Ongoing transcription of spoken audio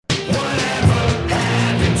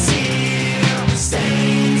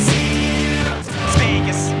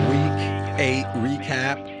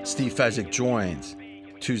Steve Fezzik joins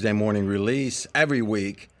Tuesday morning release every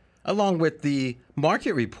week, along with the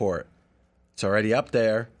market report. It's already up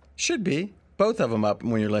there. Should be. Both of them up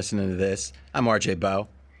when you're listening to this. I'm RJ Bowe. All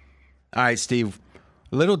right, Steve,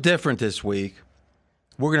 a little different this week.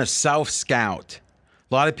 We're going to self-scout.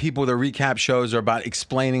 A lot of people, their recap shows are about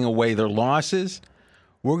explaining away their losses.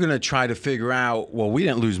 We're going to try to figure out, well, we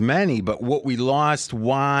didn't lose many, but what we lost,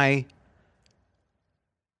 why,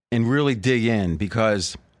 and really dig in,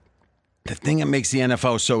 because the thing that makes the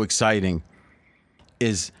NFL so exciting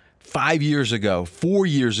is 5 years ago, 4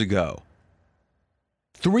 years ago,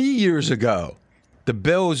 3 years ago, the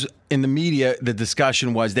Bills in the media, the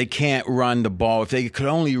discussion was they can't run the ball. If they could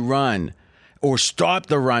only run or stop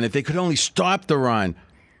the run, if they could only stop the run.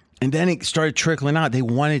 And then it started trickling out. They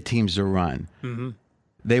wanted teams to run. Mm-hmm.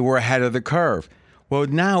 They were ahead of the curve. Well,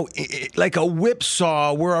 now, like a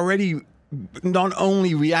whipsaw, we're already not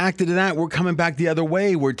only reacted to that, we're coming back the other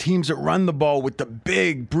way where teams that run the ball with the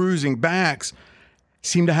big bruising backs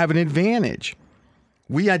seem to have an advantage.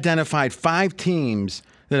 We identified 5 teams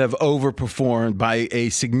that have overperformed by a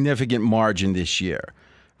significant margin this year.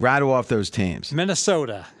 Rattle off those teams.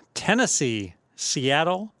 Minnesota, Tennessee,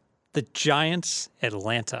 Seattle, the Giants,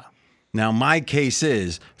 Atlanta. Now, my case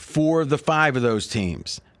is 4 of the 5 of those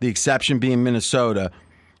teams, the exception being Minnesota,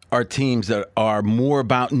 are teams that are more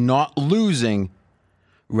about not losing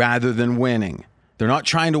rather than winning. They're not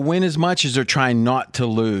trying to win as much as they're trying not to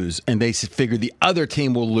lose, and they figure the other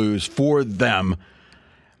team will lose for them.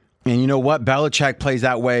 And you know what? Belichick plays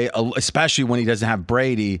that way, especially when he doesn't have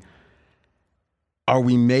Brady. Are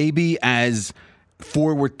we maybe as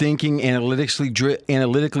forward-thinking, analytically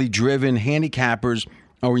driven handicappers,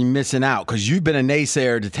 are we missing out? Because you've been a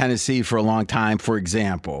naysayer to Tennessee for a long time, for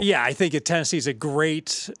example. Yeah, I think Tennessee's a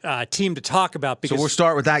great team to talk about. Because so we'll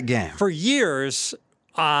start with that game. For years,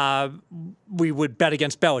 we would bet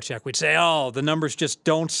against Belichick. We'd say, oh, the numbers just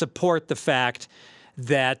don't support the fact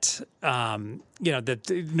that that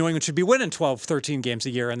New England should be winning 12, 13 games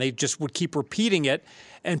a year, and they just would keep repeating it,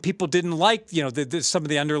 and people didn't like some of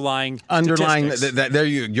the underlying their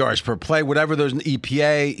yards per play, whatever those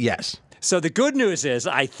EPA. Yes. So the good news is,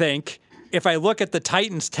 I think, if I look at the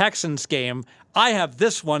Titans-Texans game, I have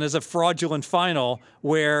this one as a fraudulent final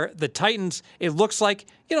where the Titans, it looks like,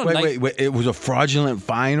 Wait, it was a fraudulent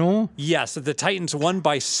final? Yes, the Titans won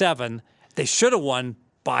by 7. They should have won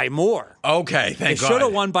by more. Okay, thank God. They should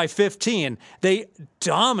have won by 15. They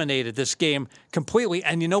dominated this game completely.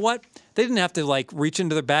 And you know what? They didn't have to, reach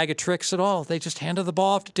into their bag of tricks at all. They just handed the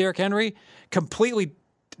ball off to Derrick Henry, completely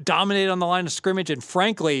dominated on the line of scrimmage, and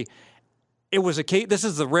frankly, it was a case. This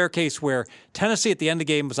is the rare case where Tennessee at the end of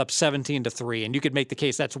the game was up 17-3, and you could make the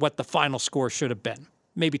case that's what the final score should have been,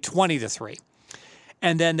 maybe 20-3.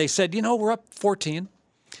 And then they said, we're up 14.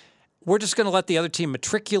 We're just going to let the other team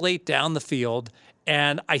matriculate down the field,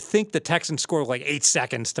 and I think the Texans scored 8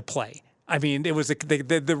 seconds to play. I mean, it was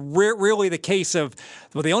really the case of,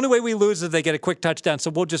 well, the only way we lose is they get a quick touchdown, so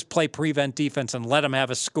we'll just play prevent defense and let them have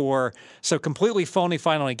a score. So completely phony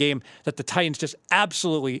final in a game that the Titans just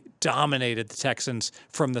absolutely dominated the Texans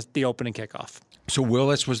from the opening kickoff. So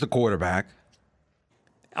Willis was the quarterback.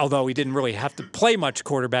 Although he didn't really have to play much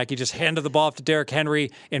quarterback. He just handed the ball off to Derrick Henry.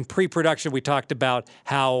 In pre-production, we talked about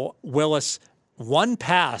how Willis, one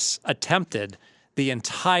pass attempted the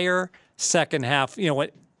entire second half.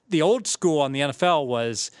 The old school on the NFL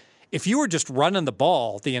was if you were just running the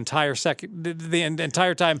ball the entire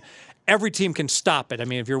time, every team can stop it. I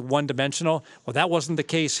mean, if you're one-dimensional, well, that wasn't the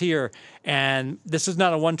case here. And this is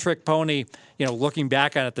not a one-trick pony. Looking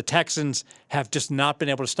back on it, the Texans have just not been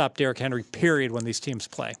able to stop Derrick Henry, period, when these teams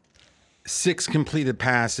play. 6 completed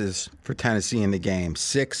passes for Tennessee in the game.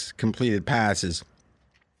 6 completed passes.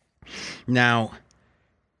 Now,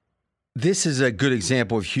 this is a good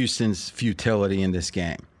example of Houston's futility in this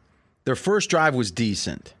game. Their first drive was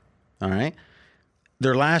decent, all right?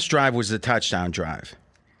 Their last drive was the touchdown drive.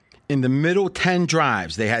 In the middle 10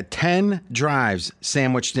 drives, they had 10 drives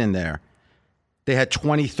sandwiched in there. They had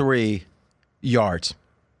 23 yards.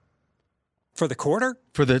 For the quarter?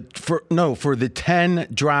 For the 10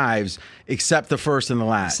 drives, except the first and the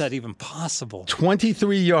last. Is that even possible?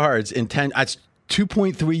 23 yards in 10. That's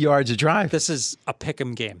 2.3 yards a drive. This is a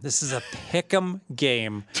pick'em game. This is a pick'em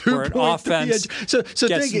game where an offense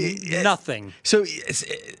gets nothing. So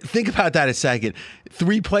think about that a second.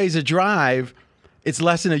 3 plays a drive, it's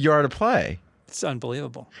less than a yard a play. It's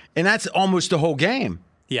unbelievable. And that's almost the whole game.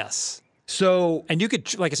 Yes. So, and you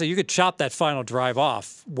could, like I said, you could chop that final drive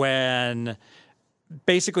off when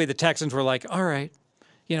basically the Texans were like, all right,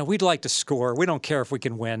 we'd like to score. We don't care if we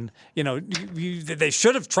can win. They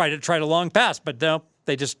should have tried a long pass, but no,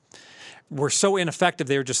 they just were so ineffective.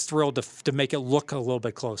 They were just thrilled to make it look a little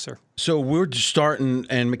bit closer. So we're just starting,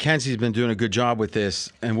 and Mackenzie's been doing a good job with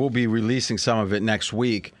this, and we'll be releasing some of it next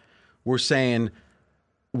week. We're saying,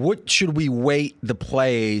 what should we weight the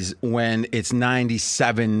plays when it's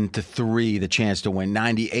 97-3, the chance to win,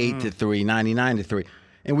 98-3, 99-3?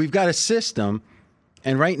 And we've got a system,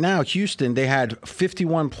 and right now, Houston, they had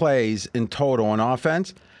 51 plays in total on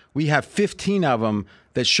offense. We have 15 of them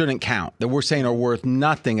that shouldn't count, that we're saying are worth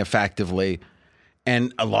nothing effectively.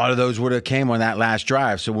 And a lot of those would have came on that last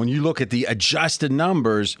drive. So when you look at the adjusted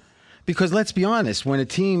numbers, because let's be honest, when a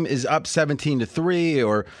team is up 17-3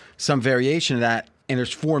 or some variation of that, and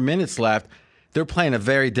there's 4 minutes left, they're playing a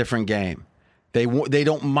very different game. They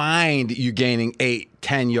don't mind you gaining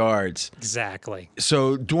 8-10 yards. Exactly.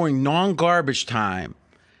 So during non-garbage time,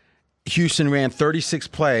 Houston ran 36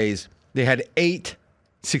 plays. They had 8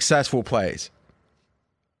 successful plays.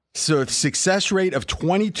 So a success rate of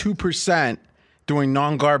 22% during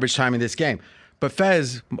non-garbage time in this game. But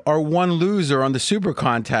Fez, our one loser on the Super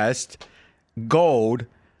Contest, Gold,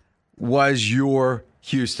 was your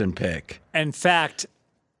Houston pick. In fact,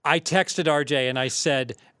 I texted RJ and I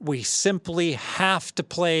said, we simply have to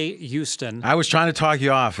play Houston. I was trying to talk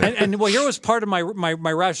you off it. And well, here was part of my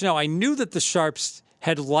rationale. I knew that the Sharps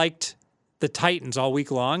had liked the Titans all week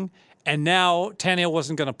long, and now Tannehill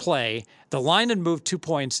wasn't going to play. The line had moved 2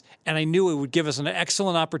 points, and I knew it would give us an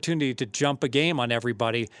excellent opportunity to jump a game on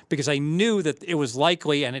everybody because I knew that it was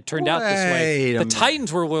likely, and it turned out this way. The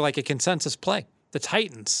Titans were like a consensus play. The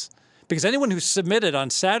Titans. Because anyone who submitted on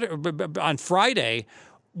Friday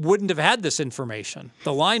wouldn't have had this information.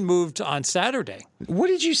 The line moved on Saturday. What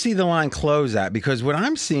did you see the line close at? Because what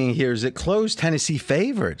I'm seeing here is it closed Tennessee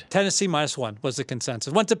favored. Tennessee -1 was the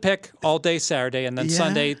consensus. Went to pick all day Saturday, and then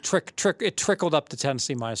Sunday it trickled up to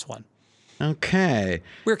Tennessee -1. Okay.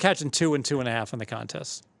 We were catching 2 and 2.5 in the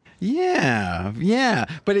contest. Yeah.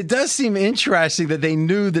 But it does seem interesting that they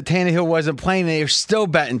knew that Tannehill wasn't playing and they were still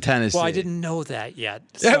betting Tennessee. Well, I didn't know that yet.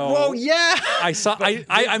 So well, yeah. I saw.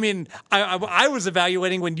 I was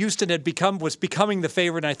evaluating when Houston was becoming the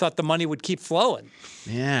favorite, and I thought the money would keep flowing.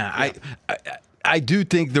 Yeah. I do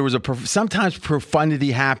think there was sometimes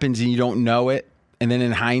profundity happens and you don't know it, and then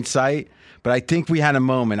in hindsight. But I think we had a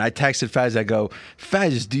moment. I texted Fez. I go,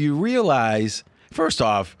 Fez, do you realize? First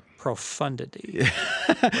off. Profundity.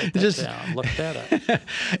 Look that up.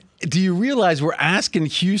 Do you realize we're asking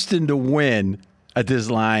Houston to win at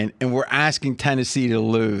this line, and we're asking Tennessee to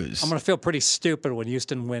lose? I'm going to feel pretty stupid when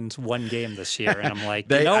Houston wins one game this year, and I'm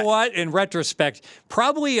like, you know what? In retrospect,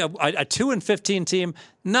 probably a 2-15 team,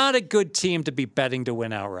 not a good team to be betting to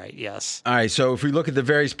win outright. Yes. All right. So if we look at the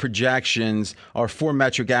various projections, our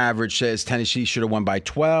 4-metric average says Tennessee should have won by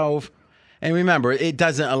 12. And remember, it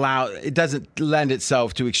doesn't lend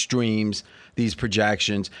itself to extremes, these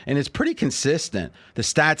projections, and it's pretty consistent. The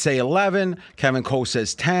stats say 11, Kevin Cole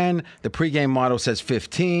says 10, the pregame model says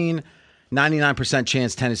 15, 99%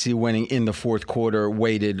 chance Tennessee winning in the fourth quarter,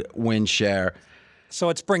 weighted win share. So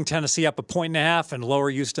let's bring Tennessee up 1.5 and lower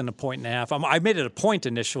Houston 1.5. I made it a point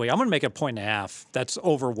initially. I'm going to make it 1.5. That's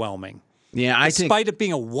overwhelming. Yeah, Despite it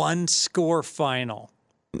being a one-score final.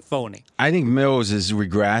 Phony. I think Mills has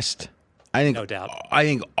regressed. No doubt. I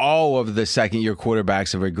think all of the second-year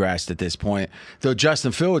quarterbacks have regressed at this point. Though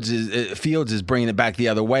Justin Fields is bringing it back the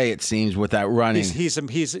other way, it seems, with that running.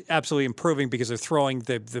 He's absolutely improving because they're throwing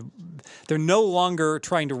they're no longer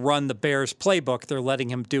trying to run the Bears playbook. They're letting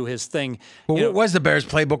him do his thing. Well, what was the Bears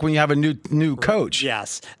playbook when you have a new coach?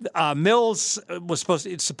 Yes, Mills was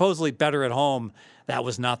supposedly better at home. That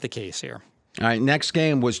was not the case here. All right, next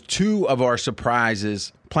game was 2 of our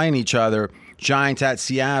surprises playing each other. Giants at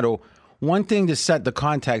Seattle. One thing to set the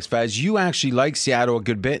context, Fez, you actually like Seattle a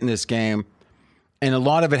good bit in this game, and a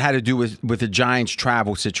lot of it had to do with the Giants'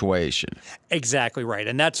 travel situation. Exactly right,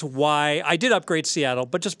 and that's why I did upgrade Seattle,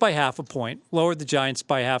 but just by half a point. Lowered the Giants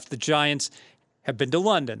by half. The Giants have been to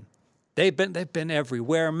London. They've been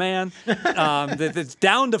everywhere, man.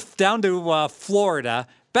 Down to Florida,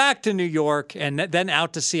 back to New York, and then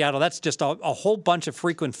out to Seattle. That's just a whole bunch of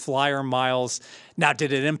frequent flyer miles. Now,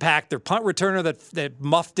 did it impact their punt returner that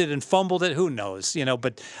muffed it and fumbled it? Who knows?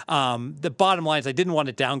 But the bottom line is I didn't want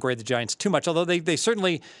to downgrade the Giants too much, although they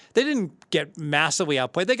didn't get massively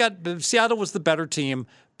outplayed. Seattle was the better team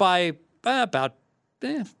by about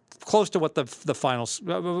close to what the finals,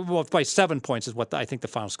 by 7 points is what I think the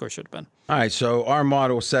final score should have been. All right, so our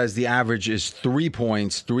model says the average is 3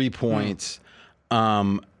 points. 3 points.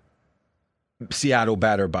 Seattle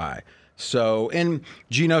better by. So, and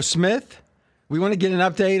Geno Smith, we want to get an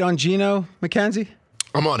update on Geno, Mackenzie?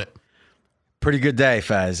 I'm on it. Pretty good day,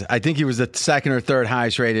 Fez. I think he was the second or third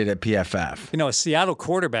highest rated at PFF. You know, a Seattle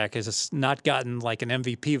quarterback has not gotten like an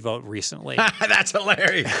MVP vote recently. That's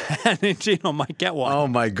hilarious. And Gino might get one. Oh,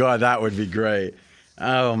 my God. That would be great.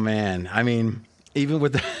 Oh, man. I mean, even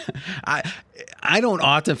with the, I don't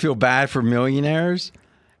often feel bad for millionaires,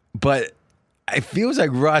 but it feels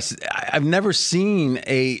like Russ, I've never seen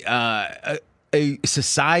a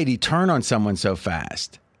society turn on someone so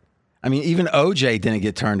fast. I mean, even OJ didn't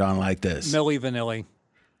get turned on like this. Milli Vanilli.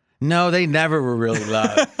 No, they never were really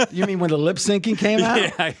loved. You mean when the lip syncing came out?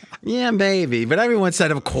 Yeah. Yeah, maybe. But everyone said,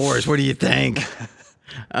 of course. What do you think?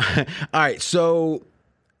 All right. So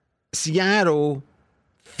Seattle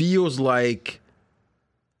feels like,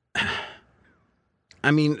 I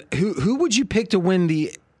mean, who would you pick to win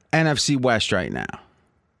the NFC West right now?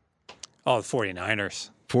 Oh, the 49ers.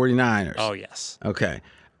 49ers. Oh, yes. Okay.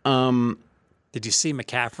 Did you see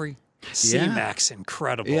McCaffrey? C-Mac's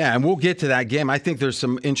incredible. Yeah, and we'll get to that game. I think there's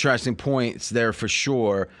some interesting points there for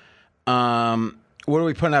sure. What are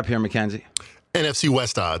we putting up here, Mackenzie? NFC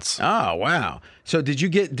West odds. Oh, wow. So did you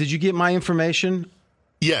get my information?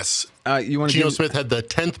 Yes. You want Geno Smith had the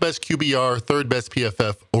 10th best QBR, third best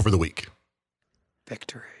PFF over the week.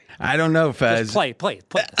 Victory. I don't know, Fez. Just play.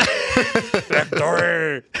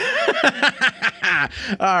 Victory.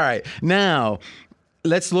 All right. Now,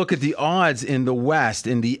 let's look at the odds in the West,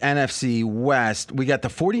 in the NFC West. We got the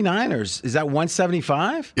 49ers. Is that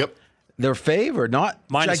 175? Yep. They're favored, not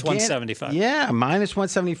minus gigantic. 175. Yeah, minus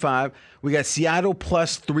 175. We got Seattle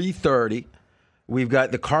plus 330. We've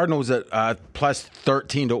got the Cardinals at plus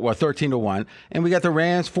 13 to 1, and we got the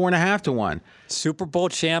Rams 4.5 to 1. Super Bowl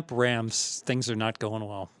champ Rams. Things are not going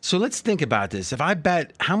well. So let's think about this. If I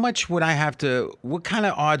bet, how much would I have to? What kind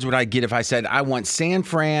of odds would I get if I said I want San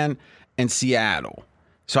Fran and Seattle?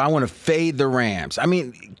 So I want to fade the Rams. I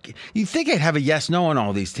mean, you think I'd have a yes/no on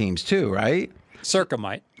all these teams too, right? Circa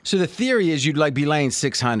might. So the theory is you'd be laying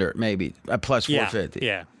 600, maybe plus 450.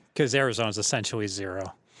 Yeah, because Arizona's essentially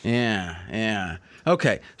zero. Yeah.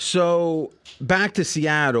 Okay, so back to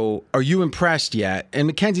Seattle. Are you impressed yet? And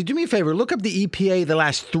Mackenzie, do me a favor. Look up the EPA the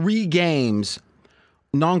last 3 games,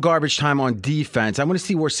 non-garbage time on defense. I want to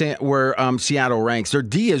see where Seattle ranks. Their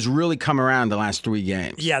D has really come around the last 3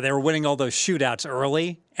 games. Yeah, they were winning all those shootouts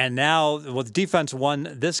early, and now the defense won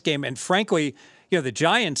this game. And frankly, the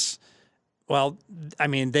Giants, well, I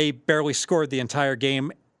mean, they barely scored the entire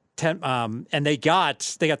game. And they got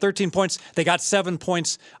 13 points. They got 7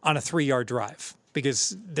 points on a 3-yard drive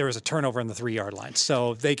because there was a turnover on the 3-yard line.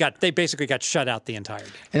 So they basically got shut out the entire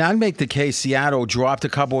game. And I'd make the case Seattle dropped a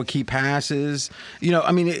couple of key passes.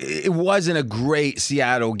 I mean, it wasn't a great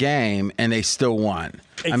Seattle game, and they still won.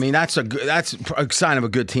 I mean, that's a sign of a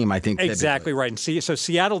good team, I think. Exactly right. And so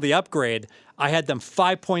Seattle, the upgrade, I had them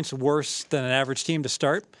 5 points worse than an average team to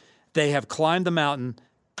start. They have climbed the mountain.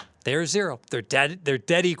 They're 0. They're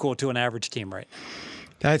dead equal to an average team, right?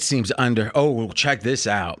 That seems under. Oh, well, check this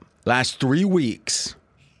out. Last 3 weeks,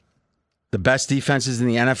 the best defenses in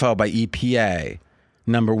the NFL by EPA.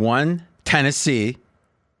 Number 1, Tennessee.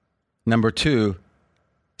 Number 2,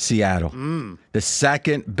 Seattle. The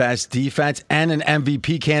second best defense and an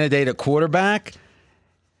MVP candidate at quarterback.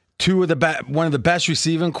 One of the best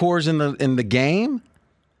receiving cores in the game.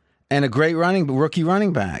 And a great rookie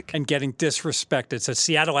running back. And getting disrespected. So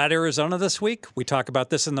Seattle at Arizona this week. We talk about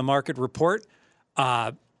this in the market report.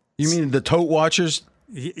 You mean the Tote Watchers?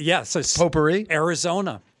 Yeah. So potpourri?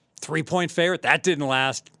 Arizona, 3-point favorite. That didn't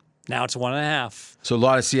last. Now it's 1.5. So a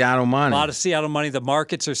lot of Seattle money. The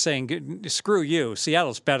markets are saying, screw you.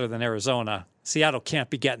 Seattle's better than Arizona. Seattle can't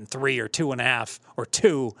be getting 3 or 2.5 or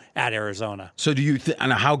 2 at Arizona. So do you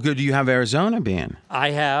how good do you have Arizona being?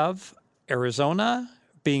 I have Arizona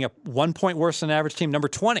being a 1 point worse than average team, number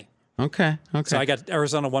 20. Okay. So I got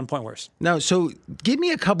Arizona 1 point worse. No, so give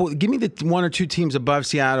me the 1 or 2 teams above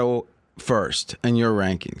Seattle first in your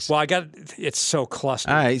rankings. Well, it's so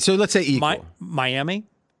clustered. All right, so let's say equal. Miami,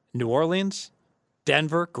 New Orleans,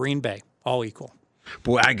 Denver, Green Bay, all equal.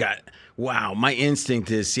 Boy, my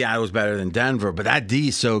instinct is Seattle's better than Denver, but that D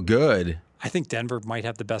is so good. I think Denver might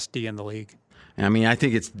have the best D in the league. I mean, I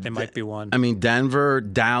think it might be one. I mean, Denver,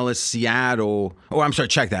 Dallas, Seattle. Oh, I'm sorry,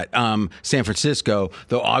 check that. San Francisco,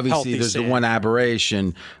 though obviously there's the one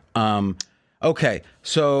aberration. Okay,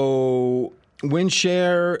 so win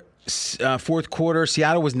share, fourth quarter,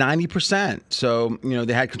 Seattle was 90%. So,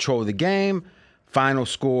 they had control of the game. Final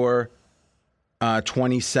score,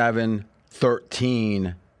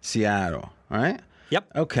 27-13 Seattle. All right? Yep.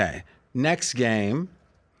 Okay, next game.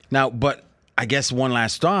 Now, but I guess one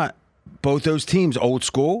last thought. both those teams old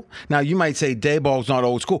school. Now, you might say Dayball's not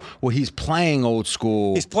old school. Well, he's playing old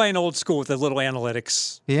school. He's playing old school with a little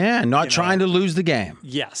analytics. Yeah, not trying to lose the game.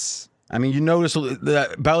 Yes. I mean, you notice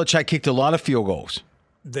that Belichick kicked a lot of field goals.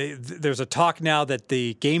 There's a talk now that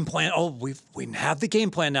the game plan, we have the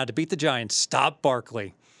game plan now to beat the Giants. Stop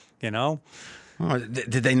Barkley, Oh,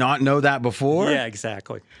 did they not know that before? Yeah,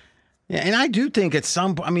 exactly. Yeah, and I do think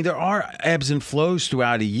there are ebbs and flows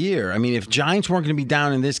throughout a year. I mean, if Giants weren't going to be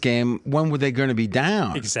down in this game, when were they going to be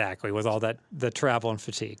down? Exactly, with all the travel and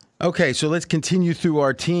fatigue. Okay, so let's continue through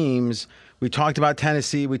our teams. We talked about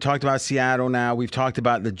Tennessee. We talked about Seattle now. We've talked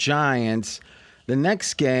about the Giants. The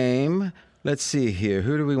next game, let's see here.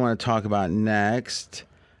 Who do we want to talk about next?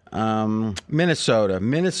 Minnesota,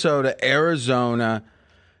 Arizona.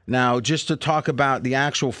 Now, just to talk about the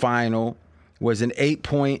actual final, was an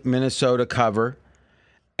 8-point Minnesota cover,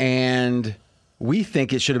 and we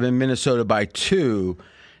think it should have been Minnesota by 2.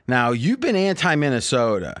 Now, you've been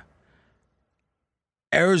anti-Minnesota.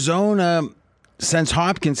 Arizona, since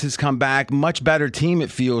Hopkins has come back, much better team,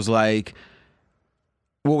 it feels like.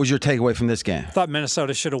 What was your takeaway from this game? I thought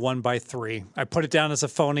Minnesota should have won by 3. I put it down as a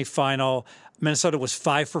phony final. Minnesota was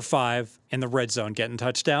 5 for 5 in the red zone getting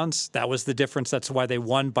touchdowns. That was the difference. That's why they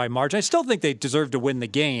won by margin. I still think they deserve to win the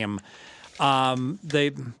game.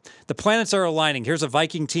 The planets are aligning. Here's a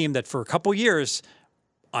Viking team that for a couple years,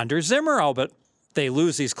 under Zimmer, albeit they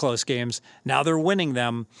lose these close games. Now they're winning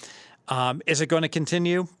them. Is it going to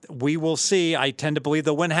continue? We will see. I tend to believe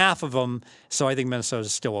they'll win half of them, so I think Minnesota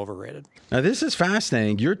is still overrated. Now, this is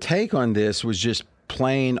fascinating. Your take on this was just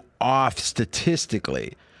plain off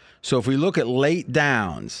statistically. So if we look at late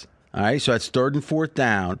downs, all right, so that's 3rd and 4th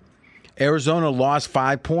down, Arizona lost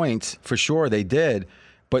 5 points for sure. They did,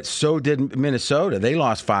 but so did Minnesota. They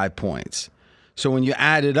lost 5 points. So when you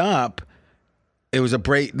add it up, it was a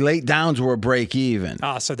break. Late downs were a break even.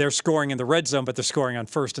 So they're scoring in the red zone, but they're scoring on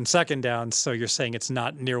 1st and 2nd downs. So you're saying it's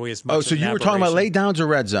not nearly as much. Oh, so you were talking about late downs or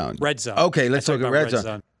red zone? Red zone. Okay, let's look at red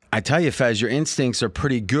zone. I tell you, Fez, your instincts are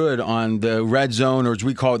pretty good on the red zone, or as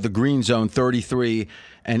we call it, the green zone, 33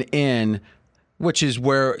 and in, which is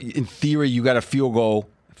where, in theory, you got a field goal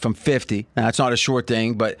from 50. Now, that's not a short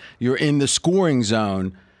thing, but you're in the scoring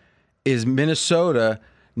zone. Is Minnesota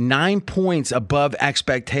 9 points above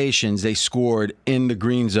expectations they scored in the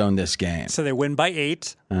green zone this game? So they win by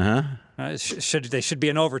 8. Uh-huh. They should be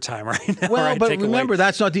in overtime right now. Well, right? but remember,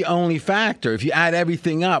 that's not the only factor. If you add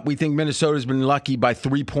everything up, we think Minnesota's been lucky by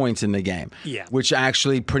 3 points in the game. Yeah. Which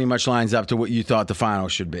actually pretty much lines up to what you thought the final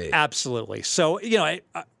should be. Absolutely. So,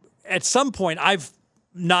 at some point, I've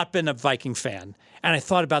not been a Viking fan. And I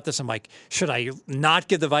thought about this. I'm like, should I not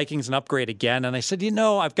give the Vikings an upgrade again? And I said,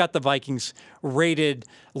 I've got the Vikings rated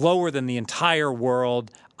lower than the entire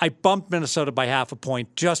world. I bumped Minnesota by half a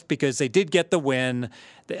point just because they did get the win.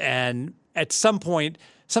 And at some point,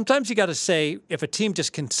 sometimes you got to say, if a team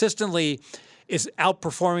just consistently is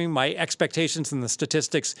outperforming my expectations in the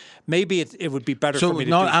statistics, maybe it would be better for me to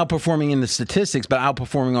not outperforming in the statistics, but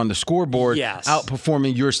outperforming on the scoreboard. Yes.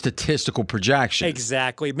 Outperforming your statistical projection.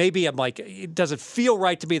 Exactly. Maybe I'm like, does it feel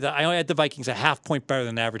right to be I had the Vikings a half point better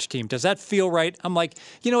than the average team. Does that feel right? I'm like,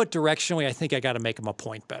 directionally, I think I got to make them a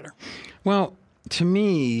point better. Well, to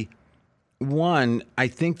me, one, I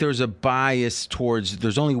think there's a bias towards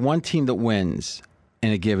there's only one team that wins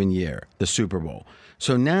in a given year, the Super Bowl.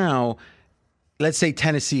 So now, let's say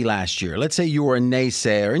Tennessee last year. Let's say you were a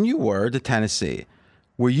naysayer, and you were to Tennessee.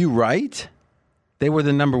 Were you right? They were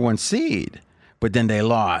the number 1 seed, but then they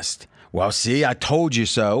lost. Well, see, I told you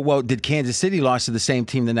so. Well, did Kansas City lose to the same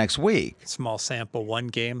team the next week? Small sample, 1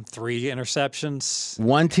 game, 3 interceptions.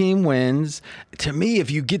 One team wins. To me,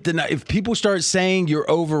 if people start saying you're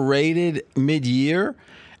overrated mid-year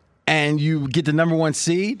and you get the number 1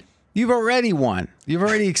 seed, you've already won. You've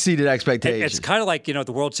already exceeded expectations. It's kind of like, the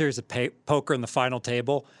World Series of poker in the final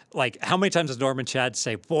table. Like, how many times does Norman Chad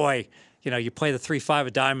say, boy, you play the 3-5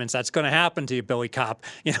 of diamonds, that's going to happen to you, Billy Kopp.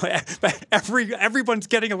 Everyone's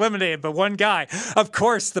getting eliminated but one guy. Of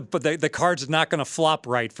course, the card's not going to flop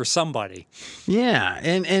right for somebody. Yeah,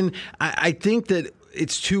 and I think that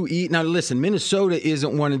it's too easy. Now, listen, Minnesota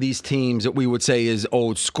isn't one of these teams that we would say is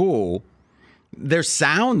old school. They're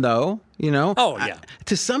sound, though. Oh yeah.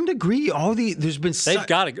 To some degree, there's been. They've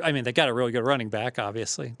got a really good running back,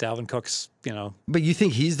 obviously. Dalvin Cook's. But you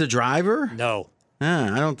think he's the driver? No.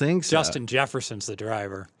 I don't think so. Justin Jefferson's the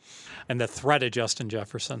driver, and the threat of Justin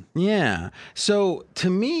Jefferson. Yeah. So to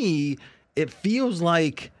me, it feels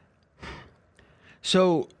like.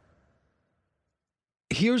 So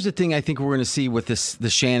here's the thing I think we're going to see with the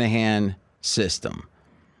Shanahan system,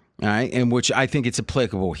 all right, and which I think it's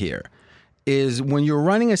applicable here. is when you're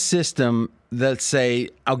running a system, let's say,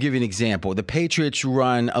 I'll give you an example. The Patriots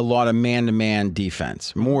run a lot of man-to-man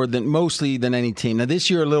defense, mostly than any team. Now, this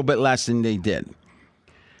year, a little bit less than they did.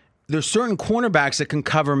 There's certain cornerbacks that can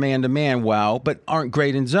cover man-to-man well, but aren't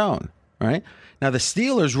great in zone, right? Now, the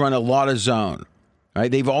Steelers run a lot of zone, right?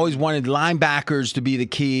 They've always wanted linebackers to be the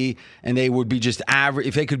key, and they would be just average.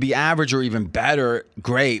 If they could be average or even better,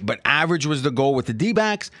 great. But average was the goal with the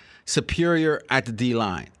D-backs, superior at the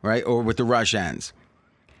D-line, right? Or with the rush ends.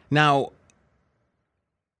 Now,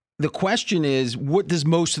 the question is, what does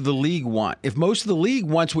most of the league want? If most of the league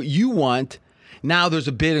wants what you want, now there's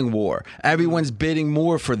a bidding war. Everyone's bidding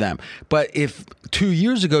more for them. But if 2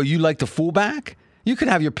 years ago you liked a fullback, you could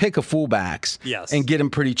have your pick of fullbacks and get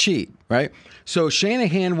them pretty cheap, right? So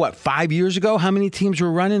Shanahan, 5 years ago, how many teams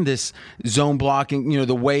were running this zone blocking,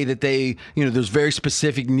 the way that they, there's very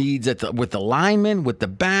specific needs with the linemen, with the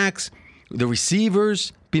backs, the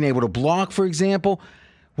receivers, being able to block, for example.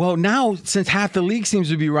 Well, now, since half the league seems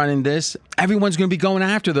to be running this, everyone's going to be going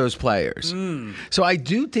after those players. So I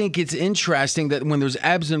do think it's interesting that when there's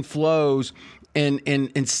ebbs and flows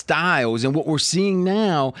in styles, and what we're seeing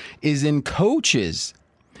now is in coaches,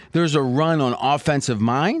 there's a run on offensive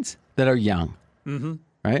minds that are young,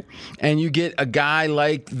 right? And you get a guy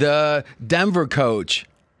like the Denver coach,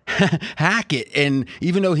 Hackett, and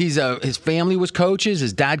even though his family was coaches,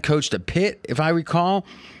 his dad coached at Pitt, if I recall,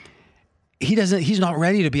 he's not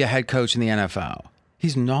ready to be a head coach in the NFL.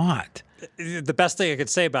 He's not. The best thing I could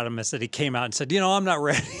say about him is that he came out and said, I'm not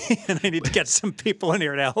ready and I need to get some people in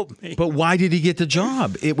here to help me. But why did he get the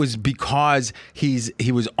job? It was because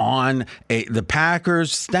he was on the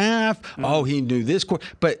Packers staff. Oh, he knew this.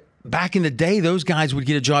 But back in the day, those guys would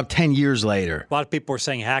get a job 10 years later. A lot of people were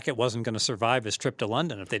saying Hackett wasn't going to survive his trip to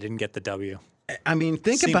London if they didn't get the W. I mean,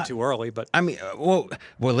 Seemed too early, but well,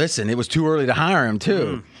 listen, it was too early to hire him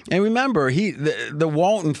too. And remember, the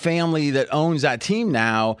Walton family that owns that team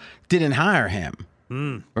now didn't hire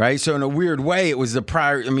him, right? So in a weird way, it was the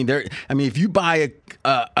prior. If you buy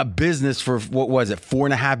a business for what was it,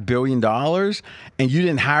 $4.5 billion, and you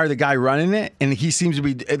didn't hire the guy running it, and he seems to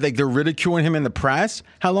be like they're ridiculing him in the press,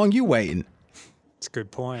 how long you waiting? That's a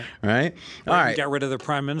good point. Right? All right. Got rid of the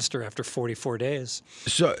prime minister after 44 days.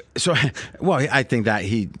 So, I think that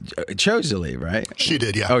he chose to leave, right? She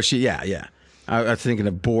did, yeah. Oh, yeah. I was thinking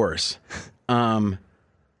of Boris. There's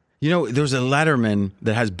a Letterman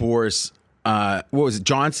that has Boris. What was it?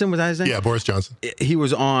 Johnson? Was that his name? Yeah, Boris Johnson. He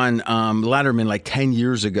was on Letterman like 10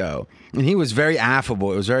 years ago, and he was very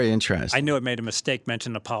affable. It was very interesting. I knew it made a mistake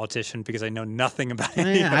mentioning a politician because I know nothing about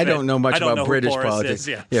it. I don't know much about British politics.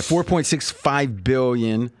 Yeah, $4.65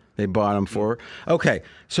 billion they bought him for. Okay,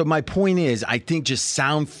 so my point is, I think just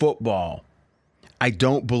sound football. I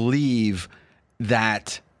don't believe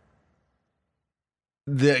that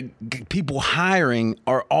the people hiring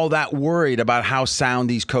are all that worried about how sound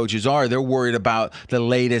these coaches are. They're worried about the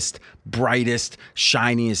latest, brightest,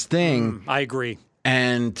 shiniest thing. I agree.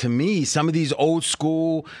 And to me, some of these old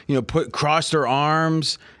school, cross their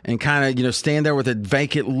arms and kind of, stand there with a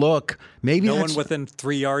vacant look. Maybe no one within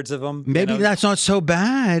 3 yards of them. Maybe that's not so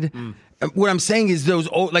bad. What I'm saying is those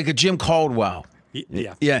old, like a Jim Caldwell.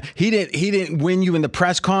 Yeah. He didn't win you in the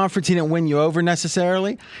press conference. He didn't win you over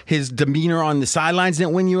necessarily. His demeanor on the sidelines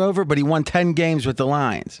didn't win you over, but he won 10 games with the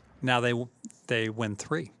Lions. Now they win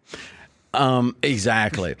 3.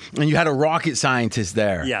 Exactly. And you had a rocket scientist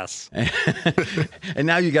there. Yes. And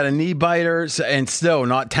now you got a knee biter and still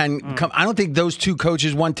not 10. I don't think those two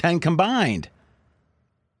coaches won 10 combined.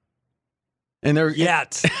 And they're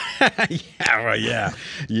yet.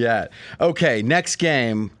 Yeah. Okay, next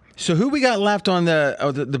game. So who we got left on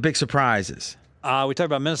the big surprises? We talked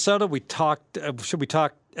about Minnesota. We talked. Should we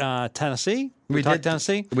talk Tennessee? We did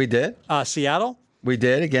Tennessee. We did. Seattle. We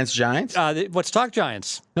did against Giants. Let's talk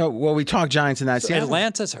Giants. No, well, we talked Giants in that. So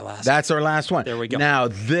Atlanta's our last. That's our last one. There we go. Now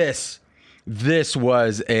this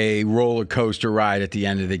was a roller coaster ride at the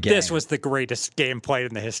end of the game. This was the greatest game played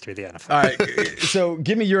in the history of the NFL. All right, so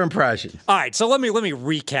give me your impression. All right, so let me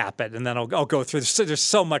recap it, and then I'll go through. There's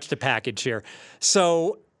so much to package here.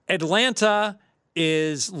 So Atlanta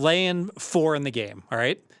is laying 4 in the game. All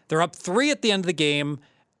right, they're up 3 at the end of the game,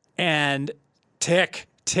 and tick.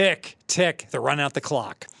 They're running out the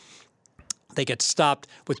clock. They get stopped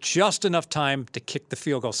with just enough time to kick the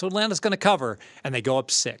field goal. So Atlanta's going to cover, and they go up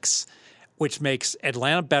 6, which makes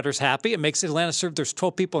Atlanta bettors happy. It makes Atlanta serve. There's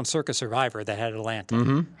 12 people in Circa Survivor that had Atlanta.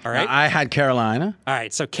 All right. Now, I had Carolina. All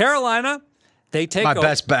right. So Carolina, they take over. My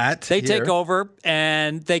best bet. They take over,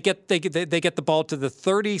 and they get the ball to the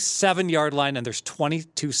 37-yard line, and there's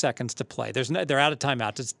 22 seconds to play. They're out of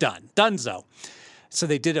timeouts. It's done. Donezo. So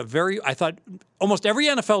they did I thought almost every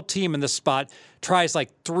NFL team in this spot tries like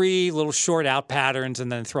 3 little short out patterns and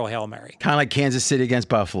then throw a Hail Mary. Kind of like Kansas City against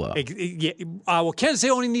Buffalo. Well, Kansas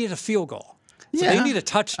City only needed a field goal. So they need a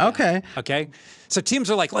touchdown. Okay. So teams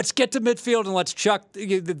are like, let's get to midfield and let's chuck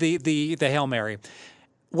the Hail Mary.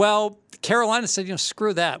 Well, Carolina said,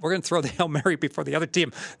 screw that. We're going to throw the Hail Mary before the other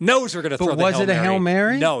team knows we're going to throw the Hail Mary. But was it a Hail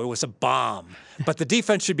Mary? No, it was a bomb. But the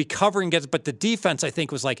defense should be covering it. But the defense, I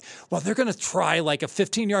think, was like, well, they're going to try like a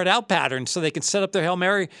 15-yard out pattern so they can set up their Hail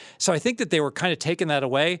Mary. So I think that they were kind of taking that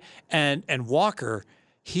away. And Walker,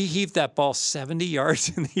 he heaved that ball 70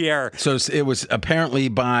 yards in the air. So it was apparently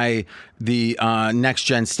by the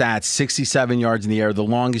next-gen stats, 67 yards in the air, the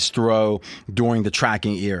longest throw during the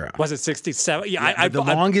tracking era. Was it 67? Yeah, the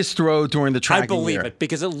longest throw during the tracking era. I believe it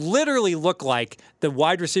because it literally looked like the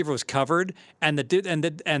wide receiver was covered and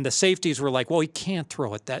the safeties were like, well, he can't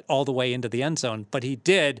throw it that all the way into the end zone, but he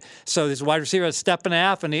did. So this wide receiver had a step and a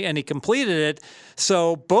half and he completed it.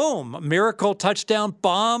 So boom, miracle touchdown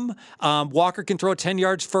bomb. Walker can throw 10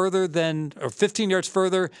 yards further or 15 yards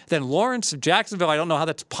further than Lawrence of Jacksonville. I don't know how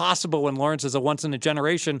that's possible when Lawrence is a once in a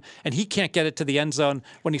generation and he can't get it to the end zone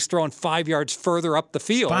when he's throwing 5 yards further up the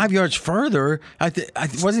field. 5 yards further?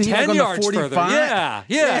 Wasn't he 10 like yards on the 45? Further.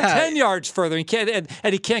 Yeah, 10 yards further. He can't,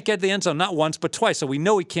 and he can't get to the end zone not once but twice. So we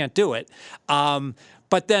know he can't do it.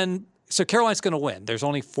 But then, so Carolina's going to win. There's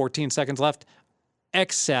only 14 seconds left,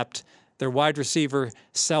 except their wide receiver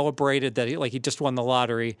celebrated that he just won the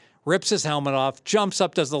lottery, rips his helmet off, jumps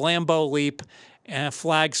up, does the Lambeau leap, and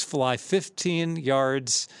flags fly 15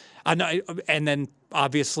 yards. And then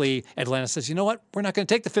obviously Atlanta says, you know what? We're not going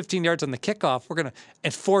to take the 15 yards on the kickoff. We're going to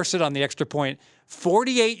enforce it on the extra point.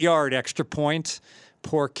 48-yard extra point.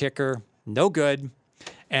 Poor kicker. No good.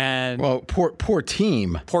 And poor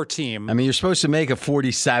team. Poor team. I mean, you're supposed to make a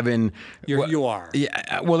 47. You are.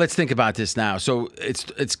 Yeah. Well, let's think about this now. So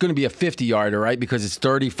it's going to be a 50-yarder, right? Because it's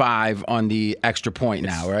 35 on the extra point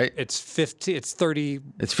now, right? It's 50. It's 30.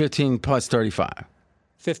 It's 15 plus 35.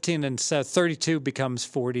 15 and 32 becomes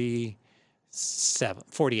 48.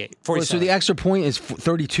 47. So the extra point is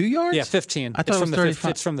 32 yards? Yeah, 15. I thought it was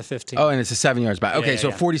 35. It's from the 15. Oh, and it's a 7 yards back. Okay,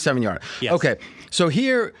 so 47 yards. Yes. Okay, so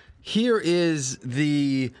here is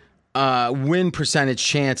the win percentage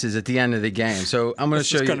chances at the end of the game. So I'm going to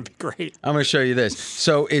show you. It's going to be great. I'm going to show you this.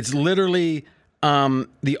 So it's literally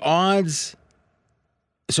the odds.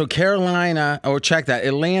 So Carolina, check that.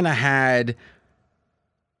 Atlanta had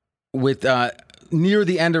with near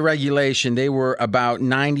the end of regulation, they were about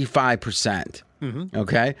 95%. Mm-hmm.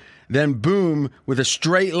 Okay. Then boom, with a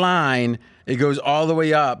straight line, it goes all the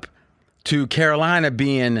way up to Carolina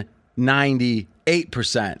being 98%.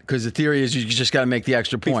 Because the theory is you just got to make the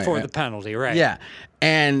extra point before the penalty, right? Yeah.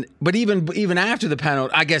 But even after the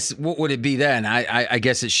penalty, I guess what would it be then? I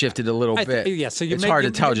guess it shifted a little bit. Yeah. So it's hard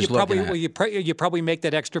to tell just looking at it. You probably make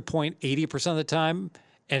that extra point 80% of the time,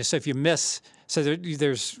 and so if you miss. So you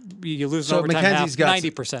lose so overtime Mackenzie's half,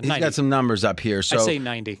 90%. He's got some numbers up here. So I say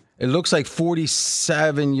 90. It looks like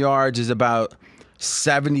 47 yards is about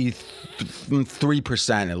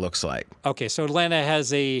 73%, it looks like. Okay, so Atlanta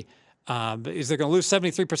has is they're going to lose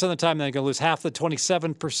 73% of the time, then they're going to lose half the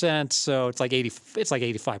 27%, so it's like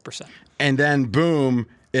 85%. And then boom,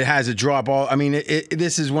 it has a drop all. I mean,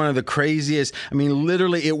 this is one of the craziest. I mean,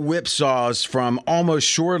 literally, it whipsaws from almost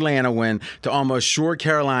sure Atlanta win to almost sure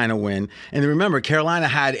Carolina win. And remember, Carolina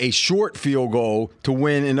had a short field goal to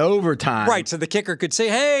win in overtime. Right. So the kicker could say,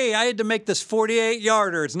 "Hey, I had to make this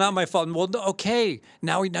 48-yarder. It's not my fault." And, well, okay,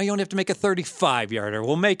 now you don't have to make a 35-yarder.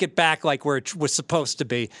 We'll make it back like where it was supposed to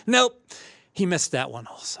be. Nope, he missed that one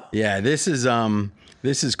also. Yeah, this is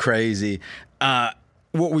crazy.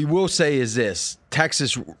 What we will say is this: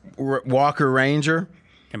 Texas Walker Ranger,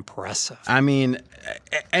 impressive. I mean,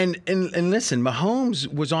 and listen,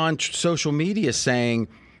 Mahomes was on social media saying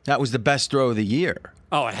that was the best throw of the year.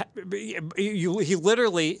 Oh, he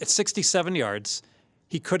literally at 67 yards,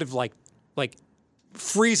 he could have like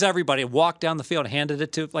freeze everybody, walk down the field, handed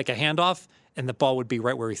it to like a handoff, and the ball would be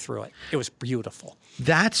right where he threw it. It was beautiful.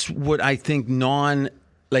 That's what I think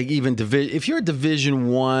if you're a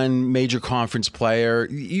Division I major conference player,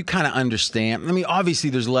 you kind of understand. I mean, obviously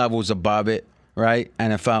there's levels above it, right?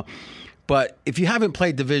 NFL. But if you haven't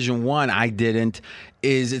played Division I didn't,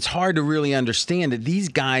 it's hard to really understand that these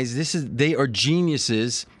guys, they are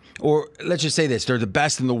geniuses, or let's just say this, they're the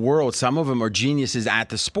best in the world. Some of them are geniuses at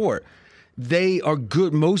the sport. They are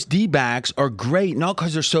good. Most D-backs are great, not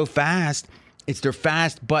because they're so fast. They're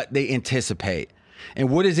fast, but they anticipate.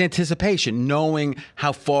 And what is anticipation? Knowing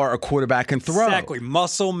how far a quarterback can throw. Exactly.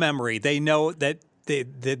 Muscle memory. They know that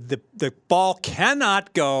the ball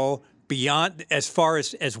cannot go beyond as far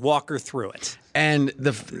as Walker threw it. And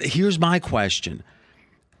here's my question.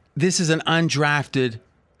 This is an undrafted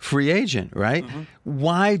free agent, right? Mm-hmm.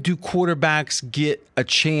 Why do quarterbacks get a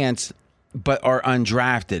chance but are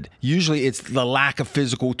undrafted? Usually it's the lack of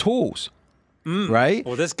physical tools, right?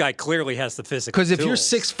 Well, this guy clearly has the physical tools. Because if you're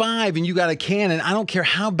 6'5" and you got a cannon, I don't care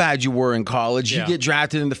how bad you were in college, you get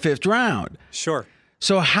drafted in the 5th round. Sure.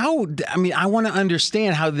 So I want to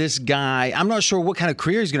understand how this guy, I'm not sure what kind of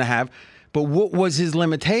career he's going to have, but what was his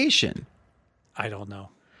limitation? I don't know.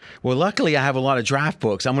 Well, luckily, I have a lot of draft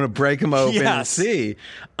books. I'm going to break them open and see.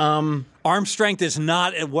 Arm strength is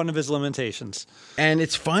not one of his limitations. And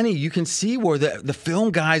it's funny. You can see where the film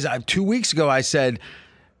guys, 2 weeks ago, I said,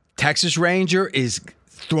 Texas Ranger is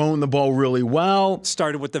throwing the ball really well.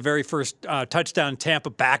 Started with the very first touchdown, Tampa,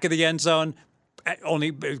 back of the end zone. Only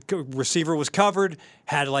receiver was covered,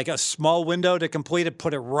 had like a small window to complete it,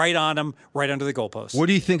 put it right on him, right under the goalpost. What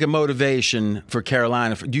do you think of motivation for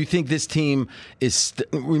Carolina? Do you think this team is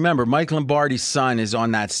remember, Mike Lombardi's son is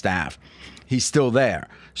on that staff. He's still there.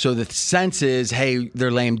 So the sense is, hey, they're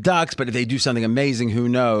lame ducks, but if they do something amazing, who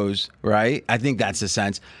knows, right? I think that's the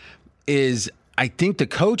sense. I think the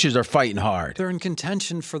coaches are fighting hard. They're in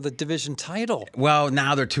contention for the division title. Well,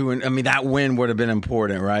 now they're 2. I mean, that win would have been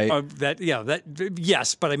important, right?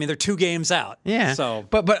 Yes, but I mean, they're 2 games out. Yeah. So,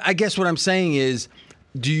 but I guess what I'm saying is,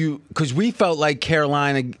 because we felt like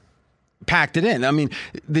Carolina packed it in. I mean,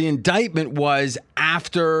 the indictment was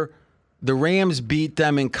after the Rams beat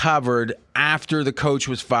them and covered after the coach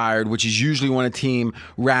was fired, which is usually when a team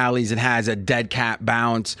rallies and has a dead cat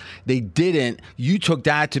bounce. They didn't. You took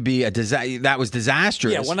that to be that was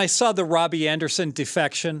disastrous. Yeah, when I saw the Robbie Anderson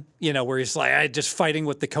defection, where he's like, just fighting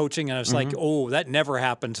with the coaching, and I was like, oh, that never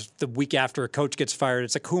happens the week after a coach gets fired.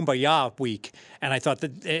 It's a kumbaya week. And I thought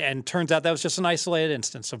and turns out that was just an isolated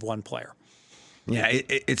instance of one player. Yeah,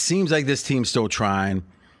 it seems like this team's still trying.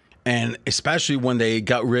 And especially when they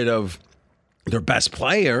got rid of their best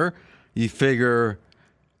player, you figure,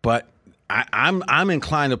 but I'm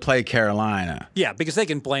inclined to play Carolina. Yeah, because they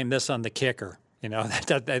can blame this on the kicker.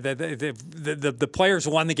 The players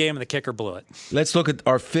won the game and the kicker blew it. Let's look at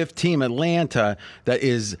our 5th team, Atlanta, that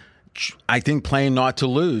is, I think, playing not to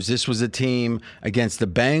lose. This was a team against the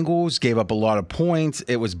Bengals, gave up a lot of points.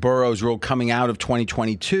 It was Burrow's rule coming out of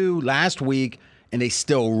 2022 last week, and they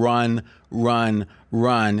still run,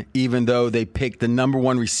 even though they picked the number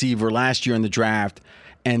 1 receiver last year in the draft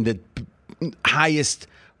and the highest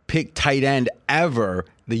picked tight end ever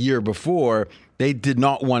the year before. They did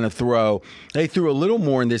not want to throw. They threw a little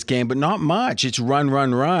more in this game, but not much. It's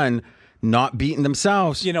run, not beating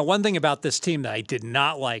themselves. One thing about this team that I did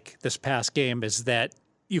not like this past game is that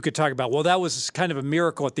you could talk about, well, that was kind of a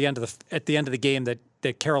miracle at the end of the game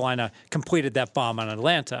that Carolina completed that bomb on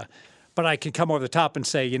Atlanta. But I can come over the top and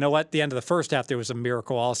say, you know what? The end of the first half, there was a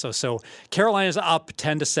miracle also. So Carolina's up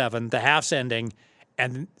 10-7. The half's ending,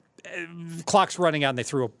 and clock's running out. And they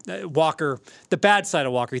threw Walker, the bad side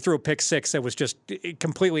of Walker. He threw a pick 6 that was just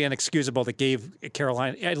completely inexcusable. That gave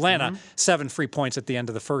Atlanta 7 free points at the end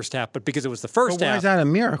of the first half. But because it was the first half, why is that a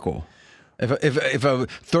miracle? If a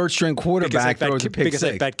third-string quarterback throws a pick 6. Because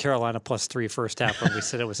I bet Carolina +3 first half when we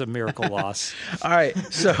said it was a miracle loss. All right,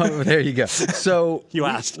 so there you go. So you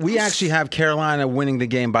asked. We actually have Carolina winning the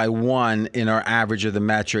game by 1 in our average of the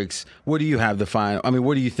metrics. What do you have the final? I mean,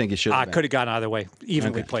 what do you think it should have been? Could have gone either way.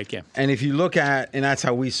 Evenly played game. And if you look at, and that's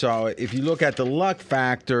how we saw it, if you look at the luck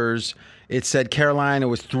factors, it said Carolina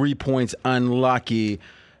was 3 points unlucky.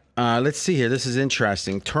 Let's see here. This is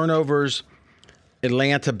interesting. Turnovers.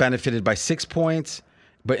 Atlanta benefited by 6 points,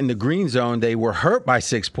 but in the green zone, they were hurt by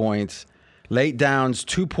 6 points. Late downs,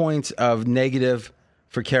 2 points of negative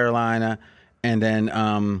for Carolina, and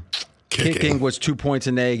then kicking was 2 points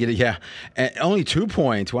of negative. Yeah, and only 2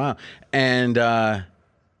 points. Wow. And there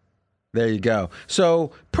you go.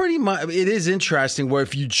 So pretty much, it is interesting where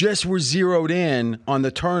if you just were zeroed in on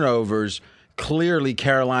the turnovers, clearly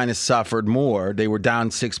Carolina suffered more. They were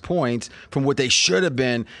down 6 points from what they should have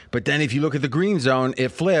been. But then if you look at the green zone, it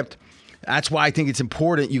flipped. That's why I think it's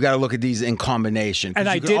important. You got to look at these in combination. And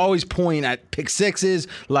you can always point at pick 6s,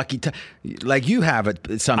 like you have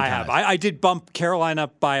it sometimes. I have. I did bump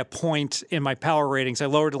Carolina by a point in my power ratings. I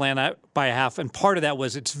lowered Atlanta by a half, and part of that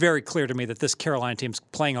was it's very clear to me that this Carolina team's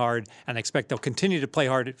playing hard, and I expect they'll continue to play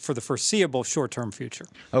hard for the foreseeable short-term future.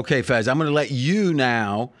 Okay, Fez, I'm going to let you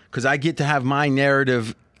now, because I get to have my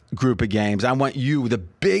narrative group of games. I want you, the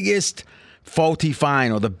biggest faulty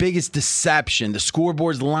final, the biggest deception, the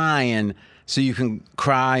scoreboard's lying, so you can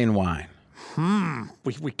cry and whine.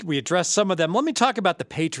 We addressed some of them. Let me talk about the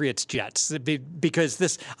Patriots-Jets because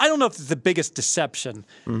this, I don't know if it's the biggest deception,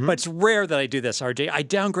 but it's rare that I do this, RJ. I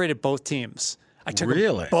downgraded both teams. I took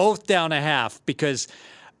them both down a half because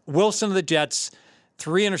Wilson of the Jets,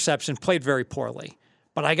 3 interceptions, played very poorly.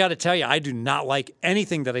 But I got to tell you, I do not like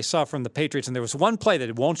anything that I saw from the Patriots. And there was one play that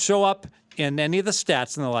it won't show up in any of the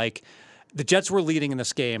stats and the like. The Jets were leading in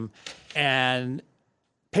this game, and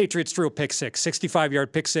Patriots threw a pick six,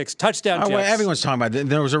 65-yard pick six, touchdown Jets. Well, everyone's talking about it.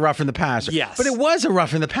 There was a roughing the passer. Yes. But it was a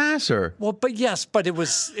roughing the passer. Well,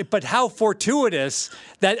 but how fortuitous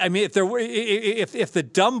that, I mean, if the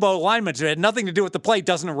Dumbo lineman who had nothing to do with the play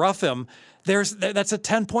doesn't rough him, that's a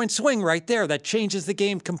 10-point swing right there. That changes the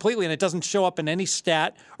game completely, and it doesn't show up in any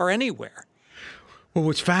stat or anywhere. Well,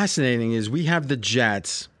 what's fascinating is we have the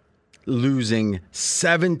Jets losing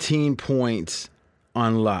 17 points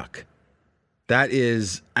on luck. That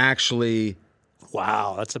is actually...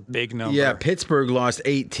 Wow, that's a big number. Yeah, Pittsburgh lost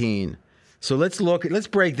 18. So let's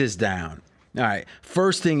break this down. All right,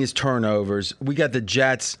 first thing is turnovers. We got the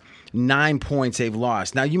Jets, 9 points they've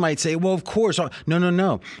lost. Now, you might say, well, of course.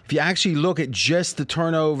 No. If you actually look at just the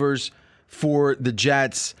turnovers for the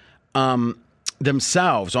Jets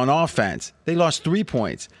themselves on offense, they lost 3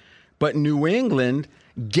 points. But New England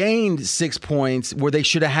gained 6 points where they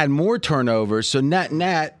should have had more turnovers. So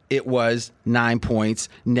net, it was 9 points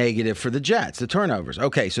negative for the Jets, the turnovers.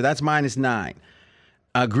 Okay, so that's -9.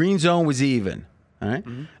 Green zone was even. All right.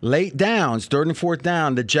 Late downs, 3rd and 4th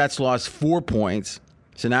down, the Jets lost 4 points.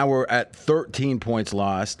 So now we're at 13 points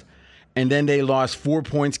lost. And then they lost 4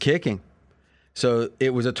 points kicking. So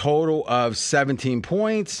it was a total of 17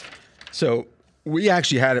 points. So we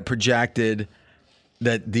actually had it projected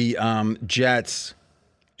that the Jets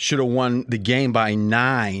should have won the game by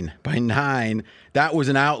 9. By 9. That was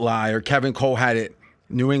an outlier. Kevin Cole had it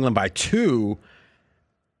New England by 2.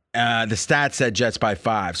 The stats said Jets by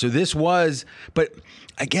 5. So this was, but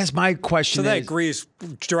I guess my question is... So that agrees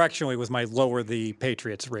directionally with my lower the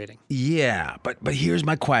Patriots rating. Yeah, but here's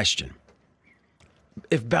my question.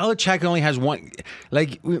 If Belichick only has one...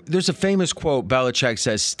 Like, there's a famous quote Belichick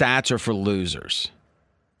says, stats are for losers.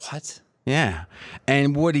 What? Yeah.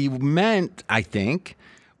 And what he meant, I think,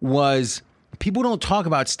 was people don't talk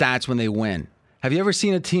about stats when they win. Have you ever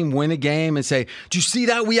seen a team win a game and say, "Did you see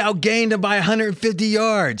that? We outgained them by 150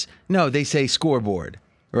 yards." No, they say scoreboard,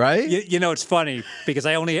 right? You know, it's funny because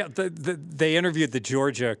I only have they interviewed the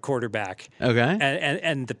Georgia quarterback. Okay.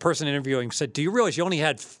 And the person interviewing said, "Do you realize you only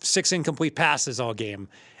had 6 incomplete passes all game?"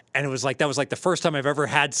 And it was like, that was like the first time I've ever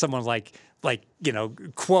had someone like, you know,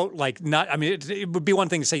 quote, like, not, I mean, it would be one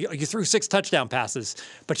thing to say, you threw 6 touchdown passes,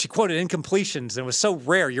 but she quoted incompletions, and it was so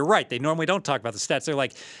rare. You're right. They normally don't talk about the stats. They're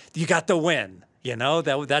like, you got the win. You know,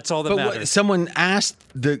 that's all that matters. Someone asked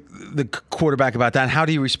the quarterback about that. How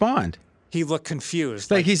do you respond? He looked confused.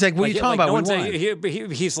 He's like, what are you talking about?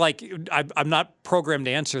 He's like, I'm not programmed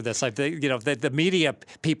to answer this. The media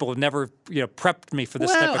people have never, prepped me for this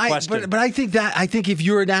type of question. But I think if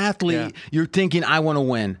you're an athlete, you're thinking, I want to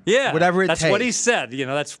win. Yeah. Whatever it takes. That's what he said.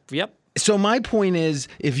 Yep. So my point is,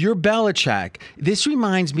 if you're Belichick, this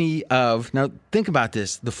reminds me of, now think about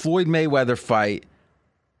this, the Floyd Mayweather fight,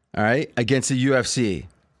 all right, against the UFC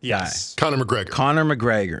Yes. guy. Conor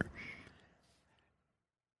McGregor.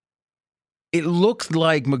 It looked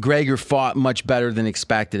like McGregor fought much better than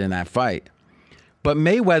expected in that fight. But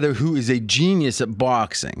Mayweather, who is a genius at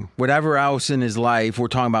boxing, whatever else in his life, we're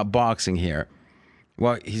talking about boxing here.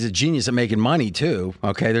 Well, he's a genius at making money too.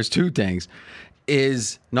 Okay, there's 2 things.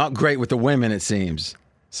 Is not great with the women, it seems.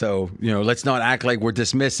 So, let's not act like we're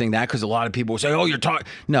dismissing that because a lot of people say, oh, you're talking.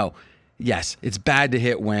 No. Yes, it's bad to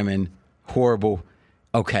hit women. Horrible.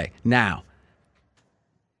 Okay, now.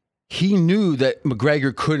 He knew that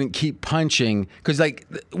McGregor couldn't keep punching because,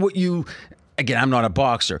 again, I'm not a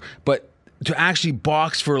boxer, but to actually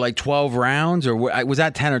box for 12 rounds, or was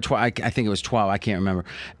that 10 or 12? I think it was 12. I can't remember.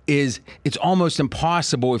 It's almost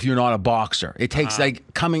impossible if you're not a boxer. It takes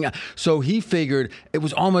coming up. So he figured it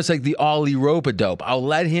was almost like the Ali rope-a-dope. I'll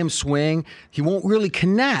let him swing. He won't really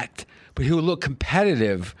connect, but he'll look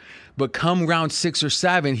competitive. But come round 6 or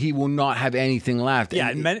 7, he will not have anything left. Yeah,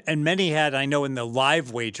 and many had, I know, in the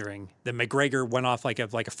live wagering, that McGregor went off like a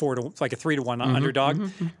 3-1 underdog,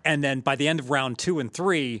 and then by the end of round 2 and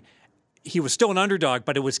 3, he was still an underdog,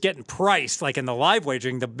 but it was getting priced. Like in the live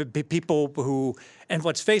wagering, the people who, and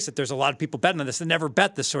let's face it, there's a lot of people betting on this that never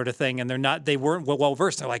bet this sort of thing, and they weren't well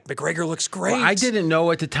versed. They're like, McGregor looks great. Well, I didn't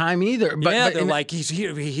know at the time either. But they're like,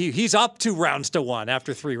 he's up 2 rounds to 1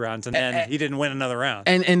 after 3 rounds, and then he didn't win another round.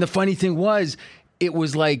 And the funny thing was, it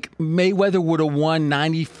was like Mayweather would have won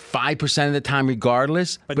 95% of the time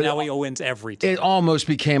regardless. But now he wins every time. It almost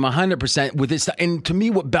became 100% with this. And to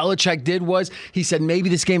me, what Belichick did was he said, maybe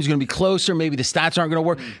this game's going to be closer. Maybe the stats aren't going to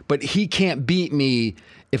work. But he can't beat me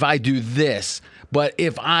if I do this. But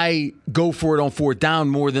if I go for it on fourth down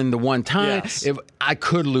more than the one time, if I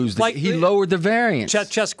could lose. He lowered the variance.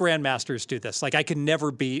 Chess grandmasters do this. Like I could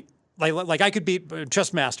never beat, like I could beat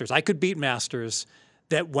chess masters. I could beat masters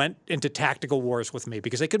that went into tactical wars with me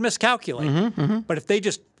because they could miscalculate. But if they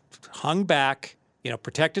just hung back,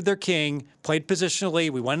 protected their king, played positionally,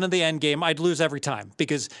 we went into the end game, I'd lose every time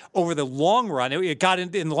because over the long run, it got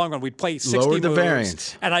in the long run, we'd play 60 Lowered the moves,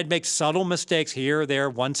 variance. and I'd make subtle mistakes here or there,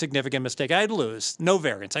 one significant mistake. I'd lose. No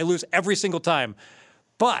variance. I lose every single time.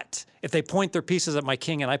 But if they point their pieces at my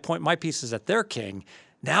king and I point my pieces at their king,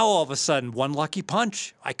 now all of a sudden, one lucky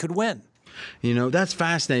punch, I could win. That's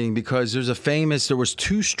fascinating because there was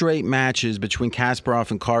 2 straight matches between Kasparov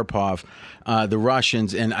and Karpov, the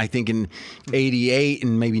Russians, and I think in 88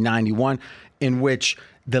 and maybe 91, in which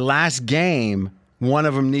the last game, one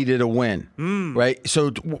of them needed a win, right?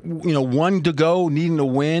 So, one to go needing a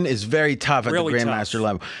win is very tough at Really the Grandmaster tough.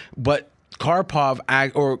 level. But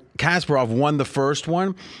Kasparov won the first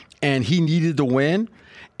one, and he needed to win,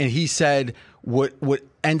 and he said what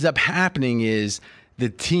ends up happening is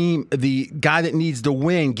the guy that needs to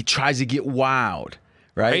win tries to get wild,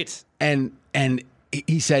 right? And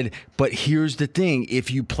he said, but here's the thing: if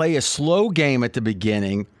you play a slow game at the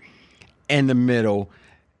beginning and the middle,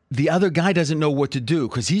 the other guy doesn't know what to do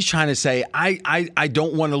because he's trying to say, I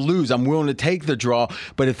don't want to lose. I'm willing to take the draw.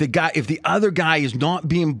 But if the other guy is not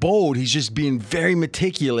being bold, he's just being very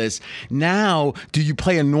meticulous. Now, do you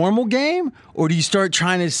play a normal game or do you start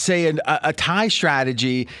trying to say a tie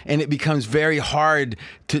strategy and it becomes very hard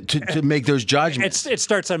to make those judgments? It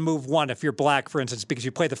starts on move 1 if you're black, for instance, because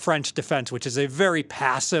you play the French defense, which is a very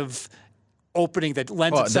passive opening that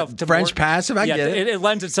lends itself to French more, passive. I get it. It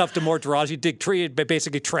lends itself to more draws. You dig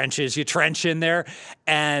basically trenches. You trench in there,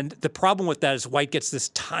 and the problem with that is white gets this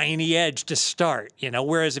tiny edge to start.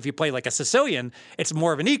 Whereas if you play like a Sicilian, it's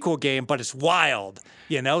more of an equal game, but it's wild.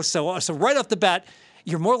 So right off the bat,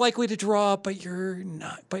 you're more likely to draw, but you're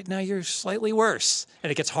not. But now you're slightly worse,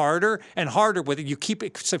 and it gets harder and harder with it. You keep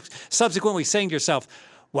subsequently saying to yourself,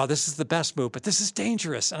 wow, this is the best move, but this is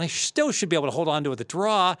dangerous. And I still should be able to hold on to the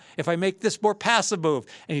draw if I make this more passive move.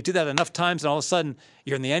 And you do that enough times, and all of a sudden,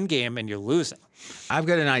 you're in the end game and you're losing. I've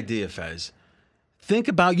got an idea, Fez. Think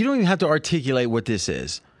about, you don't even have to articulate what this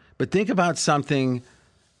is, but think about something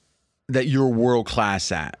that you're world class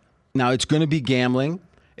at. Now, it's going to be gambling.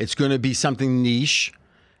 It's going to be something niche.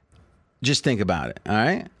 Just think about it, all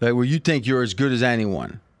right? Like where you think you're as good as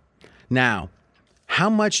anyone. Now, how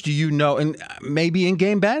much do you know, and maybe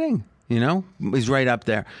in-game betting, is right up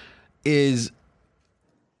there, is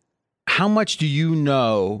how much do you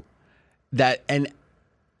know that an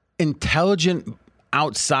intelligent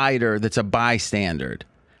outsider that's a bystander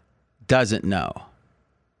doesn't know?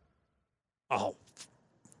 Oh,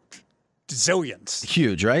 zillions.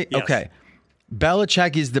 Huge, right? Yes. Okay.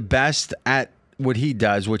 Belichick is the best at what he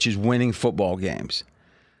does, which is winning football games.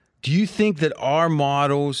 Do you think that our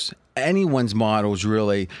models, anyone's models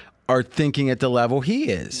really, are thinking at the level he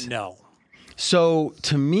is? No. So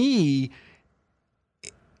to me,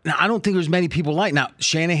 now I don't think there's many people like now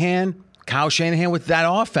Kyle Shanahan with that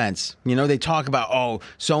offense. They talk about,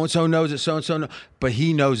 so-and-so knows it, so-and-so knows, but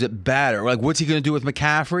he knows it better. Like, what's he going to do with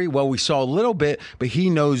McCaffrey? Well, we saw a little bit, but he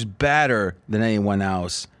knows better than anyone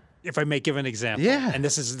else. If I may give an example. Yeah. And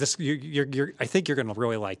this, I think you're going to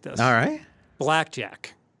really like this. All right.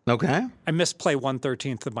 Blackjack. Okay. I misplay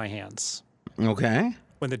 1/13 of my hands. Okay.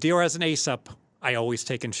 When the dealer has an ace up, I always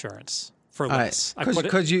take insurance for less.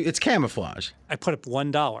 Because it's camouflage. I put up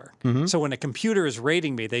 $1. So when a computer is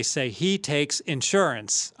rating me, they say he takes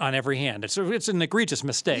insurance on every hand. It's an egregious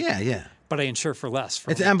mistake. Yeah. But I insure for less.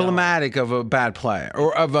 It's emblematic of a bad player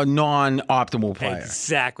or of a non-optimal player.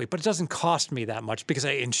 Exactly. But it doesn't cost me that much because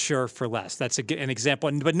I insure for less. That's an example.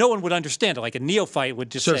 But no one would understand it. Like a neophyte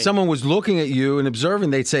would just say. So if someone was looking at you and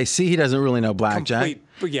observing, they'd say, see, he doesn't really know blackjack.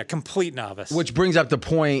 Complete novice. Which brings up the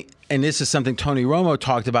point, and this is something Tony Romo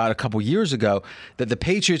talked about a couple years ago, that the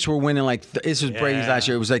Patriots were winning this was Brady's last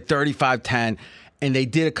year. It was like 35-10. And they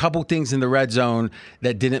did a couple things in the red zone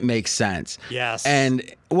that didn't make sense. Yes. And,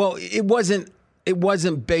 well, it wasn't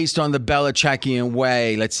based on the Belichickian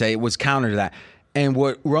way, let's say. It was counter to that. And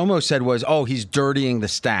what Romo said was, oh, he's dirtying the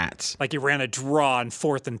stats. Like he ran a draw on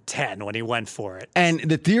 4th and 10 when he went for it. And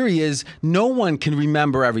the theory is no one can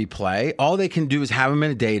remember every play. All they can do is have them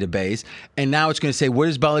in a database. And now it's going to say, what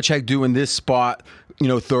does Belichick do in this spot,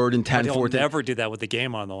 3rd and 10, But 4th? he'll never do that with the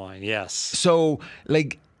game on the line, yes. So,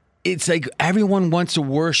 it's like everyone wants to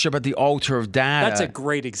worship at the altar of data. That's a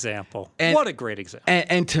great example. What a great example.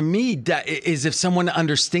 And to me, that is if someone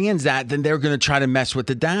understands that, then they're going to try to mess with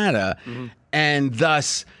the data. Mm-hmm. And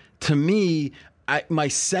thus, to me, my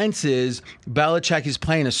sense is Belichick is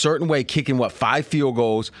playing a certain way, kicking, 5 field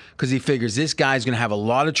goals, because he figures this guy's going to have a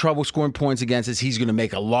lot of trouble scoring points against us. He's going to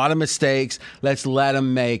make a lot of mistakes. Let's let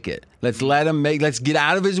him make it. Let's get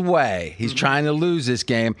out of his way. He's trying to lose this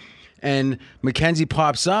game. And McKenzie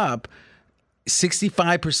pops up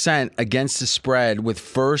 65% against the spread with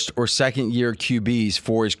first or second year QBs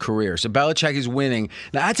for his career. So Belichick is winning.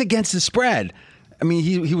 Now, that's against the spread. I mean,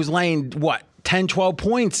 he was laying, 10, 12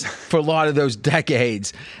 points for a lot of those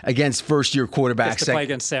decades against first-year quarterbacks. To play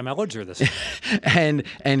against Sam Ellinger this year.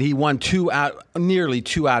 and he won nearly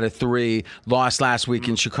 2 out of 3, lost last week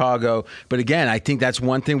in Chicago. But again, I think that's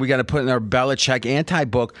one thing we got to put in our Belichick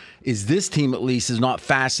anti-book is this team at least is not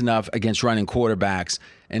fast enough against running quarterbacks.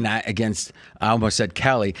 And that against, I almost said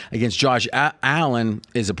Kelly, against Josh Allen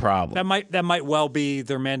is a problem. That might well be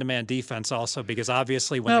their man-to-man defense also, because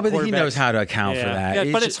obviously when but he knows how to account for that.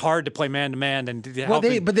 Yeah, but it's hard to play man-to-man.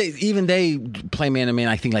 They play man-to-man,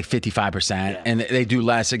 I think, 55%, and they do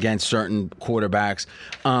less against certain quarterbacks.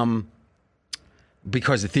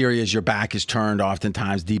 Because the theory is your back is turned.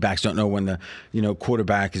 Oftentimes, D-backs don't know when the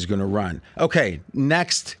quarterback is going to run. Okay,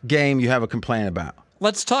 next game you have a complaint about.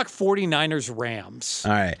 Let's talk 49ers Rams.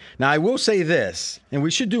 All right. Now, I will say this, and we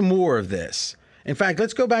should do more of this. In fact,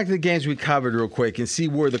 let's go back to the games we covered real quick and see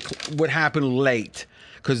what happened late.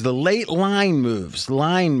 Because the late line moves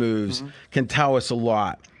can tell us a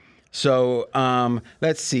lot. So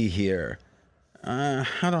let's see here.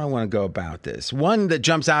 How do I want to go about this? One that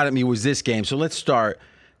jumps out at me was this game. So let's start.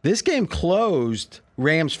 This game closed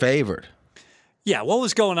Rams favored. Yeah, what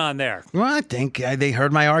was going on there? Well, I think they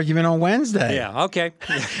heard my argument on Wednesday. Yeah, okay.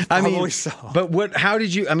 So. But how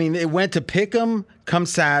did you? I mean, it went to pick 'em come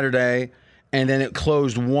Saturday, and then it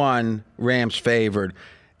closed 1 Rams favored.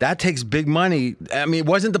 That takes big money. I mean, it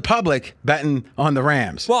wasn't the public betting on the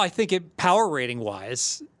Rams. Well, I think power rating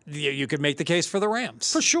wise, you could make the case for the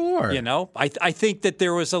Rams. For sure. I think that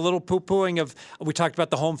there was a little poo-pooing of, we talked about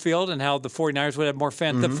the home field and how the 49ers would have more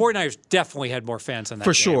fans. Mm-hmm. The 49ers definitely had more fans in that game.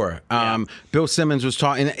 For sure. Yeah. Bill Simmons was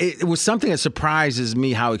talking. It was something that surprises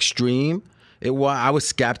me how extreme it was. I was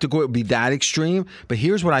skeptical it would be that extreme. But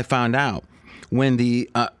here's what I found out. When the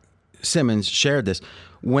Simmons shared this.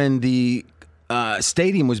 When the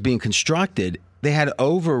stadium was being constructed, they had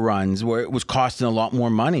overruns where it was costing a lot more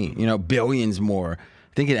money, billions more.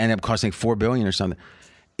 I think it ended up costing $4 billion or something.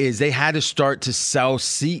 Is they had to start to sell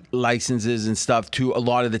seat licenses and stuff to a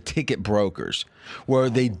lot of the ticket brokers, where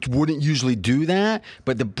they wouldn't usually do that,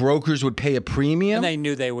 but the brokers would pay a premium. And they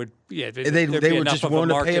knew they would. Yeah, they were just willing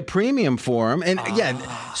to pay a premium for them, and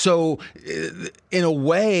so in a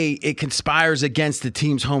way, it conspires against the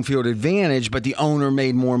team's home field advantage. But the owner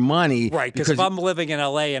made more money, right? Because if I'm living in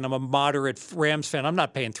LA and I'm a moderate Rams fan, I'm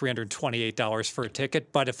not paying $328 for a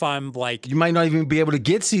ticket. But if I'm you might not even be able to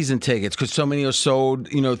get season tickets because so many are sold,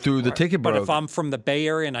 through the ticket broker. But if I'm from the Bay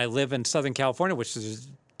Area and I live in Southern California, which is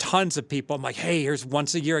tons of people, I'm like, hey, here's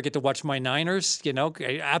once a year I get to watch my Niners.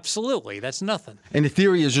 Absolutely, that's nothing. And the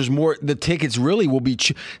theory is there's more. The tickets really will be.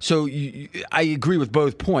 So I agree with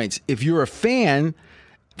both points. If you're a fan,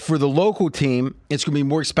 for the local team, it's going to be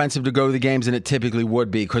more expensive to go to the games than it typically would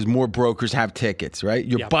be because more brokers have tickets, right?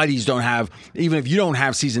 Your buddies don't have. Even if you don't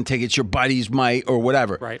have season tickets, your buddies might or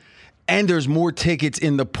whatever. Right. And there's more tickets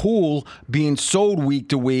in the pool being sold week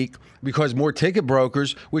to week because more ticket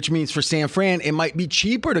brokers, which means for San Fran, it might be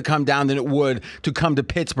cheaper to come down than it would to come to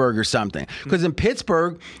Pittsburgh or something. Because in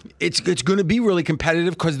Pittsburgh, it's going to be really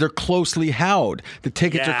competitive because they're closely held. The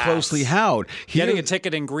tickets are closely held. Getting a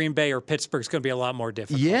ticket in Green Bay or Pittsburgh is going to be a lot more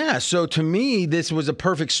difficult. Yeah, so to me, this was a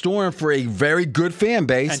perfect storm for a very good fan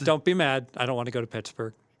base. And don't be mad. I don't want to go to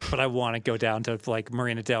Pittsburgh. But I want to go down to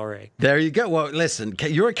Marina Del Rey. There you go. Well, listen,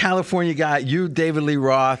 you're a California guy. You, David Lee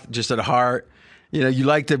Roth, just at heart. You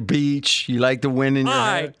like the beach. You like the wind in your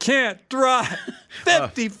head. I can't drive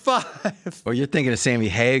 55. Well, you're thinking of Sammy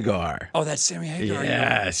Hagar. Oh, that's Sammy Hagar.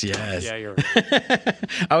 Yes. Yeah, you're right.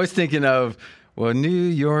 I was thinking of, New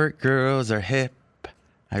York girls are hip.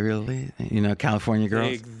 I really, California girls.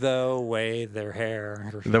 Big the way their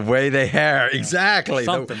hair. The way they hair, exactly.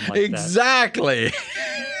 Something like exactly.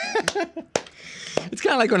 It's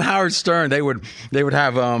kind of like on Howard Stern. They would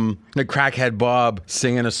have the crackhead Bob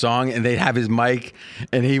singing a song, and they'd have his mic,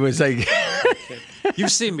 and he was like.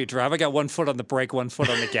 You've seen me drive. I got 1 foot on the brake, 1 foot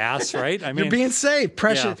on the gas, right? I mean, you're being safe.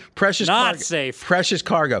 Precious not cargo. safe. Precious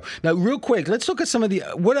cargo. Now, real quick, let's look at some of the.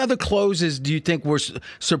 What other closes do you think were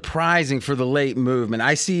surprising for the late movement?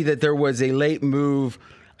 I see that there was a late move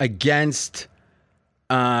against.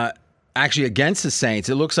 Actually, against the Saints,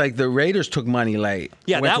 it looks like the Raiders took money late.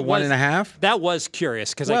 Yeah, went that to 1.5. That was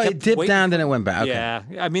curious because well, I kept it dipped waiting down, then it went back. Okay. Yeah,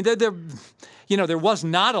 I mean, there was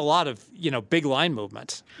not a lot of big line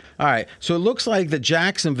movement. All right, so it looks like the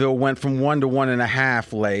Jacksonville went from 1 to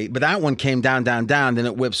 1.5 late, but that one came down, then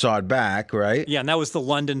it whipsawed back, right? Yeah, and that was the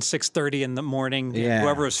London 6:30 in the morning. Yeah.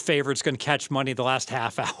 Whoever was favorit's going to catch money the last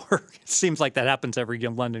half hour. It seems like that happens every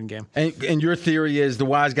London game. And your theory is the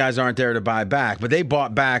wise guys aren't there to buy back, but they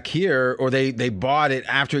bought back here, or they bought it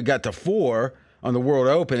after it got to 4 on the World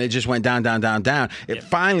Open. It just went down. It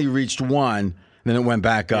finally reached 1, then it went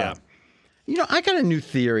back up. Yeah. I got a new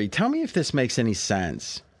theory. Tell me if this makes any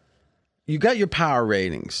sense. You got your power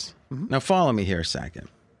ratings. Mm-hmm. Now follow me here a second.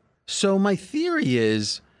 So my theory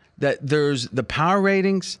is that there's the power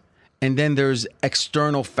ratings and then there's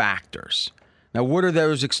external factors. Now, what are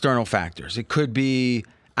those external factors? It could be,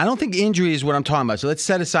 I don't think injury is what I'm talking about. So let's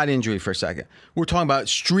set aside injury for a second. We're talking about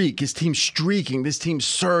streak. His team's streaking. This team's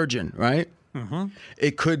surging, right? Mm-hmm.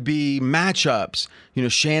 It could be matchups,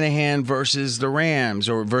 Shanahan versus the Rams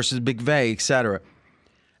or versus Big Vay, et cetera.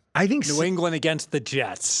 I think New England against the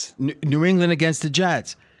Jets. New England against the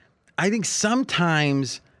Jets. I think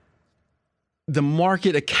sometimes the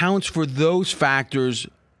market accounts for those factors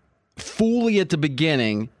fully at the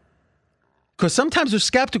beginning because sometimes they're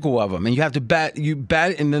skeptical of them and you have to bet,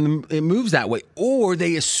 and then it moves that way. Or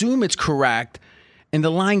they assume it's correct and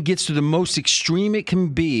the line gets to the most extreme it can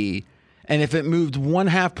be. And if it moved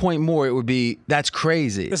 1/2 point more, it would be, that's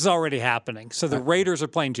crazy. This is already happening. So the Raiders are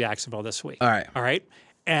playing Jacksonville this week. All right.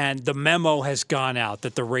 And the memo has gone out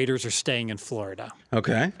that the Raiders are staying in Florida.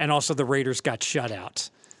 Okay. And also the Raiders got shut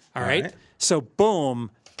out. All right. right. So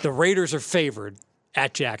boom, the Raiders are favored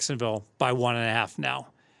at Jacksonville by 1.5 now.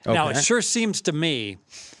 Okay. Now, it sure seems to me,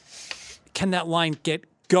 can that line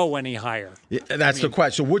go any higher? Yeah, that's the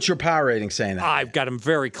question. So what's your power rating saying that? I've got them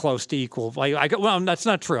very close to equal. Well, that's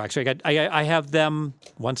not true, actually. I have them,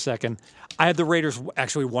 1 second. I have the Raiders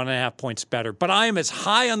actually 1.5 points better, but I am as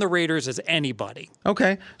high on the Raiders as anybody.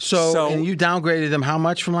 Okay. So and you downgraded them how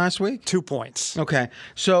much from last week? 2 points. Okay.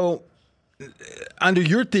 So under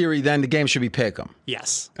your theory, then the game should be pick 'em.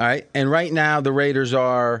 Yes. All right. And right now the Raiders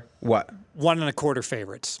are what? 1.25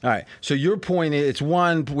 favorites. All right. So your point is it's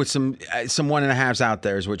 1 with some 1.5s out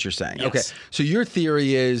there is what you're saying. Yes. Okay. So your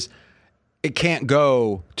theory is it can't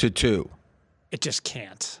go to 2. It just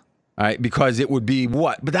can't. All right, because it would be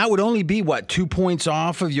what? But that would only be what, 2 points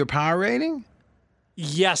off of your power rating?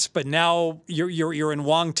 Yes, but now you're in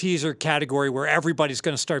Wong teaser category where everybody's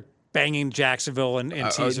going to start banging Jacksonville and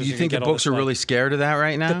teasers. Do you think the books are really scared of that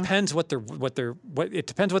right now? Depends it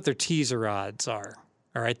depends what their teaser odds are.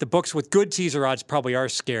 All right, the books with good teaser odds probably are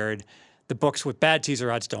scared. The books with bad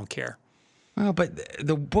teaser odds don't care. Well, but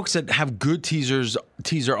the books that have good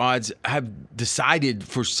teaser odds have decided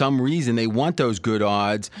for some reason they want those good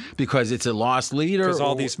odds because it's a lost leader. Because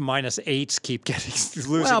all these -8s keep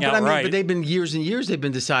losing well, but outright. But they've been years and years they've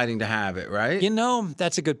been deciding to have it, right?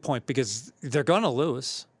 That's a good point because they're going to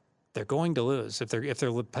lose. They're going to lose if they're.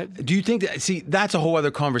 Do you think that? See, that's a whole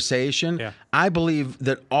other conversation. Yeah. I believe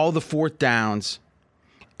that all the fourth downs.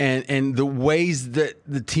 And the ways that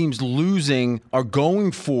the teams losing are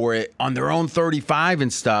going for it on their own 35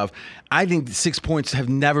 and stuff, I think 6 points have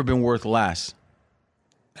never been worth less.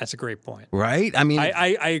 That's a great point. Right? I mean,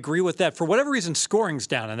 I agree with that. For whatever reason, scoring's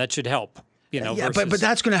down, and that should help. Yeah, but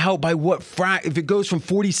that's going to help by what? If it goes from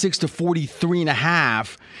 46 to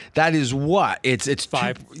 43.5, that is what? It's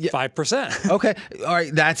 5%. Okay, all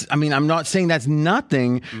right. I'm not saying that's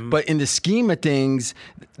nothing, but in the scheme of things,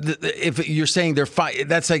 if you're saying they're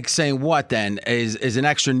that's like saying what then is an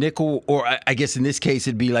extra nickel, or I guess in this case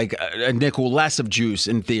it'd be like a nickel less of juice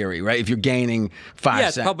in theory, right? If you're gaining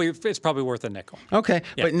 5 cents, it's probably worth a nickel. Okay,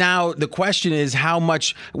 yeah. But now the question is how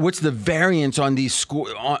much? What's the variance on these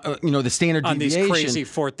the standard on deviation. These crazy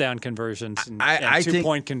fourth down conversions and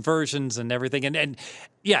 2-point conversions and everything. And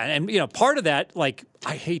part of that, like,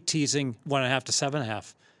 I hate teasing 1.5 to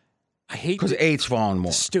 7.5. I hate because 8's falling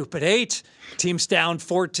more. Stupid 8. Team's down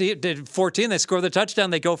 14. They score the touchdown.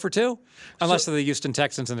 They go for 2, unless they're the Houston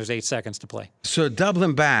Texans and there's 8 seconds to play. So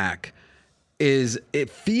doubling back it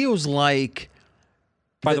feels like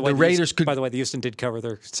By the way, Raiders could. By the way, the Houston did cover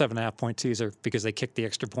their 7.5-point teaser because they kicked the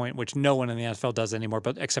extra point, which no one in the NFL does anymore,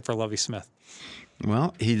 but except for Lovie Smith.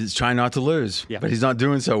 Well, he's trying not to lose, Yeah. but he's not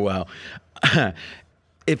doing so well.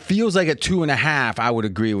 It feels like at 2.5. I would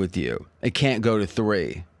agree with you. It can't go to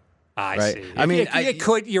 3. I Right. see. I mean, it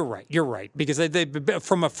could. You're right. You're right because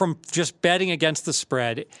from just betting against the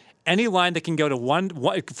spread, any line that can go to one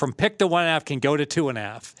from pick to 1.5 can go to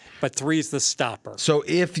 2.5, but 3 is the stopper. So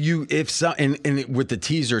and with the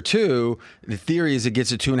teaser too, the theory is it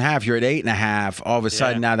gets to 2.5. You're at 8.5. All of a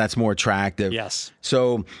sudden now that's more attractive. Yes.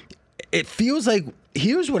 So it feels like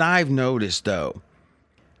here's what I've noticed though.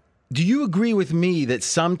 Do you agree with me that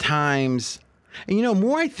sometimes? And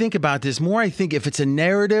more I think about this, more I think if it's a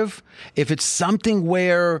narrative, if it's something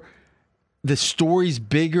where the story's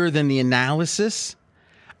bigger than the analysis,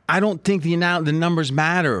 I don't think the numbers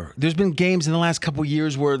matter. There's been games in the last couple of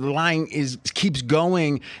years where the line keeps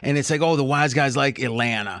going, and it's like, oh, the wise guys like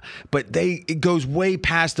Atlanta, but it goes way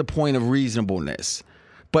past the point of reasonableness.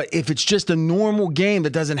 But if it's just a normal game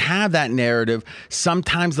that doesn't have that narrative,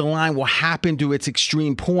 sometimes the line will happen to its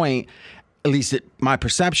extreme point. At least my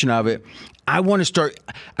perception of it. I want to start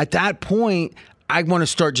at that point. I want to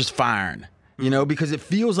start just firing, because it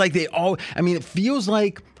feels like it feels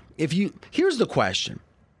like here's the question.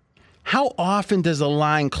 How often does a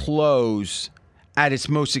line close at its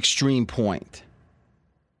most extreme point?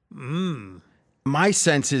 My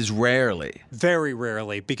sense is rarely. Very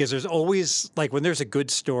rarely, because there's always, like, when there's a good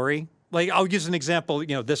story, like, I'll use an example,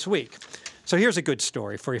 this week. So here's a good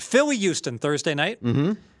story for you. Philly-Houston Thursday night.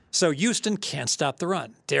 Mm-hmm. So Houston can't stop the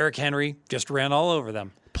run. Derrick Henry just ran all over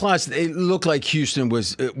them. Plus, it looked like Houston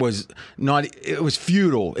was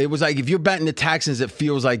futile. It was like if you're betting the Texans, it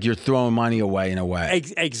feels like you're throwing money away in a way.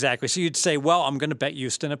 Exactly. So you'd say, well, I'm going to bet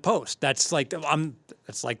Houston at post. That's like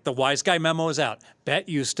the wise guy memo is out. Bet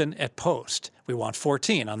Houston at post. We want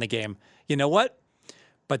 14 on the game. You know what?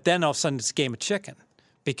 But then all of a sudden it's a game of chicken,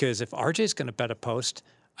 because if RJ's going to bet a post,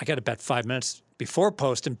 I got to bet 5 minutes before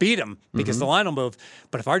post and beat him because the line will move.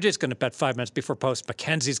 But if RJ's going to bet 5 minutes before post,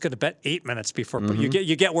 Mackenzie's going to bet 8 minutes before post.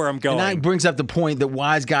 You get where I'm going. And that brings up the point that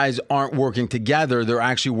wise guys aren't working together. They're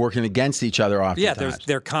actually working against each other oftentimes. Yeah,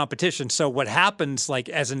 they're competition. So what happens, like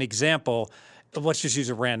as an example, let's just use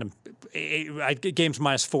a random game's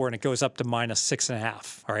 -4 and it goes up to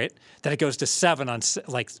 -6.5. All right, then it goes to 7 on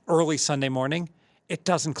like early Sunday morning. It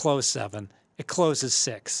doesn't close 7. It closes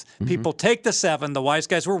 6. People take the 7. The wise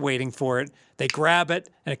guys were waiting for it. They grab it,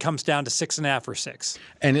 and it comes down to 6.5 or 6.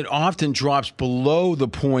 And it often drops below the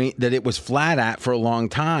point that it was flat at for a long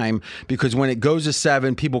time, because when it goes to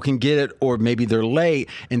 7, people can get it, or maybe they're late.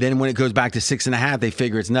 And then when it goes back to 6.5, they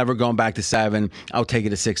figure it's never going back to 7. I'll take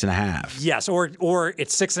it to 6.5. Yes, or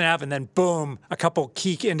it's 6.5, and then boom, a couple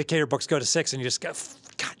key indicator books go to 6, and you just go,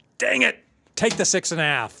 God dang it. Take the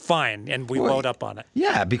 6.5, fine, and we load up on it.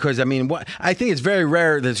 Yeah, because I think it's very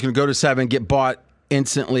rare that it's going to go to 7, get bought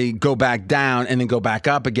instantly, go back down, and then go back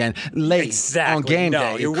up again late on game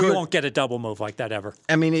day. No, we won't get a double move like that ever.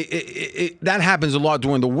 I mean, that happens a lot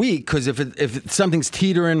during the week, because if something's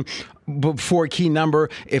teetering before a key number,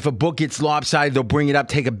 if a book gets lopsided, they'll bring it up,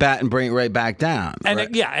 take a bet, and bring it right back down. And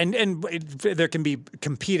right? there can be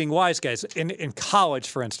competing wise guys. In college,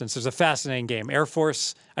 for instance, there's a fascinating game. Air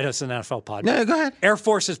Force, I know it's an NFL podcast. No, go ahead. Air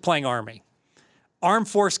Force is playing Army. Armed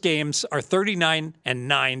Force games are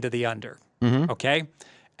 39-9 to the under. Okay?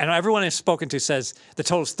 And everyone I've spoken to says the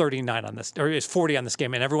total is 39 on this, or is 40 on this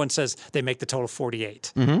game, and everyone says they make the total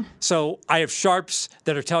 48. So I have sharps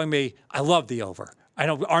that are telling me, I love the over. I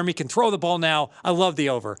know Army can throw the ball now. I love the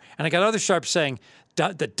over. And I got other sharps saying,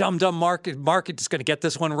 the dumb market is going to get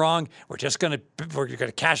this one wrong. We're going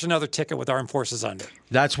to cash another ticket with Armed Forces under.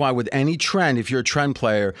 That's why with any trend, if you're a trend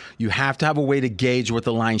player, you have to have a way to gauge what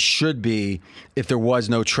the line should be if there was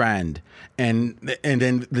no trend. And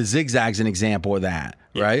then the zigzag's an example of that,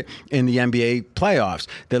 right? In the NBA playoffs,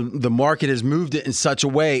 the market has moved it in such a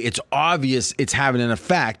way it's obvious it's having an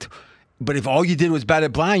effect. But if all you did was bet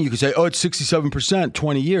it blind, you could say, oh, it's 67%,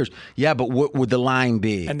 20 years. Yeah, but what would the line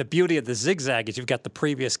be? And the beauty of the zigzag is you've got the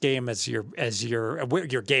previous game as your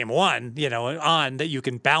game one, on that you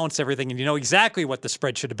can balance everything, and you know exactly what the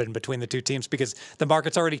spread should have been between the two teams because the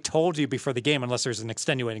market's already told you before the game, unless there's an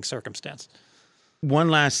extenuating circumstance. One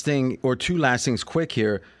last thing, or two last things quick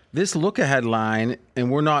here. This look-ahead line,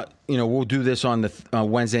 and we're not, we'll do this on the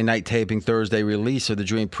Wednesday night taping, Thursday release of the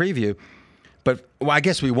Dream Preview. But I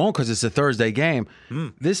guess we won't because it's a Thursday game.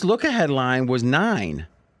 This look-ahead line was 9.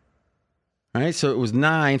 All right, so it was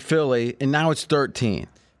 9 Philly, and now it's 13.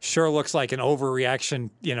 Sure looks like an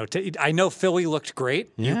overreaction. I know Philly looked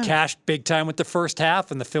great. Yeah. You cashed big time with the first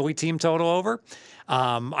half and the Philly team total over.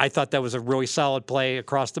 I thought that was a really solid play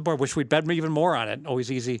across the board. Wish we'd bet even more on it.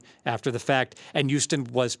 Always easy after the fact. And Houston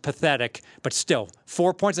was pathetic, but still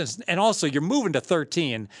 4 points. And also, you're moving to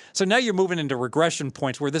 13. So now you're moving into regression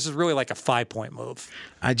points where this is really like a 5-point move.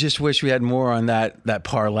 I just wish we had more on that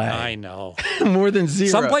parlay. I know. More than zero.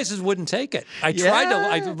 Some places wouldn't take it. I tried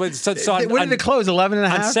to. What did it close?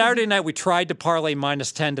 11.5? On Saturday night, we tried to parlay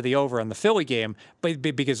 -10 to the over on the Philly game, but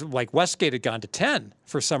because like Westgate had gone to 10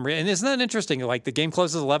 for some reason. And isn't that interesting? Like the game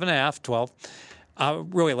closes 11.5, 12,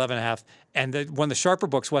 really 11.5. And when the sharper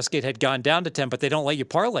books, Westgate had gone down to 10, but they don't let you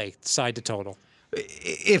parlay side to total.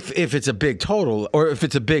 If it's a big total or if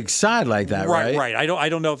it's a big side like that, right? Right. I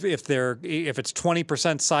don't know if it's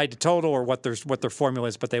 20% side to total or what their formula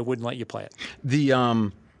is, but they wouldn't let you play it.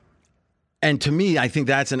 And to me, I think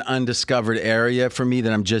that's an undiscovered area for me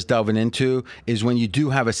that I'm just delving into is when you do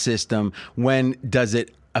have a system, when does it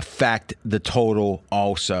affect the total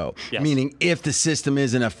also? Yes. Meaning if the system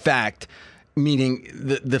is in effect, meaning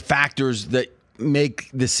the factors that make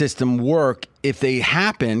the system work, if they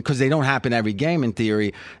happen, because they don't happen every game in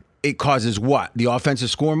theory, it causes what? The offense to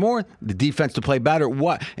score more, the defense to play better,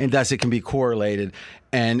 what? And thus it can be correlated.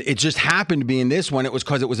 And it just happened to be in this one. It was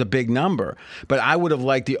because it was a big number. But I would have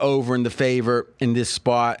liked the over and the favor in this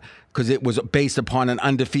spot because it was based upon an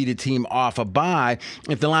undefeated team off a bye.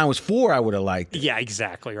 If the line was 4, I would have liked it. Yeah,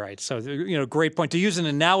 exactly right. So, great point. To use an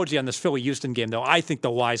analogy on this Philly-Houston game, though, I think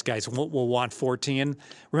the wise guys will want 14.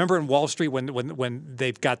 Remember in Wall Street when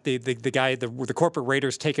they've got the guy, the corporate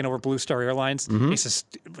raiders taking over Blue Star Airlines? He says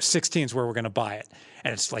 16 is where we're going to buy it.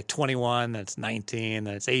 And it's like 21, then it's 19,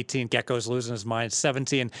 then it's 18. Gecko's losing his mind,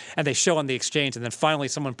 17. And they show on the exchange. And then finally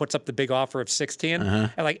someone puts up the big offer of 16.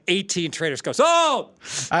 And like 18 traders goes, oh!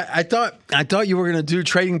 I thought you were going to do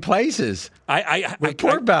trading places. With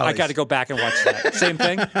pork bellies. I got to go back and watch that. Same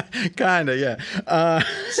thing? Kind of, yeah.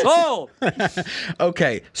 Sold!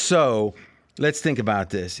 Okay, so let's think about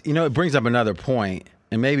this. It brings up another point.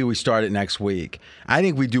 And maybe we start it next week. I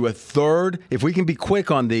think we do a third. If we can be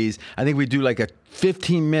quick on these, I think we do like a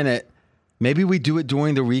 15-minute. Maybe we do it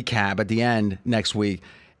during the recap at the end next week.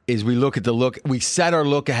 Is we look at we set our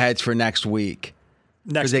look aheads for next week.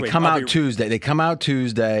 Because they come out Tuesday. They come out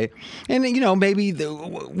Tuesday. And, maybe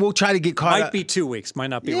we'll try to get caught up. Might be 2 weeks. Might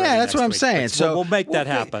not be Yeah, that's what I'm saying. So we'll make that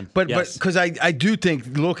happen. But yes. because I do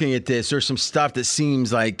think looking at this, there's some stuff that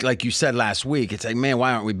seems like you said last week. It's like, man,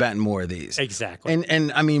 why aren't we betting more of these? Exactly.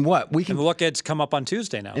 And I mean, what? We can. And the look aheads come up on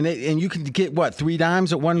Tuesday now. And you can get, what, 3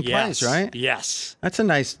 dimes at one place, right? Yes. That's a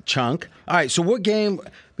nice chunk. All right, so what game,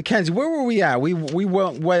 Mackenzie, where were we at? We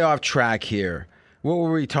went way off track here. What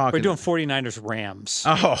were we talking We're doing 49ers Rams.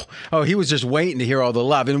 Oh, he was just waiting to hear all the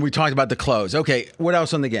love. And we talked about the close. Okay, what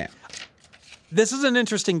else on the game? This is an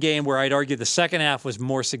interesting game where I'd argue the second half was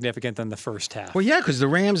more significant than the first half. Well, yeah, because the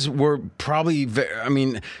Rams were probably,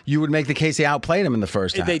 you would make the case they outplayed them in the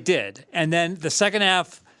first half. They did. And then the second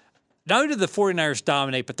half, not only did the 49ers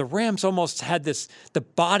dominate, but the Rams almost had the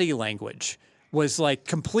body language was like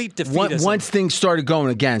complete defeatism. Once things started going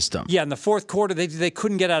against them. Yeah, in the fourth quarter, they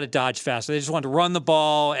couldn't get out of Dodge fast. They just wanted to run the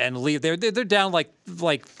ball and leave. They're down like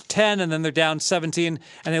 10, and then they're down 17,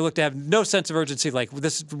 and they look to have no sense of urgency. Like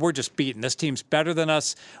we're just beaten. This team's better than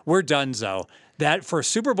us. We're donezo. That for a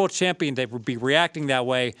Super Bowl champion to be reacting that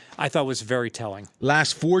way, I thought was very telling.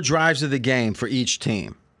 Last 4 drives of the game for each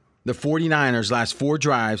team. The 49ers last 4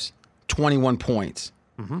 drives, 21 points.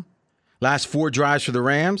 Mm-hmm. Last 4 drives for the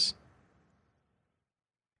Rams.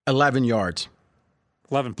 11 yards.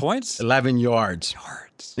 11 points? 11 yards.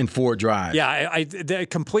 In 4 drives. Yeah,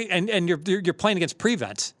 complete. And you're playing against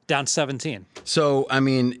prevent down 17. So,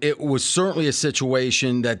 it was certainly a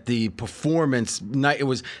situation that the performance,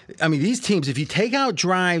 these teams, if you take out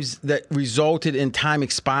drives that resulted in time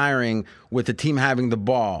expiring with the team having the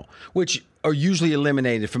ball, which are usually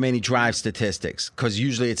eliminated from any drive statistics, because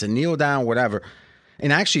usually it's a kneel down, whatever.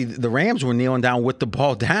 And actually, the Rams were kneeling down with the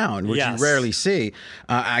ball down, which you rarely see.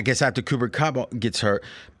 I guess after Cooper Kupp gets hurt,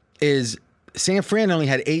 is San Fran only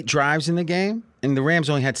had 8 drives in the game, and the Rams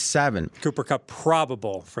only had 7. Cooper Kupp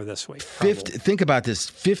probable for this week. Think about this: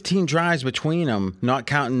 15 drives between them, not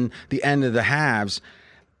counting the end of the halves.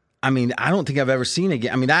 I don't think I've ever seen a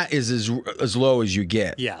game. That is as low as you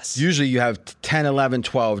get. Yes. Usually you have 10, 11,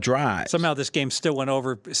 12 drives. Somehow this game still went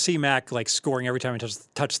over. C-Mac, scoring every time he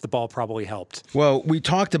touched the ball probably helped. Well, we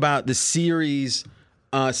talked about the series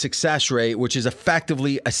success rate, which is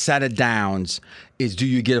effectively a set of downs, is do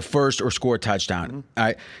you get a first or score a touchdown? Mm-hmm. All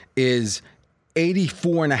right, is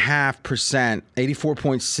 84.5%,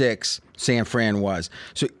 84.6 San Fran was.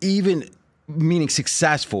 So even meaning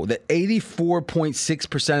successful, that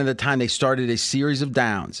 84.6% of the time they started a series of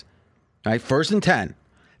downs, right? 1st and 10.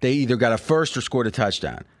 they either got a first or scored a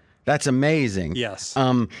touchdown. That's amazing. Yes.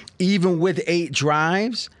 Even with 8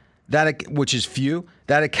 drives, which is few,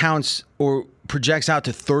 that accounts or projects out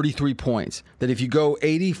to 33 points. That if you go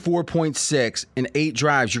 84.6 in 8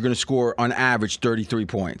 drives, you're going to score on average 33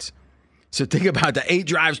 points. So think about the 8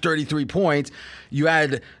 drives, 33 points. You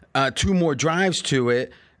add 2 more drives to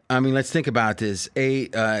it. I mean, let's think about this.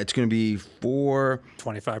 8, it's going to be 4.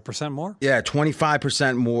 25% more? Yeah,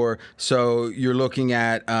 25% more. So you're looking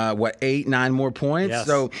at, 8, 9 more points? Yes.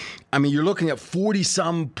 So, I mean, you're looking at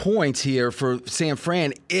 40-some points here for San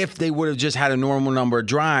Fran. If they would have just had a normal number of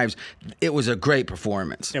drives, it was a great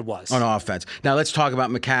performance. It was. On offense. Now, let's talk about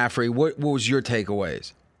McCaffrey. What was your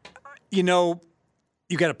takeaways?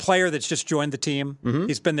 You got a player that's just joined the team. Mm-hmm.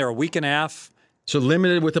 He's been there a week and a half. So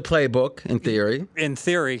limited with the playbook, in theory. In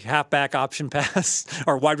theory, halfback option pass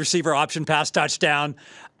or wide receiver option pass touchdown.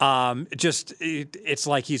 It's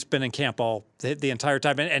like he's been in camp all the entire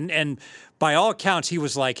time. And by all accounts, he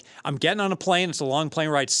was like, I'm getting on a plane. It's a long plane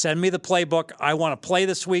ride. Send me the playbook. I want to play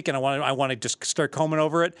this week, and I want to just start combing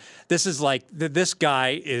over it. This is like this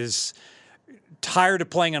guy is tired of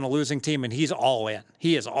playing on a losing team, and he's all in.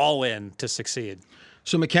 He is all in to succeed.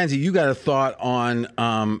 So, Mackenzie, you got a thought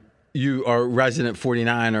on you are resident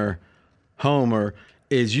 49er homer,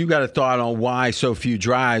 is you got a thought on why so few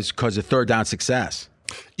drives because of third down success.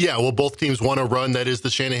 Yeah, well, both teams want to run. That is the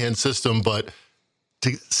Shanahan system, but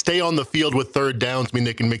to stay on the field with third downs mean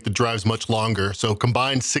they can make the drives much longer. So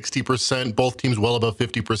combined 60%, both teams well above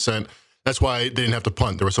 50%. That's why they didn't have to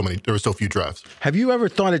punt. There were so few drives. Have you ever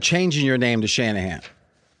thought of changing your name to Shanahan?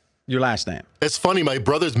 Your last name? It's funny. My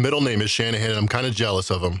brother's middle name is Shanahan, and I'm kind of jealous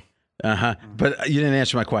of him. Uh-huh. But you didn't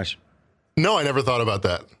answer my question. No, I never thought about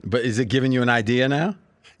that. But is it giving you an idea now?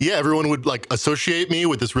 Yeah, everyone would associate me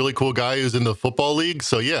with this really cool guy who's in the football league.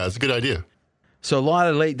 So yeah, it's a good idea. So a lot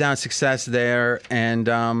of late down success there. And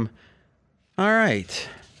all right.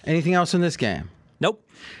 Anything else in this game? Nope.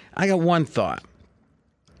 I got one thought.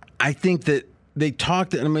 I think that they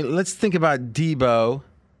talked. I mean, let's think about Debo.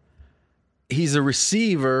 He's a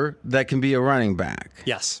receiver that can be a running back.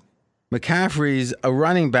 Yes. McCaffrey's a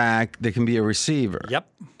running back that can be a receiver. Yep.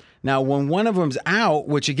 Now, when one of them's out,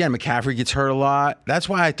 which again, McCaffrey gets hurt a lot. That's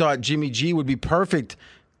why I thought Jimmy G would be perfect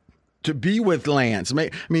to be with Lance. I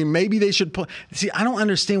mean, maybe they should play. See, I don't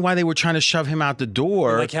understand why they were trying to shove him out the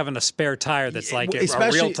door. Like having a spare tire that's like a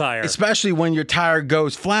real tire. Especially when your tire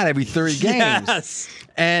goes flat every 30 games. Yes.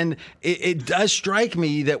 And it does strike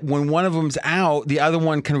me that when one of them's out, the other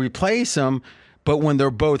one can replace him. But when they're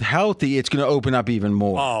both healthy, it's going to open up even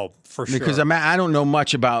more. Oh, for sure. Because I don't know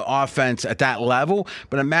much about offense at that level,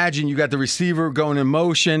 but imagine you got the receiver going in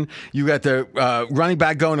motion, you got the running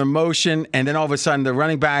back going in motion, and then all of a sudden the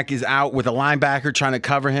running back is out with a linebacker trying to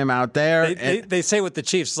cover him out there. They say with the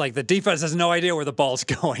Chiefs, like the defense has no idea where the ball's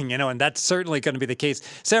going, and that's certainly going to be the case.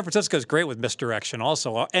 San Francisco's great with misdirection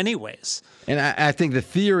also, anyways. And I think the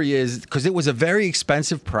theory is because it was a very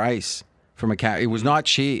expensive price. From it was not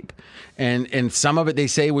cheap, and some of it they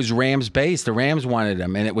say was Rams based. The Rams wanted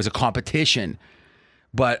him, and it was a competition.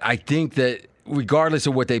 But I think that regardless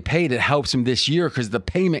of what they paid, it helps him this year because the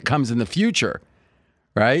payment comes in the future,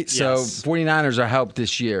 right? Yes. So 49ers are helped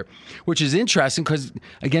this year, which is interesting because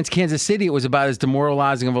against Kansas City, it was about as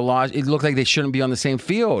demoralizing of a loss. It looked like they shouldn't be on the same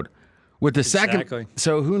field with the second.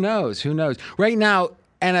 So who knows? Who knows? Right now,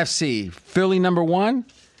 NFC, Philly number 1.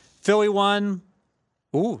 Philly 1.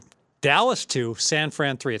 Ooh. Dallas 2, San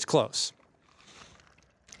Fran 3. It's close.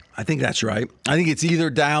 I think that's right. I think it's either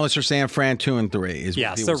Dallas or San Fran 2 and 3.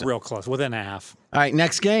 Yes, they're real close, within a half. All right,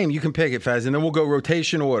 next game. You can pick it, Fez, and then we'll go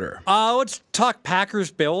rotation order. Let's talk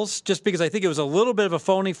Packers-Bills, just because I think it was a little bit of a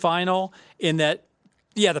phony final in that,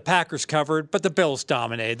 yeah, the Packers covered, but the Bills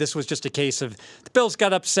dominated. This was just a case of the Bills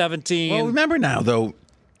got up 17. Well, remember now, though,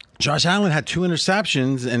 Josh Allen had 2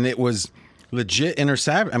 interceptions, and it was legit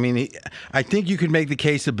intercept. I mean, I think you could make the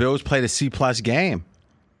case the Bills played a C-plus game.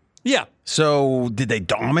 Yeah. So did they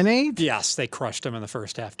dominate? Yes, they crushed them in the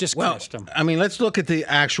first half. Crushed them. I mean, let's look at the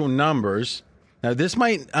actual numbers. Now, this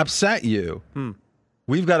might upset you.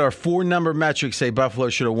 We've got our 4-number metrics say Buffalo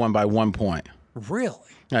should have won by 1 point. Really? All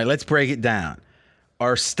right, let's break it down.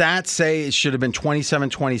 Our stats say it should have been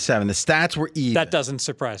 27-27. The stats were even. That doesn't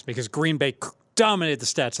surprise me because Green Bay dominated the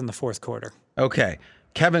stats in the fourth quarter. Okay.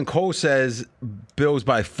 Kevin Cole says Bills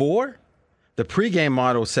by 4. The pregame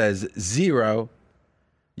model says 0.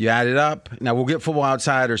 You add it up. Now, we'll get Football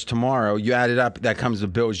Outsiders tomorrow. You add it up, that comes to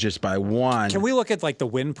Bills just by 1. Can we look at like the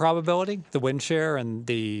win probability, the win share, and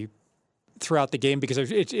the throughout the game? Because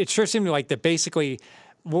it sure seemed like that basically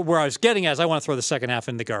where I was getting at is I want to throw the second half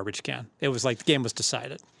in the garbage can. It was like the game was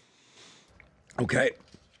decided. Okay.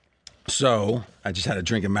 So I just had a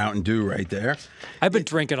drink of Mountain Dew right there. I've been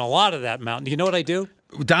drinking a lot of that Mountain. You know what I do?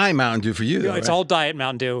 Diet Mountain Dew for you, though, It's right? all diet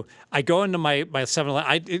Mountain Dew. I go into my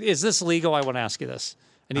 7-Eleven. Is this legal? I want to ask you this.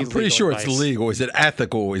 I need I'm pretty legal sure advice. it's legal. Is it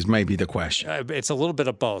ethical is maybe the question. It's a little bit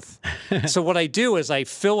of both. So what I do is I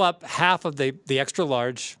fill up half of the extra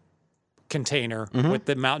large container with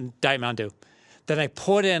the Diet Mountain Dew. Then I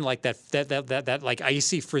put in like that like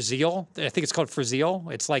icy Frizzile. I think it's called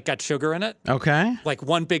Frizzile. It's like got sugar in it. Okay. Like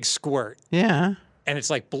one big squirt. Yeah. And it's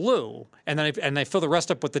like blue. And then I fill the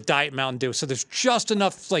rest up with the Diet Mountain Dew. So there's just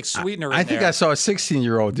enough like sweetener in there. I think I saw a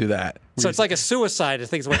 16-year-old do that. So it's like a suicide, I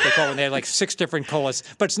think is what they call it when they have like 6 different colas.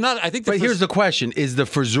 But it's not, I think But here's the question. Is the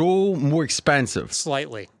Frizzle more expensive?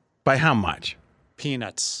 slightly. By how much?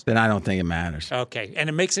 Peanuts. Then I don't think it matters. Okay. And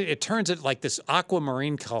it turns it like this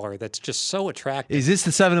aquamarine color that's just so attractive. Is this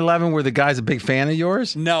the 7-Eleven where the guy's a big fan of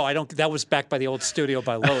yours? No, I don't. That was back by the old studio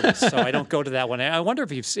by Lotus, so I don't go to that one. I wonder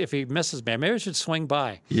if he misses me. Maybe I should swing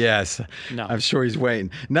by. Yes. No. I'm sure he's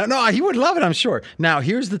waiting. No, he would love it, I'm sure. Now,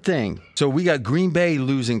 here's the thing. So we got Green Bay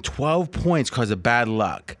losing 12 points because of bad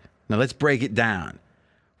luck. Now, let's break it down.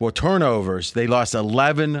 Well, turnovers, they lost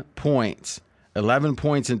 11 points. 11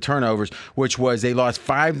 points in turnovers, which was they lost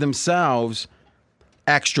 5 themselves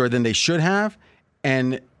extra than they should have.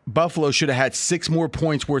 And Buffalo should have had 6 more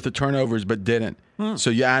points worth of turnovers, but didn't. So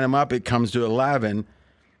you add them up, it comes to 11.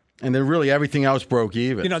 And then really everything else broke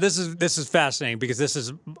even. You know, this is fascinating because this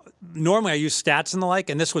is normally I use stats and the like,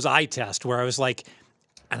 and this was eye test where I was like,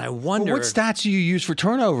 and I wonder What stats do you use for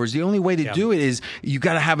turnovers? The only way to do it is you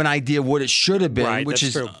got to have an idea of what it should have been, Right, which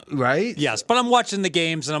that's is true. right. Yes, but I'm watching the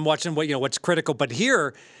games and I'm watching what's critical. But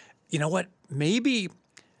here, you know what? Maybe,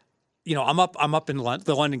 I'm up in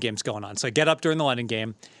the London game's going on, so I get up during the London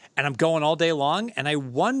game, and I'm going all day long, and I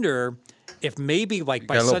wonder if maybe like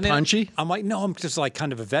by Got a little Sunday, punchy? I'm like, no, I'm just like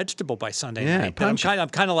kind of a vegetable by Sunday Yeah, night. But I'm punchy. kind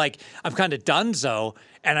of donezo,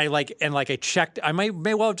 and I checked. I may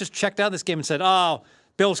well have just checked out this game and said, oh,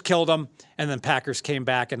 Bills killed them, and then Packers came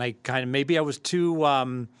back, and I kind of maybe I was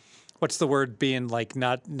too what's the word being like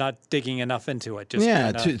not digging enough into it. Just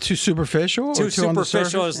Yeah, kinda, too superficial. too or on the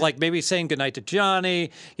superficial surface? is like maybe saying goodnight to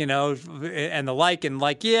Johnny, and the like, and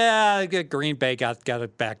like Green Bay got a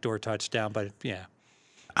backdoor touchdown, but yeah.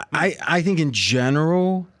 I think in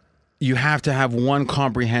general, you have to have one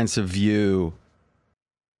comprehensive view.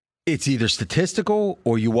 It's either statistical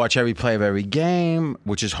or you watch every play of every game,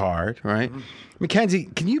 which is hard, right? Mackenzie,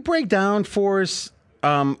 can you break down for us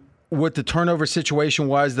what the turnover situation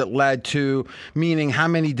was that led to, meaning how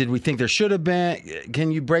many did we think there should have been?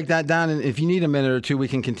 Can you break that down? And if you need a minute or two, we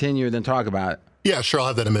can continue and then talk about it. Yeah, sure. I'll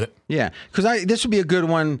have that in a minute. Yeah, because this would be a good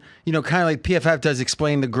one, kind of like PFF does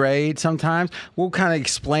explain the grade sometimes. We'll kind of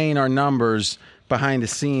explain our numbers behind the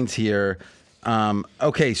scenes here.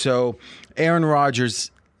 Okay, so Aaron Rodgers,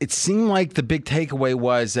 it seemed like the big takeaway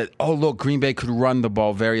was that, oh, look, Green Bay could run the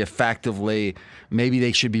ball very effectively. Maybe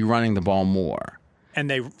they should be running the ball more. And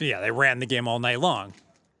they ran the game all night long.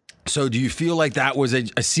 So do you feel like that was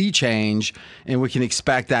a sea change and we can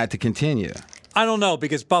expect that to continue? I don't know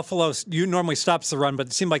because Buffalo normally stops the run, but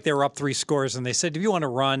it seemed like they were up 3 scores, and they said if you want to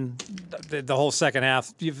run the whole second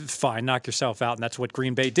half, fine, knock yourself out, and that's what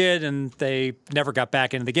Green Bay did, and they never got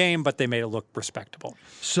back into the game, but they made it look respectable.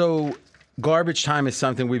 So garbage time is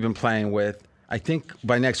something we've been playing with. I think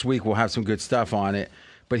by next week we'll have some good stuff on it.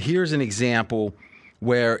 But here's an example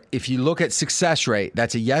where if you look at success rate,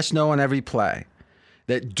 that's a yes-no on every play,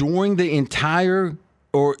 that during the entire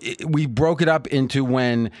we broke it up into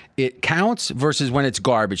when it counts versus when it's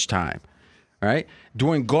garbage time, right?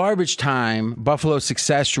 During garbage time, Buffalo's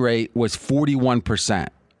success rate was 41%,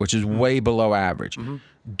 which is way below average.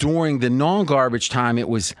 During the non-garbage time, it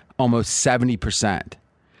was almost 70%.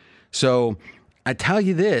 So I tell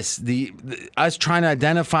you this, us trying to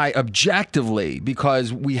identify objectively,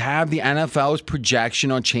 because we have the NFL's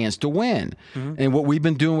projection on chance to win. And what we've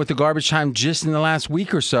been doing with the garbage time just in the last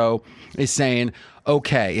week or so is saying,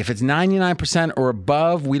 okay, if it's 99% or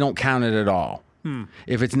above, we don't count it at all.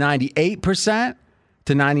 If it's 98%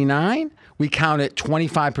 to 99, we count it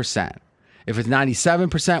 25%. If it's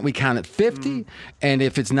 97%, we count it 50. And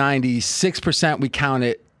if it's 96%, we count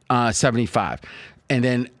it 75. And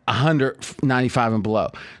then 195 and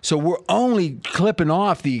below. So we're only clipping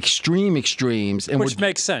off the extremes. And Which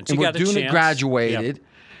makes sense. And You we're got a doing it chance. graduated. Yep.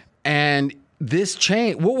 And this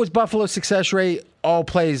change, what was Buffalo's success rate all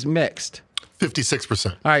plays mixed?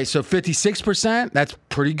 56%. All right, so 56%, that's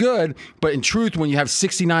pretty good. But in truth, when you have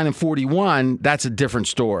 69 and 41, that's a different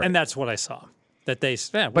story. And that's what I saw. That they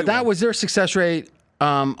But that was their success rate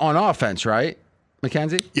on offense, right,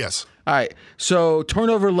 Mackenzie? Yes. All right, so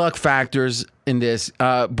turnover luck factors in this,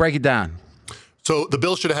 break it down. So the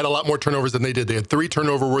Bills should have had a lot more turnovers than they did. They had 3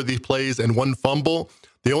 turnover-worthy plays and 1 fumble.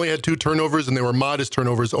 They only had 2 turnovers, and they were modest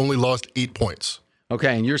turnovers, only lost 8 points.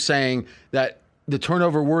 Okay, and you're saying that the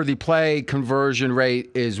turnover-worthy play conversion rate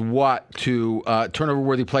is what to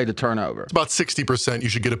turnover-worthy play to turnover? It's about 60%. You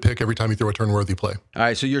should get a pick every time you throw a turn-worthy play. All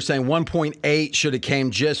right, so you're saying 1.8 should have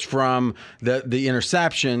came just from the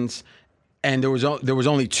interceptions, and there was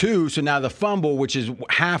only 2, so now the fumble, which is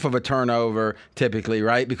half of a turnover typically,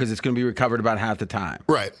 right? Because it's going to be recovered about half the time.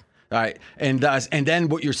 Right. All right, and then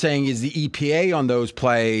what you're saying is the EPA on those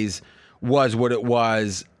plays was what it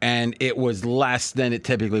was, and it was less than it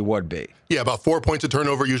typically would be. Yeah, about 4 points a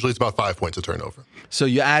turnover. Usually it's about 5 points a turnover. So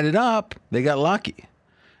you add it up, they got lucky.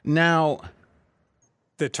 Now,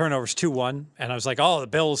 the turnovers 2-1, and I was like, oh, the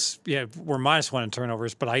Bills were -1 in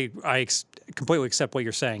turnovers, but I completely accept what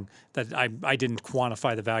you're saying, that I didn't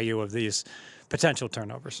quantify the value of these potential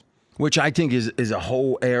turnovers. which I think is a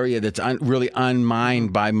whole area that's really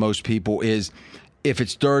unmined by most people, is if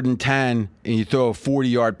it's 3rd and 10 and you throw a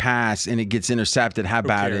 40-yard pass and it gets intercepted, how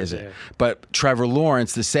bad is it? But Trevor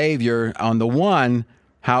Lawrence, the savior, on the 1,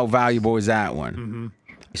 how valuable is that one? Mm-hmm.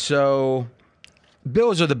 So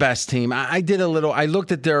Bills are the best team. I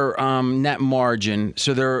looked at their net margin.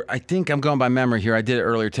 So I think I'm going by memory here. I did it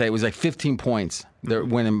earlier today. It was like 15 points they're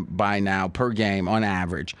winning by now per game on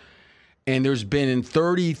average. And there's been, in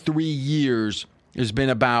 33 years, there's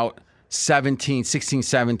been about 16,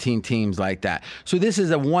 17 teams like that. So this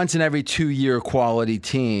is a once in every 2-year quality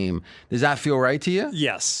team. Does that feel right to you?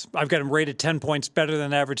 Yes. I've got them rated 10 points better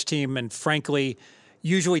than average team. And frankly,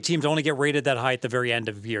 usually teams only get rated that high at the very end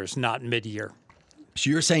of years, not mid-year.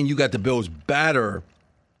 So you're saying you got the Bills better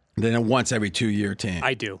than a once every 2-year team?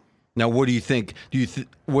 I do. Now, what do you think?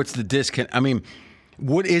 What's the disconnect? I mean,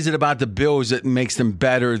 what is it about the Bills that makes them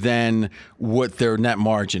better than what their net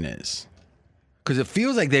margin is? Because it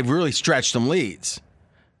feels like they've really stretched some leads.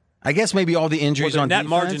 I guess maybe all the injuries on net defense.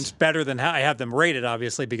 margin's better than how I have them rated,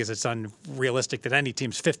 obviously, because it's unrealistic that any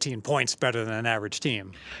team's 15 points better than an average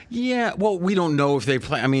team. Yeah, well, we don't know if they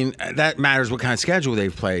play. I mean, that matters what kind of schedule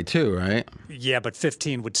they've played too, right? Yeah, but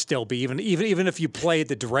 15 would still be even if you played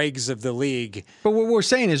the dregs of the league. But what we're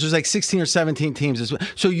saying is there's like 16 or 17 teams.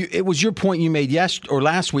 So it was your point you made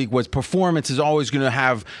last week was performance is always going to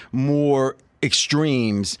have more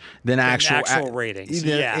extremes than actual ratings.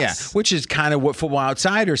 Yes. Yeah, which is kind of what Football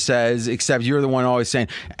Outsider says, except you're the one always saying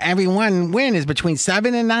every one win is between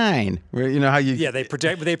 7 and 9. You know how you? Yeah, they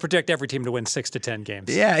predict every team to win 6 to 10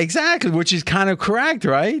 games. Yeah, exactly, which is kind of correct,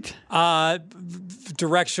 right?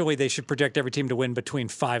 Directionally, they should predict every team to win between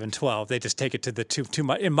 5 and 12. They just take it to the too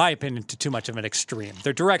much, in my opinion, to too much of an extreme.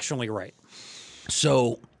 They're directionally right.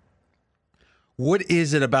 So, what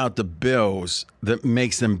is it about the Bills that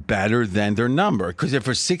makes them better than their number? Because if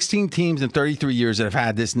there's 16 teams in 33 years that have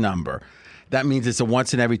had this number, that means it's a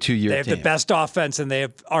once in every 2-year team. They have the best offense, and they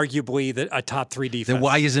have arguably a top 3 defense. Then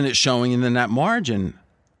why isn't it showing in the net margin?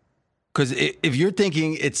 Because if you're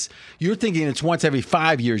thinking it's once every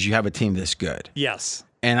 5 years you have a team this good. Yes.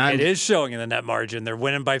 And it is showing in the net margin. They're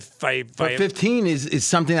winning by 5. But 15 is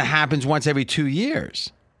something that happens once every 2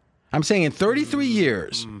 years. I'm saying in 33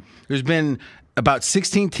 years, there's been about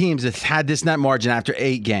 16 teams that had this net margin after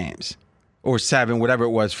 8 games or 7, whatever it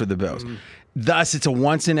was for the Bills. Thus, it's a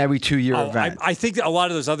once in every 2-year event. I think a lot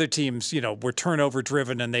of those other teams, were turnover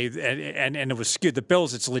driven and it was skewed. The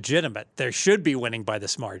Bills, it's legitimate. They should be winning by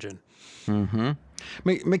this margin.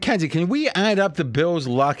 Mm-hmm. Mackenzie, can we add up the Bills'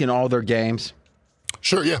 luck in all their games?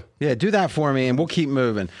 Sure, yeah. Yeah, do that for me, and we'll keep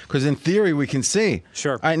moving. Because in theory, we can see.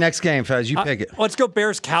 Sure. All right, next game, Fez. You pick it. Let's go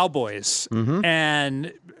Bears-Cowboys.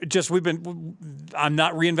 And I'm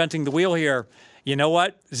not reinventing the wheel here. You know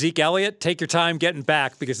what? Zeke Elliott, take your time getting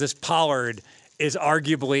back, because this Pollard is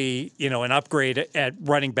arguably, an upgrade at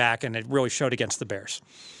running back, and it really showed against the Bears.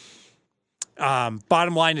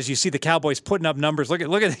 Bottom line is you see the Cowboys putting up numbers. Look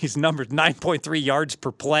at these numbers, 9.3 yards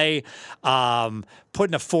per play,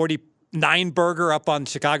 putting a 49 burger up on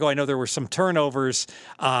Chicago. I know there were some turnovers.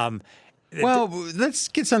 Well, let's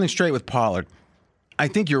get something straight with Pollard. I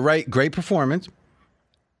think you're right. Great performance.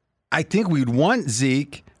 I think we'd want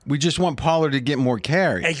Zeke. We just want Pollard to get more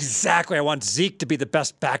carries. Exactly. I want Zeke to be the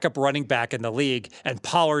best backup running back in the league and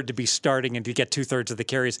Pollard to be starting and to get 2/3 of the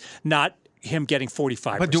carries, not him getting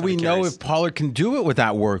 45%. But do we know if Pollard can do it with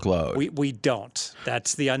that workload? We don't.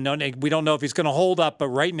 That's the unknown. We don't know if he's going to hold up. But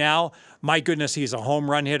right now, my goodness, he's a home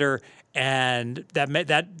run hitter, and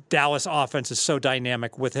that Dallas offense is so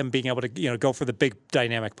dynamic with him being able to go for the big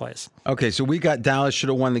dynamic plays. Okay, so we got Dallas should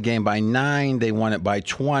have won the game by 9. They won it by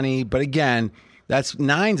 20. But again, that's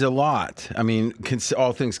 9's a lot. I mean,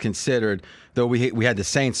 all things considered. Though we had the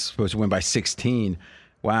Saints supposed to win by 16.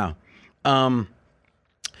 Wow.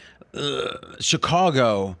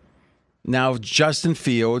 Chicago, now Justin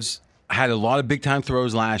Fields had a lot of big-time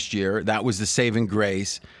throws last year. That was the saving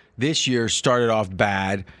grace. This year started off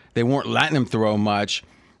bad. They weren't letting him throw much.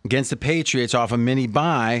 Against the Patriots off a mini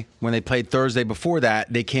bye, when they played Thursday before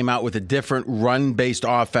that, they came out with a different run-based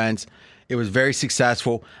offense. It was very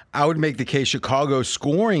successful. I would make the case Chicago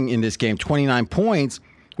scoring in this game, 29 points,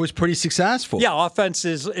 was pretty successful. Yeah, offense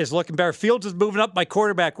is looking better. Fields is moving up by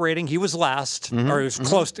quarterback rating. He was last, or he was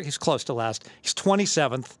close. He's close to last. He's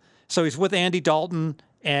 27th, so he's with Andy Dalton.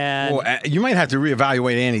 And you might have to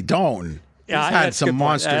reevaluate Andy Dalton. He's had some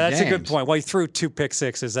monster games. That's a good point. Well, he threw 2 pick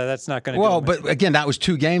sixes. That's not going to. Well, but again, that was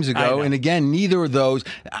 2 games ago, and again, neither of those.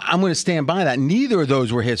 I'm going to stand by that. Neither of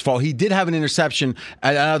those were his fault. He did have an interception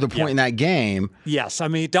at another point in that game. Yes, I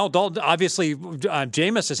mean, Dalton. Obviously,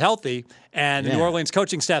 Jameis is healthy, and the New Orleans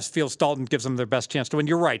coaching staff feels Dalton gives them their best chance to win.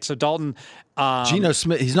 You're right. So Dalton, Geno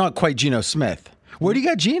Smith. He's not quite Geno Smith. Where do you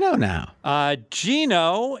got Geno now?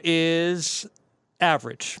 Geno is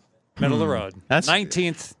average, middle of the road. That's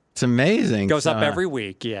 19th. It's amazing. Goes up every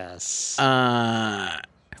week, yes. I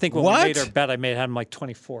think when we made our bet, I had him like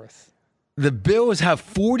 24th. The Bills have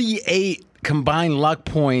 48 combined luck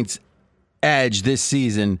points edge this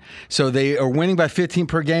season, so they are winning by 15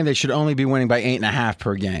 per game. They should only be winning by 8.5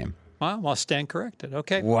 per game. Well, I'll stand corrected.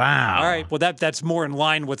 Okay. Wow. All right. Well, that's more in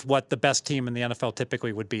line with what the best team in the NFL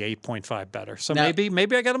typically would be, 8.5 better. So now,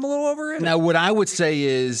 maybe I got him a little over it. Now, what I would say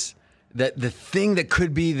is that the thing that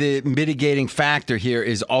could be the mitigating factor here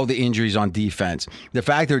is all the injuries on defense. The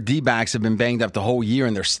fact their D-backs have been banged up the whole year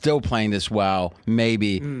and they're still playing this well,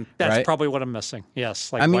 maybe. That's right? probably what I'm missing.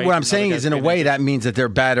 Yes. Like I mean, what I'm saying is, in a way, that means that they're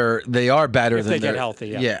better. They are better if than they get healthy.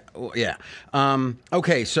 Yeah.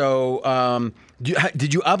 Okay, so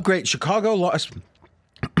did you upgrade? Chicago lost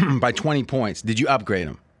by 20 points. Did you upgrade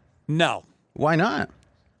them? No. Why not?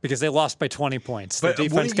 Because they lost by 20 points. The But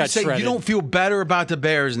defense got shredded. You don't feel better about the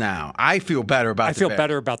Bears now. I feel better about the Bears. I feel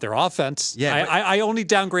better about their offense. Yeah, I only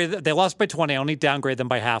downgraded. They lost by 20. I only downgraded them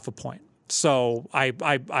by half a point. So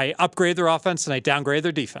I upgrade their offense and I downgrade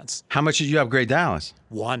their defense. How much did you upgrade Dallas?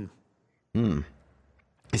 1.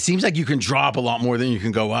 It seems like you can drop a lot more than you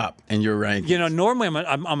can go up in your rankings. You know, normally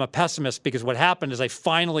I'm a pessimist because what happened is I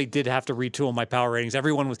finally did have to retool my power ratings.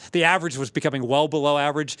 The average was becoming well below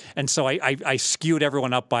average, and so I skewed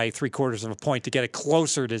everyone up by 3/4 of a point to get it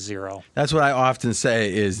closer to 0. That's what I often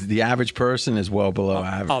say is the average person is well below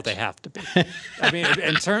average. Oh, they have to be. I mean,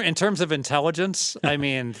 in terms of intelligence, I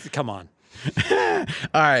mean, come on. All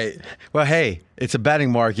right. Well, hey, it's a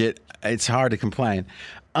betting market. It's hard to complain.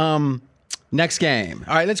 Next game.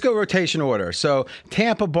 All right, let's go rotation order. So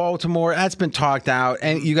Tampa, Baltimore, that's been talked out.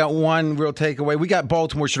 And you got one real takeaway. We got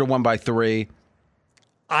Baltimore should have won by 3.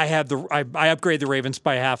 I upgrade the Ravens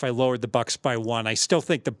by half. I lowered the Bucks by 1. I still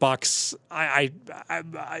think the Bucks.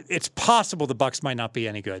 It's possible the Bucks might not be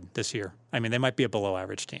any good this year. I mean, they might be a below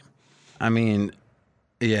average team. I mean,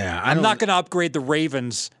 yeah. I'm not going to upgrade the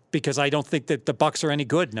Ravens because I don't think that the Bucks are any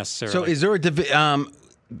good necessarily. So is there a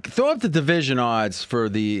throw up the division odds for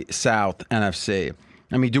the South NFC.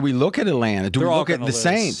 I mean, do we look at Atlanta? Do we look at the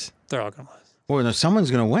Saints? They're all going to lose. Well, no, someone's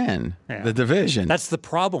going to win the division. That's the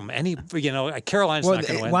problem. Carolina's not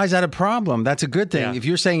going to win. Why is that a problem? That's a good thing. Yeah. If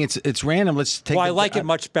you're saying it's random, let's take. Well, I like it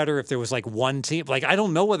much better if there was like one team. Like I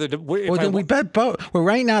don't know whether. We bet both. Well,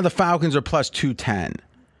 right now the Falcons are plus 210.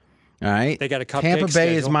 All right, they got a cupcake Tampa Bay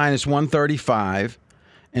schedule. is minus 135,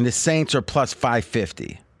 and the Saints are plus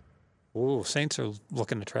 550. Ooh, Saints are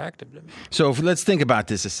looking attractive to me. So let's think about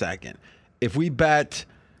this a second. If we bet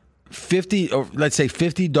let's say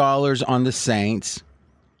 $50 on the Saints,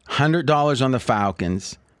 $100 on the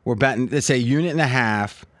Falcons, we're betting, let's say, 1.5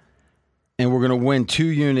 units, and we're going to win 2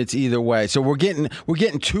 units either way. So we're getting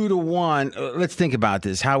 2-1. Let's think about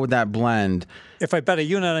this. How would that blend? If I bet a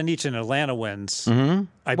unit on each and Atlanta wins, you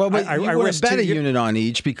would bet a unit on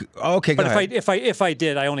each. Okay, go ahead. If I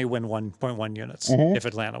did, I only win 1.1 units if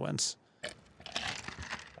Atlanta wins.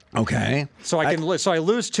 Okay. So I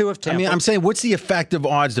lose 2 if Tampa. I mean, I'm saying, what's the effective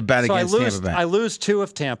odds to bet against Tampa Bay? I lose 2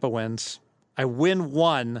 if Tampa wins. I win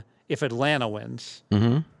 1 if Atlanta wins.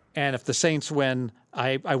 Mm-hmm. And if the Saints win,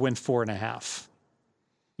 I win 4.5.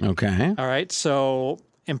 Okay. All right. So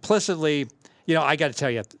implicitly, I got to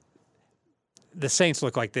tell you, the Saints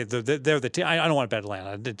look like they're the team. I don't want to bet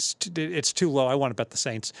Atlanta. It's too low. I want to bet the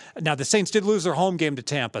Saints. Now the Saints did lose their home game to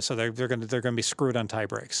Tampa, so they're going to be screwed on tie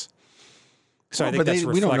breaks. So I think that's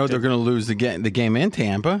reflected. We don't know they're going to lose the game in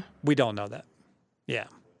Tampa. We don't know that. Yeah.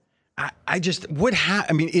 I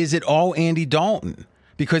mean, is it all Andy Dalton?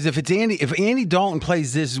 Because if Andy Dalton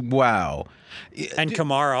plays this well, and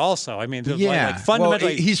Kamara also. I mean, yeah,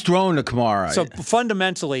 fundamentally, he's thrown to Kamara. So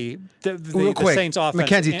fundamentally, the Saints offense.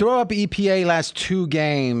 Mackenzie, throw up EPA last 2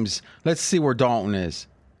 games. Let's see where Dalton is.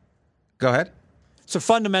 Go ahead. So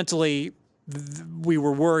fundamentally, we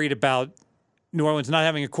were worried about New Orleans not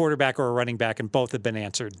having a quarterback or a running back, and both have been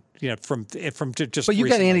answered. From just. But you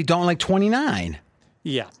got Andy Dalton like 29.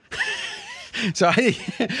 Yeah. So,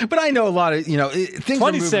 but I know a lot of things.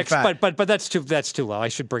 26, but that's too low. I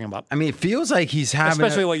should bring him up. I mean, it feels like he's having,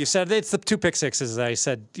 especially what you said. It's the 2 pick sixes that I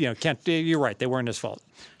said. Can't. You're right. They weren't his fault.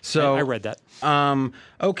 So I read that.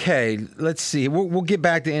 Okay, let's see. We'll get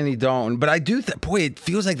back to Andy Dalton, but I do. Boy, it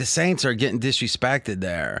feels like the Saints are getting disrespected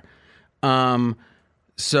there.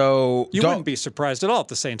 So you wouldn't be surprised at all if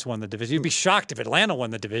the Saints won the division. You'd be shocked if Atlanta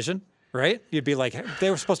won the division. Right? You'd be like, they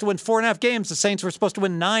were supposed to win 4.5 games. The Saints were supposed to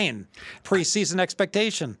win 9. Preseason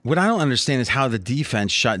expectation. What I don't understand is how the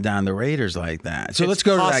defense shut down the Raiders like that. So let's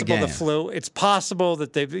go to that game. The flu. It's possible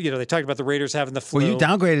that they talked about the Raiders having the flu. Well, you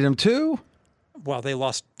downgraded them too. Well, they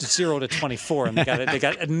lost 0-24 and they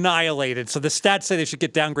got annihilated. So the stats say they should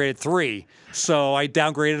get downgraded 3. So I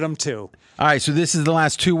downgraded them 2. All right. So this is the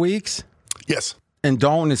last 2 weeks. Yes. And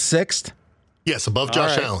Dalton is 6th. Yes, above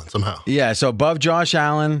Josh Allen somehow. Yeah. So above Josh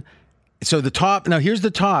Allen. So the top, now here's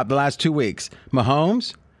the top the last 2 weeks.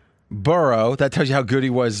 Mahomes, Burrow, that tells you how good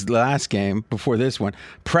he was last game before this one.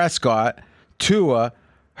 Prescott, Tua,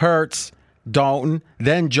 Hurts, Dalton,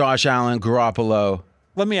 then Josh Allen, Garoppolo.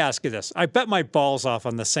 Let me ask you this. I bet my balls off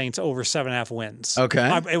on the Saints over 7.5 wins.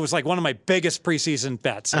 Okay. It was like one of my biggest preseason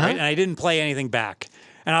bets, right? And I didn't play anything back.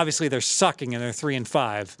 And obviously they're sucking and they're 3-5.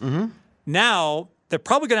 Mm-hmm. Now they're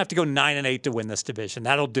probably going to have to go 9-8 to win this division.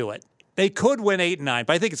 That'll do it. They could win 8-9,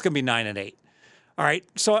 but I think it's going to be 9-8. All right.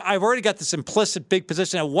 So I've already got this implicit big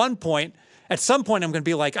position. At some point, I'm going to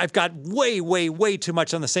be like, I've got way, way, way too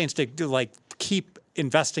much on the Saints to like keep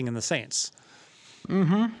investing in the Saints.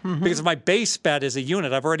 Mm-hmm, mm-hmm. Because my base bet is a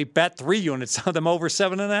unit. I've already bet 3 units on them over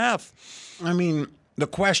 7.5. I mean, the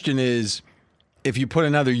question is, if you put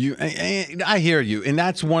another I hear you, and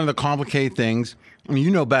that's one of the complicated things. I mean,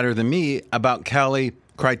 you know better than me about Kelly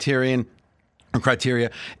criteria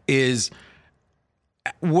is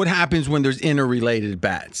what happens when there's interrelated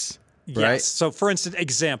bets, right? Yes. So, for instance,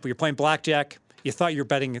 example, you're playing blackjack. You thought you were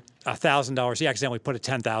betting $1,000. You accidentally put a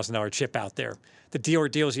 $10,000 chip out there. The dealer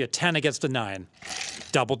deals you a 10 against a 9.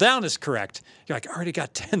 Double down is correct. You're like, I already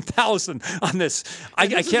got 10,000 on this. I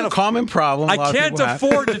can't. A common problem. I can't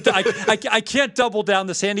afford to. I can't double down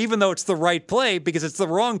this hand, even though it's the right play, because it's the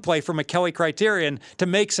wrong play from a Kelly criterion to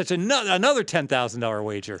make such another $10,000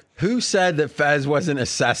 wager. Who said that Fez wasn't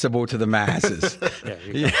accessible to the masses?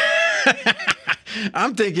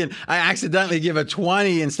 I'm thinking I accidentally give a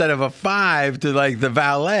 20 instead of a 5 to like the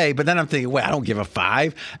valet, but then I'm thinking, wait, I don't give a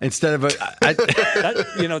 5 instead of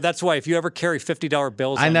a. That's why if you ever carry $50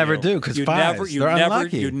 bills, I never do because 5s. They're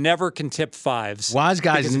unlucky. You never can tip 5s. Wise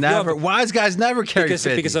guys never carry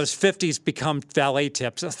 50s because those 50s become valet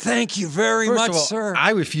tips. Thank you very much, sir.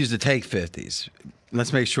 I refuse to take 50s.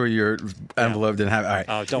 Let's make sure your envelope didn't have. All right.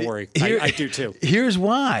 Oh, don't worry. I do too. Here's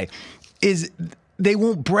why: is they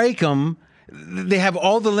won't break them. They have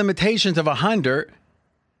all the limitations of 100,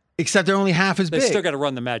 except they're only half as big. They still got to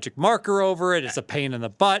run the magic marker over it. It's a pain in the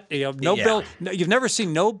butt. Bill. You've never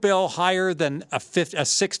seen no bill higher than a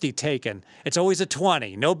 60 taken. It's always a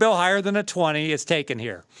 20. No bill higher than a 20 is taken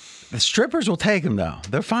here. The strippers will take them though.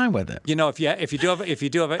 They're fine with it. If you do have a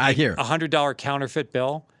 $100 counterfeit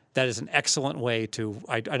bill. That is an excellent way to.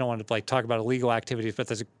 I don't want to talk about illegal activities, but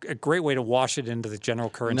there's a great way to wash it into the general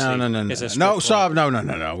currency. No. Stop.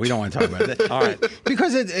 No. We don't want to talk about that. All right,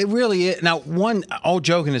 because it really is. Now, all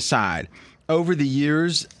joking aside, over the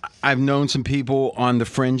years, I've known some people on the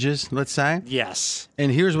fringes. Let's say yes.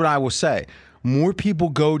 And here's what I will say: more people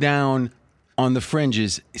go down on the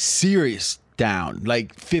fringes, serious down,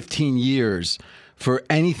 like 15 years. For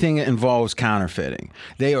anything that involves counterfeiting.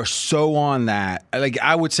 They are so on that. Like,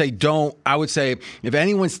 I would say if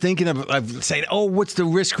anyone's thinking of saying, oh, what's the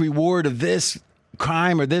risk reward of this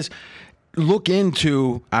crime or this? Look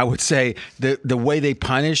into, I would say, the way they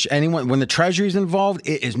punish anyone. When the Treasury's involved,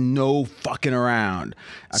 it is no fucking around.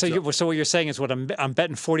 So what you're saying is I'm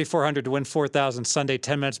betting 4,400 to win 4,000 Sunday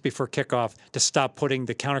 10 minutes before kickoff to stop putting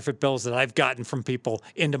the counterfeit bills that I've gotten from people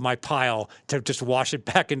into my pile to just wash it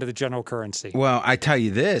back into the general currency. Well, I tell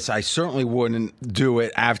you this, I certainly wouldn't do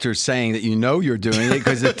it after saying that you're doing it,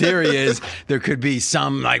 because the theory is there could be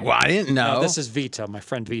some I didn't know. No, this is Vito, my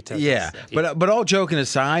friend Vito. Yeah, but all joking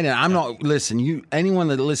aside, and I'm not. Listen, anyone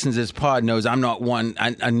that listens to this pod knows I'm not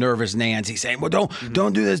a nervous Nancy saying, well,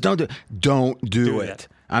 don't do this, don't do it.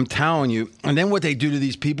 I'm telling you. And then what they do to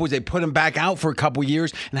these people is they put them back out for a couple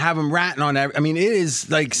years and have them ratting on every. I mean, it is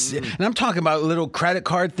like, and I'm talking about little credit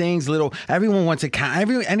card things. Everyone wants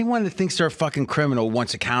anyone that thinks they're a fucking criminal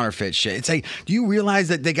wants to counterfeit shit. It's like, do you realize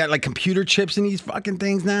that they got like computer chips in these fucking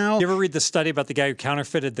things now? You ever read the study about the guy who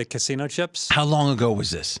counterfeited the casino chips? How long ago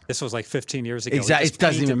was this? This was like 15 years ago. Exactly. It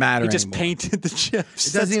doesn't even matter. He just anymore. painted the chips.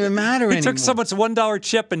 It doesn't even matter anymore. He took someone's $1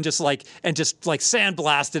 chip and just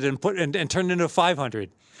sandblasted and turned it into a 500.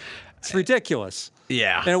 It's ridiculous.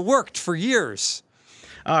 Yeah. And it worked for years.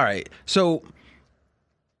 All right. So,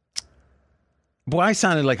 boy, I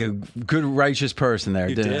sounded like a good, righteous person there,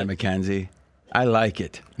 didn't I, Mackenzie? I like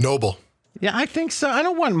it. Noble. Yeah, I think so. I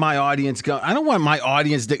don't want my audience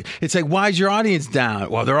it's like, why is your audience down?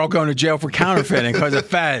 Well, they're all going to jail for counterfeiting because of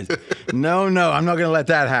Fez. No, I'm not going to let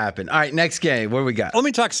that happen. All right, next game. What do we got? Let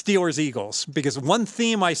me talk Steelers-Eagles, because one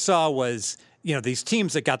theme I saw was, these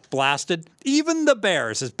teams that got blasted, even the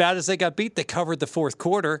Bears, as bad as they got beat, they covered the fourth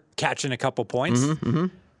quarter, catching a couple points.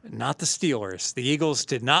 Not the Steelers. The Eagles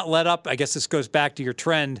did not let up. I guess this goes back to your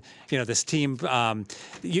trend. This team,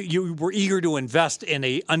 you were eager to invest in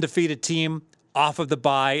a undefeated team off of the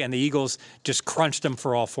bye, and the Eagles just crunched them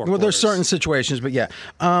for all four quarters. There's certain situations, but yeah.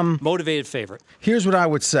 Motivated favorite. Here's what I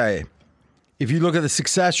would say. If you look at the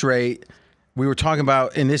success rate, we were talking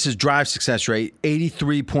about, and this is drive success rate,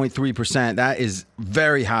 83.3%. That is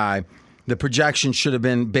very high. The projection should have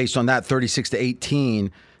been based on that 36-18,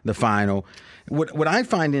 the final. What I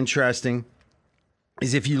find interesting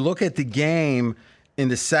is if you look at the game in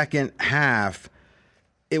the second half,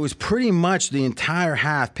 it was pretty much the entire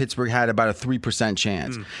half Pittsburgh had about a 3%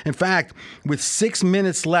 chance. In fact, with 6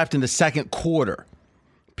 minutes left in the second quarter,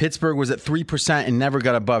 Pittsburgh was at 3% and never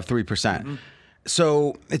got above 3%.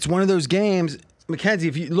 So it's one of those games, Mackenzie,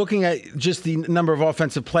 if you're looking at just the number of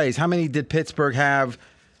offensive plays, how many did Pittsburgh have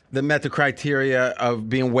that met the criteria of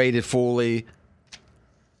being weighted fully?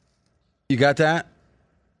 You got that?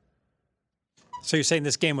 So you're saying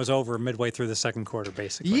this game was over midway through the second quarter,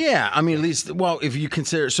 basically? Yeah, I mean, at least, well, if you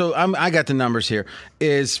consider, so I got the numbers here.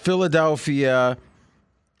 Is Philadelphia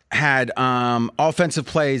had offensive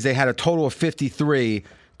plays, they had a total of 53,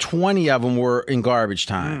 20 of them were in garbage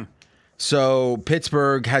time. So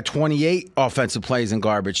Pittsburgh had 28 offensive plays in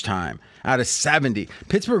garbage time out of 70.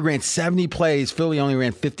 Pittsburgh ran 70 plays, Philly only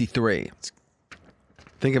ran 53.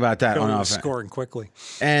 Think about that Philly on was offense. scoring quickly.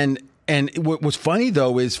 And what was funny,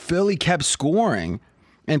 though, is Philly kept scoring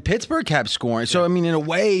and Pittsburgh kept scoring. So, I mean, in a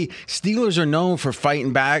way, Steelers are known for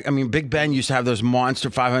fighting back. I mean, Big Ben used to have those monster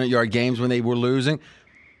 500-yard games when they were losing.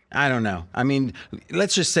 I don't know. I mean,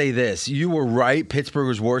 let's just say this. You were right. Pittsburgh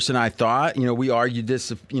was worse than I thought. We argued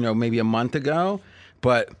this, maybe a month ago.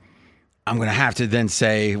 But I'm going to have to then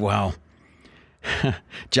say, well,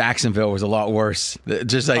 Jacksonville was a lot worse,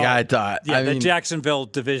 just like I thought. Yeah, I the mean, Jacksonville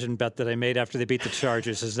division bet that I made after they beat the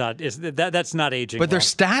Chargers that's not aging. But their well.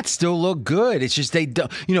 stats still look good. It's just they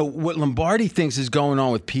don't. What Lombardi thinks is going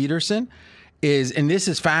on with Peterson is, and this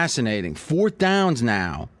is fascinating, fourth downs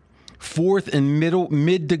now, fourth and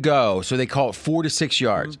mid to go, so they call it 4 to 6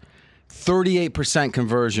 yards. 38%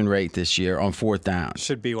 conversion rate this year on fourth down.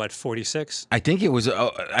 Should be, 46? I think it was.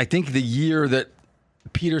 I think the year that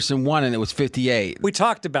Peterson won, and it was 58. We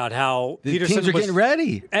talked about how The Peterson teams are was getting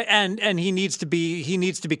ready, and he needs to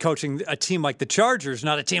be coaching a team like the Chargers,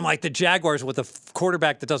 not a team like the Jaguars with a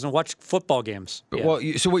quarterback that doesn't watch football games. Yeah. Well,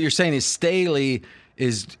 so what you're saying is Staley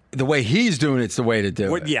is the way he's doing it's the way to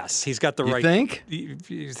do it. Yes, he's got the You right. think?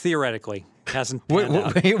 Theoretically, hasn't. panned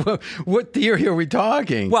out. What theory are we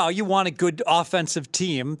talking? Well, you want a good offensive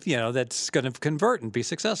team, that's going to convert and be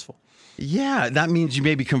successful. Yeah, that means you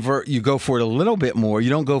maybe convert. You go for it a little bit more. You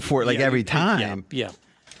don't go for it every time. Yeah.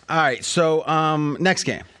 All right. So next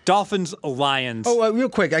game, Dolphins Lions. Oh, real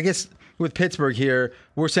quick. I guess with Pittsburgh here,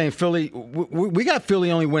 we're saying Philly. We got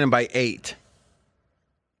Philly only winning by 8.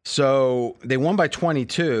 So they won by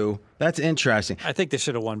 22. That's interesting. I think they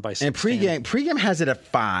should have won by 16. And pregame has it at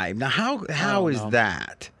 5. Now how is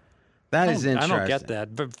that? That is interesting. I don't get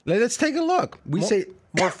that. But let's take a look. We say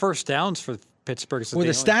more first downs for Pittsburgh. Well,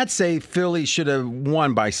 the stats say Philly should have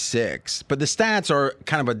won by 6, but the stats are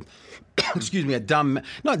kind of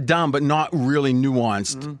not dumb, but not really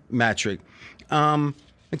nuanced metric.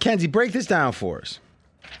 Mackenzie, break this down for us.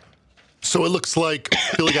 So it looks like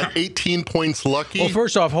Philly got 18 points lucky. Well,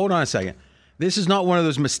 first off, hold on a second. This is not one of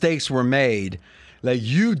those mistakes were made. Like,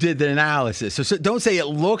 you did the analysis. So don't say it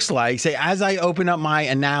looks like. Say, as I open up my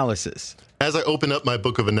analysis. As I open up my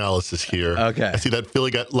book of analysis here, okay. I see that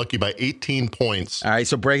Philly got lucky by 18 points. All right,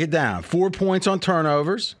 so break it down. 4 points on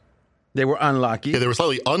turnovers. They were unlucky. Yeah, they were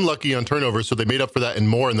slightly unlucky on turnovers, so they made up for that and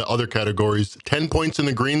more in the other categories. 10 points in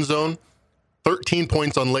the green zone, 13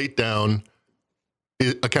 points on late down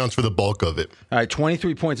accounts for the bulk of it. All right,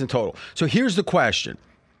 23 points in total. So here's the question.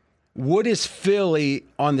 What is Philly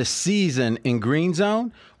on the season in green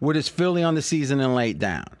zone? What is Philly on the season in late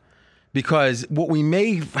down? Because what we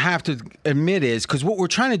may have to admit is, because what we're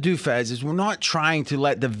trying to do, Fez, is we're not trying to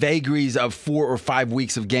let the vagaries of 4 or 5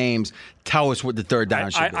 weeks of games tell us what the third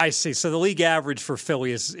down should be. I see. So the league average for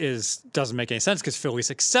Philly doesn't make any sense because Philly's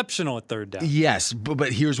exceptional at third down. Yes,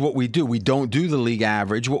 but here's what we do. We don't do the league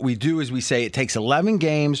average. What we do is we say it takes 11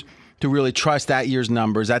 games to really trust that year's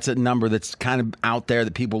numbers. That's a number that's kind of out there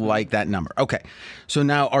that people like that number. Okay, so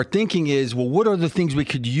now our thinking is, well, what are the things we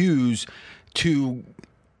could use to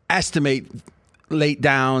estimate late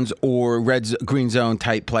downs or green zone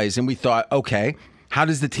type plays? And we thought, okay, how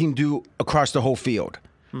does the team do across the whole field,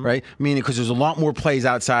 right? Meaning, because there's a lot more plays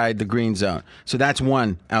outside the green zone. So that's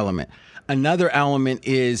one element. Another element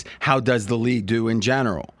is, how does the league do in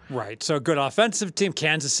general? Right. So a good offensive team,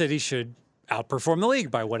 Kansas City should outperform the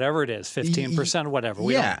league by whatever it is, 15%, whatever.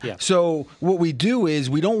 Yeah. So what we do is,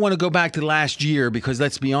 we don't want to go back to last year, because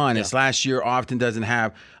let's be honest, last year often doesn't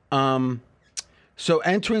have so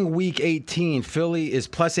entering week 18, Philly is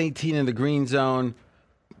plus 18 in the green zone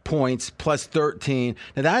points, plus 13.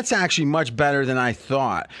 Now that's actually much better than I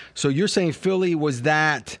thought. So you're saying Philly was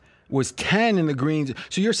 10 in the green zone.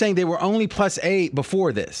 So you're saying they were only plus 8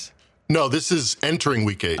 before this? No, this is entering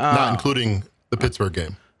week 8, not including the Pittsburgh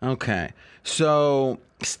game. Okay. So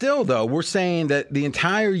still, though, we're saying that the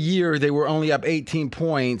entire year they were only up 18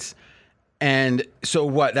 points. And so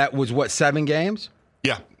what? That was 7 games?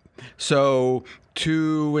 Yeah. So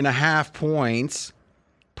 2.5 points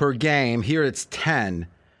per game. Here it's 10,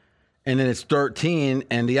 and then it's 13,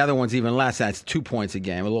 and the other one's even less. That's 2 points a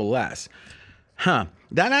game, a little less. That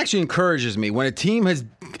actually encourages me when a team has,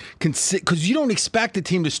 because you don't expect a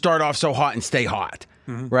team to start off so hot and stay hot,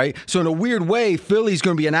 right? So in a weird way, Philly's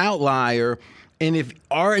going to be an outlier, and if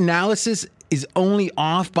our analysis is only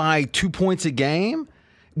off by 2 points a game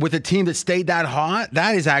with a team that stayed that hot,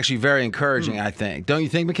 that is actually very encouraging, I think. Don't you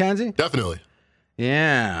think, Mackenzie? Definitely.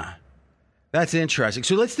 Yeah. That's interesting.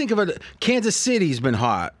 So let's think of it. Kansas City's been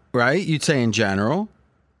hot, right? You'd say in general.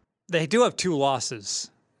 They do have 2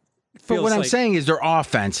 losses. But what I'm saying is their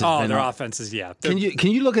offense has been their hot. offenses, yeah. Can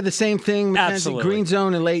you look at the same thing, Mackenzie? Absolutely. Green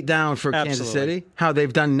zone and late down for Kansas City? How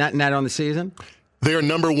they've done net on the season? They are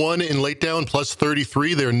number 1 in late down, plus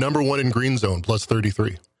 33. They are number 1 in green zone, plus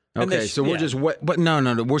 33. Okay, so we're just but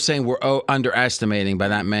no. We're saying we're underestimating by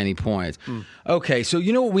that many points. Okay, so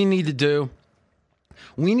you know what we need to do?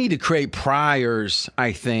 We need to create priors,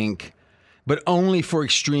 I think, but only for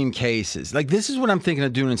extreme cases. Like, this is what I'm thinking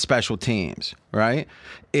of doing in special teams, right?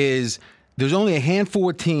 Is there's only a handful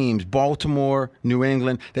of teams, Baltimore, New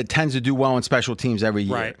England, that tends to do well in special teams every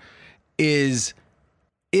year. Right. Is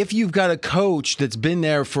if you've got a coach that's been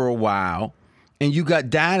there for a while, and you got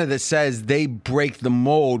data that says they break the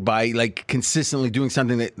mold by like consistently doing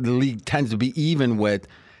something that the league tends to be even with,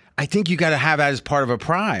 I think you got to have that as part of a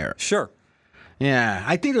prior. Sure. Yeah,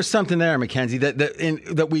 I think there's something there, Mackenzie,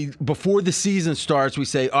 that we, before the season starts, we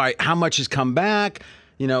say, all right, how much has come back,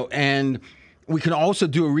 and we can also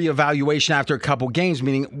do a reevaluation after a couple games,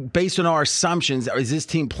 meaning based on our assumptions, is this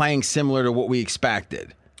team playing similar to what we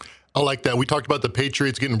expected? I like that. We talked about the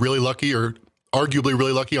Patriots getting really lucky, or arguably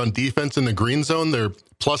really lucky on defense in the green zone. They're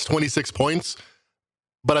plus 26 points.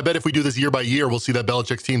 But I bet if we do this year by year, we'll see that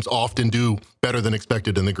Belichick's teams often do better than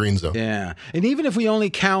expected in the green zone. Yeah. And even if we only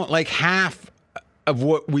count like half of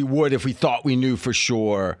what we would if we thought we knew for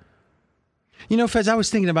sure. Fez, I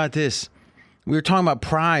was thinking about this. We were talking about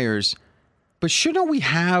priors, but shouldn't we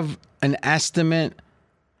have an estimate?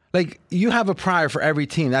 Like, you have a prior for every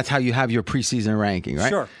team. That's how you have your preseason ranking, right?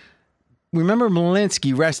 Sure. Remember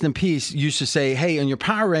Malinsky, rest in peace, used to say, hey, on your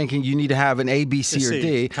power ranking, you need to have an A, B, C, or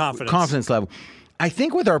D. Confidence level. I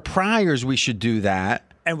think with our priors, we should do that.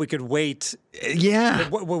 And we could wait. Yeah.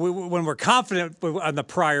 When we're confident on the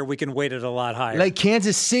prior, we can weight it a lot higher. Like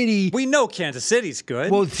Kansas City. We know Kansas City's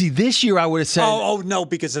good. Well, see, this year I would have said. Oh no,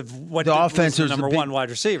 because of what the offense was number one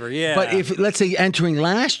wide receiver. Yeah. But if, let's say, entering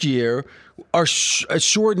last year, our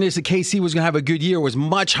assuredness that KC was going to have a good year was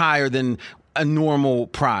much higher than a normal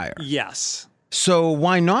prior. Yes. So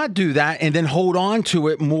why not do that and then hold on to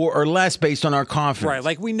it more or less based on our confidence? Right.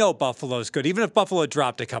 Like, we know Buffalo's good. Even if Buffalo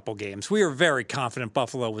dropped a couple games, we were very confident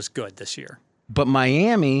Buffalo was good this year. But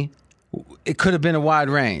Miami, it could have been a wide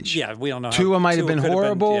range. Yeah, we don't know. Tua might have been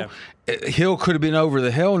horrible. Hill could have been over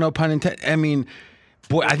the hill, no pun intended. I mean,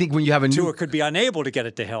 boy, I think when you have a Tua could be unable to get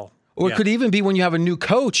it to Hill. Or it could even be when you have a new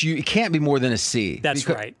coach, it can't be more than a C. That's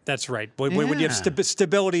right. That's right. When you have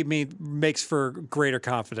stability, makes for greater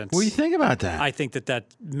confidence. What do you think about that? I think that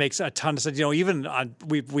makes a ton of sense. Even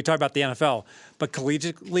we talk about the NFL, but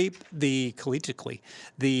collegiately,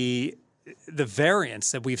 the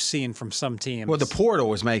variance that we've seen from some teams. Well, the portal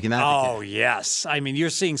was making that. Oh, yes. I mean, you're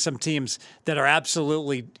seeing some teams that are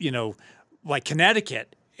absolutely, like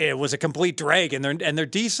Connecticut. It was a complete drag, and they're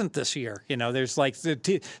decent this year. There's like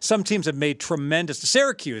some teams have made tremendous.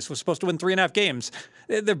 Syracuse was supposed to win 3.5 games.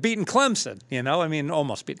 They're beating Clemson.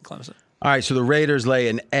 Almost beating Clemson. All right, so the Raiders lay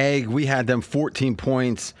an egg. We had them 14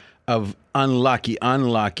 points of unlucky,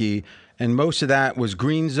 and most of that was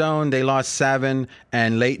green zone. They lost 7,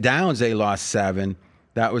 and late downs they lost 7.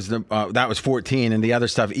 That was 14, and the other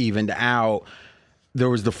stuff evened out. There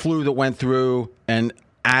was the flu that went through, and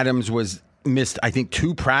Adams missed, I think,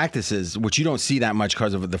 2 practices, which you don't see that much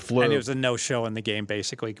because of the flu. And it was a no-show in the game,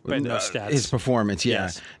 basically, but no stats. His performance, yeah.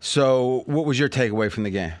 Yes. So what was your takeaway from the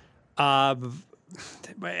game?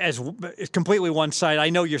 As completely one side. I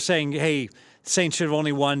know you're saying, hey, Saints should have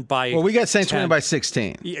only won by Well, we got Saints 10. winning by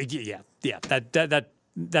 16. Yeah.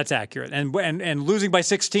 That's accurate. And losing by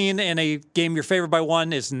 16 in a game you're favored by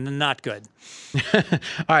 1 is not good. All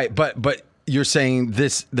right, but you're saying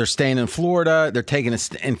they're staying in Florida, they're taking,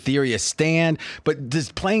 in theory, a stand, but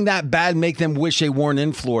does playing that bad make them wish they weren't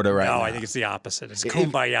in Florida right now? No, I think it's the opposite. It's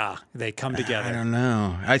kumbaya. They come together. I don't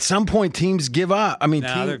know. At some point, teams give up. I mean,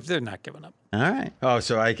 they're not giving up. All right. Oh,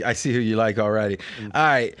 so I see who you like already. All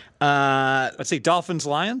right. Let's see, Dolphins,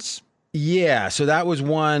 Lions? Yeah, so that was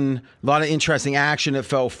one. A lot of interesting action. It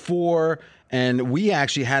fell 4. And we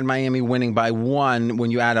actually had Miami winning by 1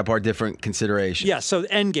 when you add up our different considerations. Yeah, so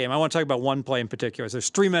end game. I want to talk about one play in particular. There's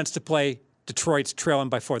 3 minutes to play. Detroit's trailing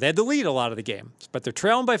by 4. They had the lead a lot of the game, but they're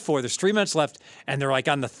trailing by 4. There's 3 minutes left, and they're like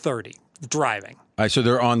on the 30, driving. All right, so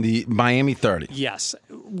they're on the Miami 30. Yes.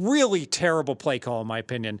 Really terrible play call, in my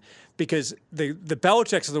opinion, because the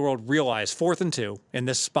Belichicks of the world realize 4th and 2 in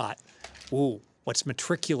this spot. Ooh. Let's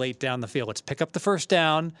matriculate down the field. Let's pick up the first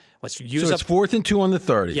down. Let's use so it's 4th and 2 on the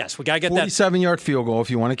 30. Yes, we got to get that 47-yard field goal if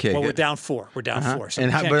you want to kick it. Well, we're down 4. We're down 4. So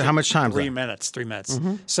and how much time? 3 minutes. 3 minutes.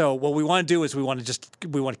 Mm-hmm. So what we want to do is we want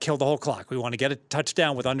to kill the whole clock. We want to get a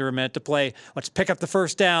touchdown with under a minute to play. Let's pick up the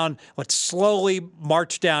first down. Let's slowly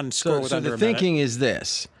march down and score with under a minute. So the thinking is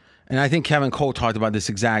this, and I think Kevin Cole talked about this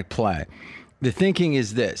exact play. The thinking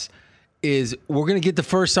is this, is we're going to get the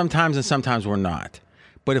first sometimes and sometimes we're not.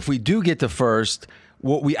 But if we do get the first,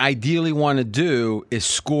 what we ideally want to do is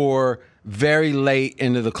score very late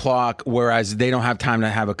into the clock, whereas they don't have time to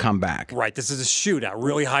have a comeback. Right. This is a shootout,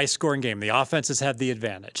 really high-scoring game. The offenses have the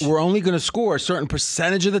advantage. We're only going to score a certain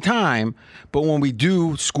percentage of the time, but when we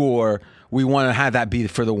do score, we want to have that be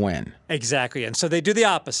for the win. Exactly. And so they do the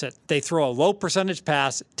opposite. They throw a low percentage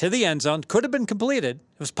pass to the end zone. Could have been completed.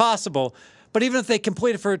 It was possible. But even if they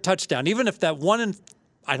complete it for a touchdown, even if that 1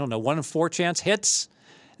 in 4 chance hits,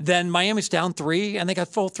 then Miami's down 3, and they got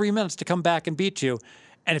full 3 minutes to come back and beat you.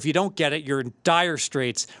 And if you don't get it, you're in dire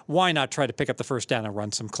straits. Why not try to pick up the first down and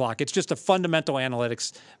run some clock? It's just a fundamental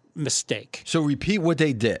analytics mistake. So repeat what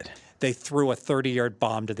they did. They threw a 30-yard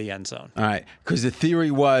bomb to the end zone. All right, because the theory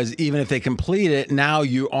was even if they complete it, now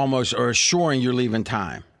you almost are assuring you're leaving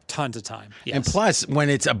time. Tons of time, yes. And plus, when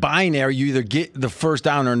it's a binary, you either get the first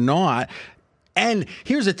down or not. And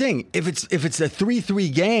here's the thing: if it's a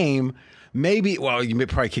 3-3 game, maybe you may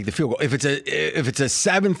probably kick the field goal. If it's a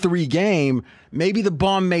 7-3 game, maybe the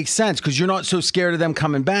bomb makes sense because you're not so scared of them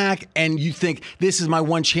coming back, and you think this is my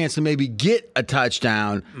one chance to maybe get a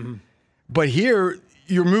touchdown. Mm-hmm. But here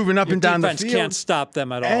you're moving up and down the field. Defense can't stop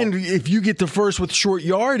them at all. And if you get the first with short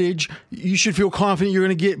yardage, you should feel confident you're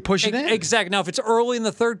going to push it in. Exactly. Now, if it's early in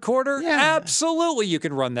the third quarter, absolutely you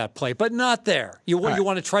can run that play, but not there. You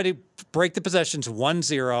want to try to break the possessions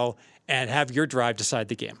 1-0 and have your drive decide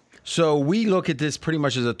the game. So we look at this pretty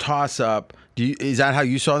much as a toss-up. Is that how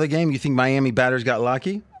you saw the game? You think Miami batters got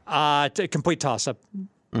lucky? A complete toss-up.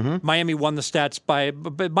 Mm-hmm. Miami won the stats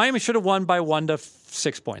but Miami should have won by 1 to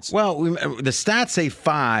 6 points. Well, the stats say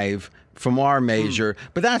 5 from our measure,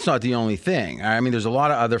 but that's not the only thing. I mean, there's a lot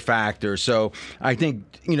of other factors. So I think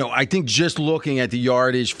just looking at the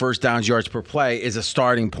yardage, first downs, yards per play is a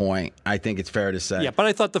starting point. I think it's fair to say. Yeah, but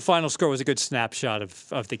I thought the final score was a good snapshot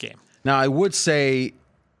of the game. Now, I would say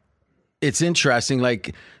it's interesting.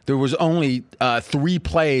 Like, there was only 3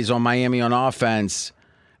 plays on Miami on offense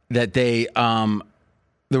that there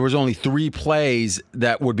was only 3 plays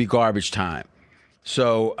that would be garbage time.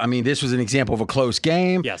 So, I mean, this was an example of a close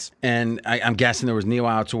game. Yes. And I'm guessing there was kneel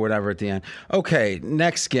outs or whatever at the end. Okay,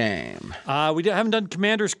 next game. We haven't done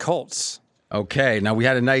Commanders-Colts. Okay, now we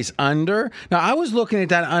had a nice under. Now I was looking at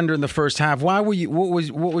that under in the first half. Why were you?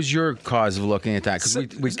 What was your cause of looking at that?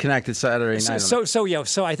 Because we connected Saturday night.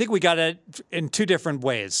 So I think we got it in two different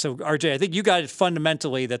ways. So RJ, I think you got it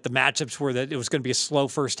fundamentally that the matchups were that it was going to be a slow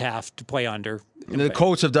first half to play under. The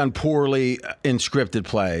Colts have done poorly in scripted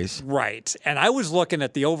plays. Right, and I was looking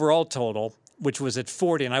at the overall total, which was at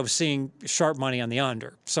 40, and I was seeing sharp money on the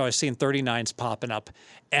under. So I was seeing 39s popping up,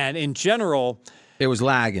 and in general. It was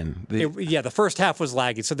lagging. The first half was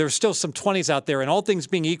lagging. So there's still some 20s out there. And all things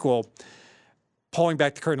being equal, pulling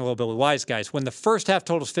back the curtain a little bit with wise guys, when the first half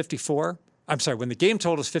total is 54, when the game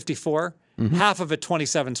total is 54, half of it,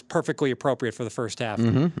 27, is perfectly appropriate for the first half.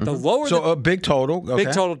 The lower a big total. Okay.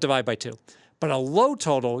 Big total, divide by 2. But a low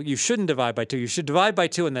total, you shouldn't divide by 2. You should divide by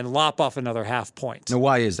 2 and then lop off another half point. Now,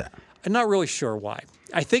 why is that? I'm not really sure why.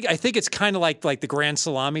 I think it's kind of like the grand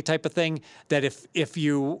salami type of thing, that if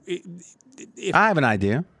I have an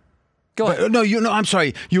idea. Go ahead. No, I'm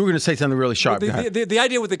sorry. You were going to say something really sharp. The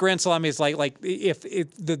idea with the grand salami is like if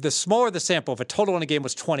the smaller the sample, if a total in a game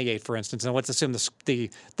was 28, for instance, and let's assume the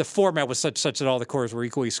format was such that all the quarters were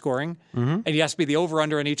equally scoring, and you asked me the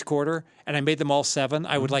over-under in each quarter, and I made them all 7,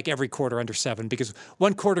 I would like every quarter under 7, because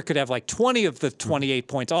one quarter could have like 20 of the 28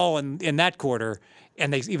 points all in that quarter,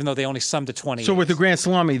 and even though they only summed to 20. So with the grand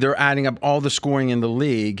salami, they're adding up all the scoring in the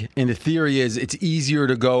league, and the theory is it's easier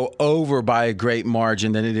to go over by a great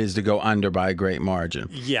margin than it is to go under by a great margin.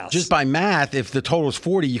 Yes. Just by math, if the total is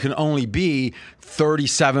 40, you can only be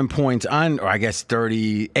 37 points under, or I guess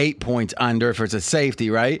 38 points under if it's a safety,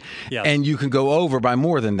 right? Yes. And you can go over by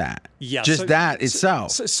more than that. Yes. Just that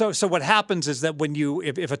itself. So what happens is that when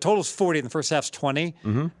if a total is 40 and the first half's 20,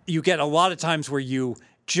 you get a lot of times where you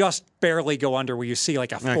just barely go under, where you see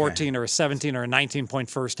like a 14 or a 17 or a 19-point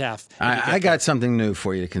first half. I got something new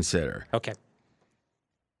for you to consider. Okay.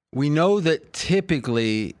 We know that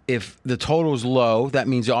typically if the total's low, that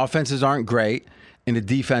means the offenses aren't great and the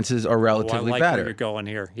defenses are relatively I like better. where you're going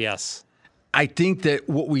here. Yes. I think that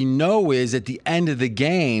what we know is at the end of the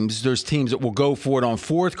games, there's teams that will go for it on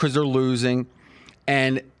fourth because they're losing,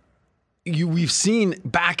 and we've seen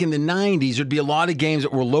back in the 90s, there'd be a lot of games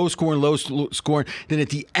that were low scoring. Then at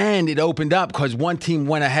the end, it opened up because one team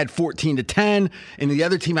went ahead 14-10, and the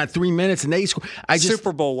other team had 3 minutes, and they scored.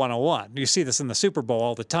 Super Bowl 101. You see this in the Super Bowl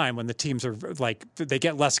all the time when the teams are like, they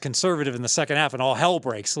get less conservative in the second half, and all hell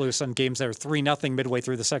breaks loose on games that are 3-0 midway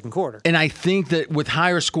through the second quarter. And I think that with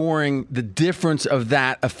higher scoring, the difference of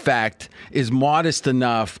that effect is modest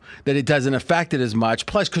enough that it doesn't affect it as much.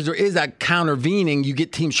 Plus, because there is that countervening, you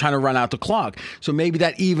get teams trying to run out the clock. So maybe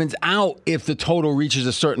that evens out if the total reaches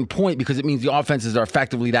a certain point, because it means the offenses are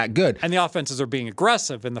effectively that good. And the offenses are being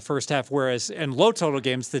aggressive in the first half, whereas in low total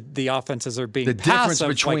games, the offenses are being passive. The difference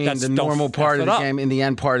between the normal part of the game and the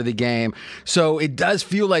end part of the game. So it does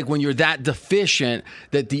feel like when you're that deficient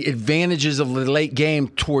that the advantages of the late game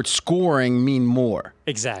towards scoring mean more.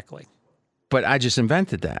 Exactly. But I just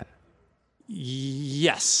invented that.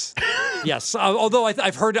 Yes. Yes. Although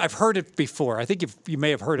I've heard it before. I think you may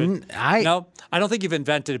have heard it. No, I don't think you've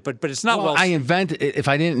invented it, but it's not well. I invented it if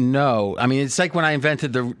I didn't know. I mean, it's like when I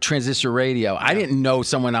invented the transistor radio. I didn't know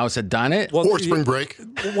someone else had done it. Or spring break.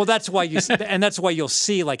 Well, that's why that's why you'll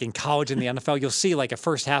see, like in college and the NFL, you'll see like a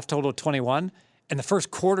first half total of 21, and the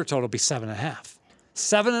first quarter total will be 7.5.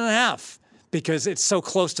 7.5. Because it's so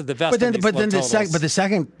close to the vest. But then the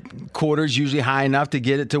second quarter is usually high enough to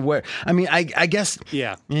get it to where. I mean, I guess.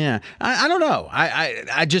 Yeah. Yeah. I don't know.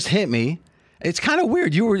 I just hit me. It's kind of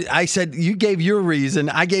weird. I said you gave your reason.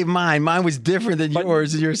 I gave mine. Mine was different than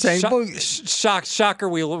yours. And you're saying, shocker.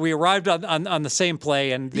 We arrived on the same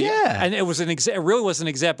play, and and it was it really was an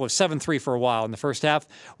example of 7-3 for a while in the first half,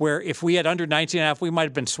 where if we had under 19.5, we might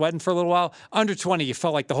have been sweating for a little while. Under 20, you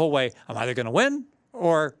felt like the whole way, I'm either going to win,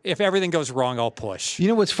 or if everything goes wrong, I'll push. You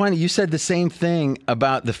know what's funny? You said the same thing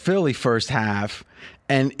about the Philly first half,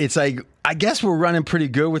 and it's like, I guess we're running pretty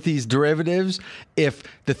good with these derivatives. If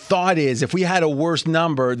the thought is, if we had a worse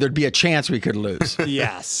number, there'd be a chance we could lose.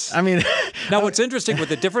 Yes. I mean, now what's interesting with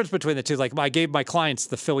the difference between the two, like I gave my clients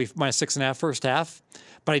the Philly -6.5 first half,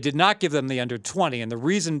 but I did not give them the under 20. And the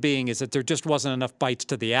reason being is that there just wasn't enough bites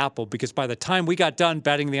to the apple, because by the time we got done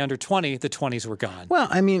betting the under 20, the 20s were gone. Well,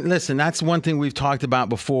 I mean, listen, that's one thing we've talked about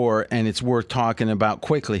before, and it's worth talking about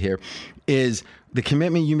quickly here, is the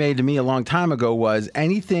commitment you made to me a long time ago was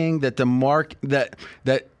anything that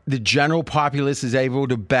the general populace is able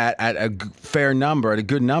to bet at a fair number, at a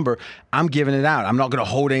good number, I'm giving it out. I'm not going to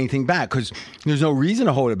hold anything back, because there's no reason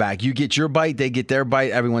to hold it back. You get your bite, they get their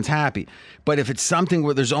bite, everyone's happy. But if it's something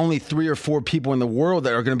where there's only 3 or 4 people in the world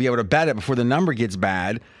that are going to be able to bet it before the number gets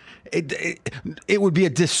bad, it would be a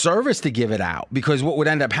disservice to give it out, because what would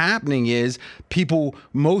end up happening is people,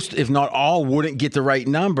 most if not all, wouldn't get the right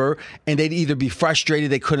number, and they'd either be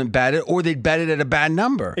frustrated they couldn't bet it, or they'd bet it at a bad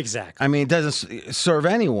number. Exactly. I mean, it doesn't serve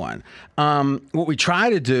anyone. What we try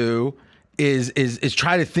to do is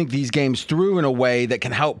try to think these games through in a way that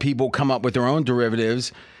can help people come up with their own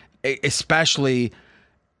derivatives, especially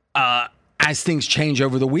as things change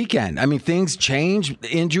over the weekend. I mean, things change,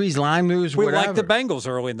 injuries, line moves, we whatever. like the Bengals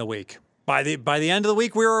early in the week. By the end of the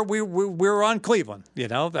week, we were on Cleveland. You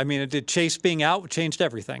know, I mean, did Chase being out changed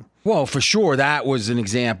everything? Well, for sure, that was an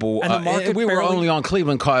example. And the market we were only on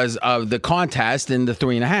Cleveland because of the contest and the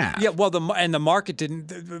 3.5. Yeah, well, the market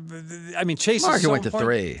didn't. I mean, Chase Market is so went to important.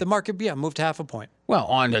 3. The market, moved half a point. Well,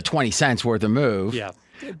 on the 20 cents worth of move. Yeah,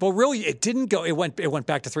 but really, it didn't go. It went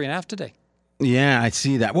back to 3.5 today. Yeah, I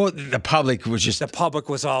see that. Well, the public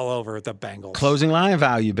was all over the Bengals. Closing line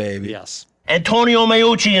value, baby. Yes. Antonio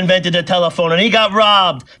Meucci invented the telephone, and he got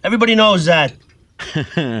robbed. Everybody knows that.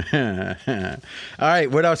 All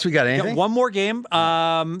right, what else we got? Anything? One more game.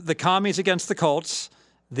 The Commies against the Colts.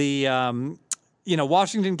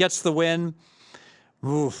 Washington gets the win.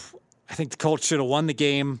 Oof. I think the Colts should have won the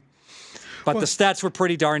game, but the stats were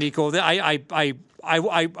pretty darn equal. I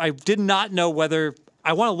did not know whether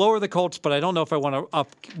I want to lower the Colts, but I don't know if I want to up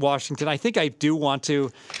Washington. I think I do want to,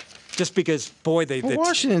 just because, boy,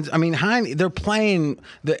 Washington's. I mean, they're playing.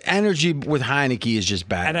 The energy with Heineke is just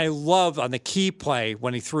bad. And I love on the key play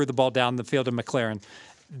when he threw the ball down the field to McLaren.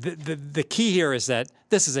 The key here is that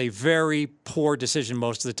this is a very poor decision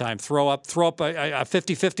most of the time. Throw up a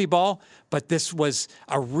 50-50 ball, but this was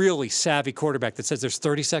a really savvy quarterback that says there's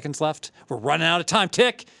 30 seconds left. We're running out of time.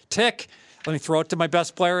 Tick, tick. Let me throw it to my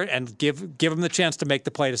best player and give him the chance to make the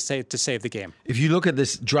play to save the game. If you look at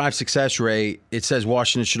this drive success rate, it says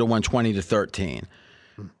Washington should have won 20-13.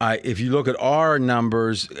 If you look at our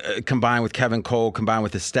numbers combined with Kevin Cole, combined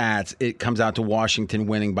with the stats, it comes out to Washington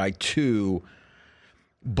winning by 2.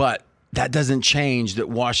 But that doesn't change that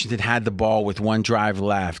Washington had the ball with one drive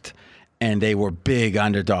left, and they were big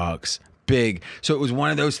underdogs. Big. So it was one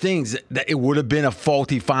of those things that it would have been a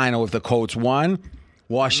faulty final if the Colts won.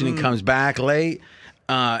 Washington comes back late.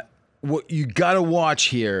 What you got to watch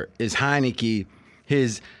here is Heineke,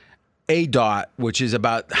 his ADOT, which is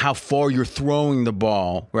about how far you're throwing the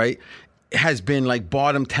ball, right, has been like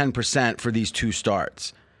bottom 10% for these 2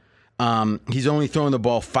 starts. He's only throwing the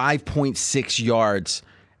ball 5.6 yards,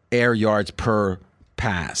 air yards per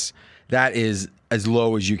pass. That is as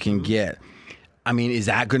low as you can get. I mean, is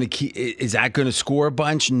that going to score a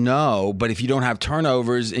bunch? No, but if you don't have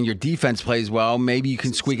turnovers and your defense plays well, maybe you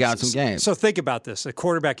can squeak out some games. So think about this. A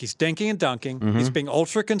quarterback, he's dinking and dunking. Mm-hmm. He's being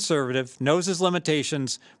ultra conservative, knows his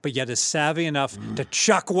limitations, but yet is savvy enough to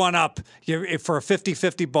chuck one up for a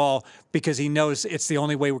 50-50 ball because he knows it's the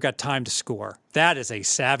only way we've got time to score. That is a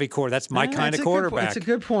savvy quarterback. That's my kind of quarterback. It's a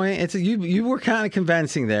good point. You were kind of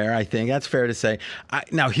convincing there, I think. That's fair to say.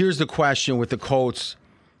 Now, here's the question with the Colts.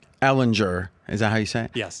 Ellinger, is that how you say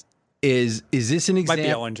it? Yes. Is this an example?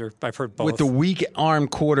 Might be Ellinger. I've heard both. With the weak arm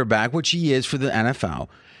quarterback, which he is for the NFL,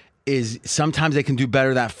 is sometimes they can do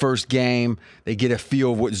better that first game. They get a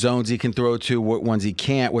feel of what zones he can throw to, what ones he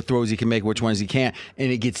can't, what throws he can make, which ones he can't,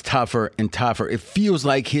 and it gets tougher and tougher. It feels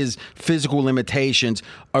like his physical limitations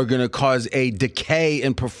are going to cause a decay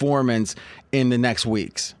in performance in the next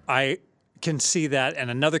weeks. I can see that.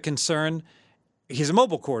 And another concern, he's a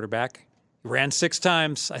mobile quarterback. He ran 6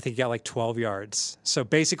 times. I think he got like 12 yards. So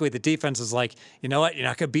basically the defense is like, you know what? You're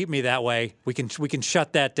not going to beat me that way. We can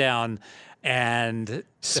shut that down. And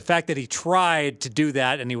the fact that he tried to do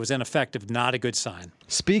that and he was ineffective, not a good sign.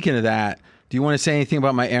 Speaking of that, do you want to say anything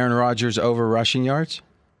about my Aaron Rodgers over rushing yards?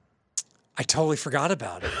 I totally forgot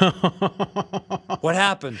about it. What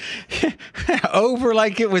happened? Over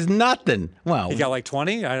like it was nothing. Well, he got like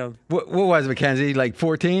 20? I don't. What was it, Mackenzie? Like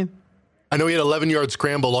 14? I know he had 11-yard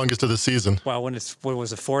scramble, longest of the season. Well, what was it,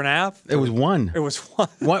 4.5? It was 1. It was 1.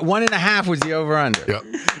 1.5 was the over-under. Yep.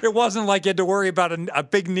 It wasn't like you had to worry about a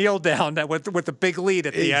big kneel down with a big lead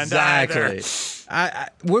at the end. Exactly.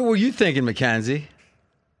 What were you thinking, Mackenzie?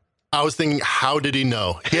 I was thinking, how did he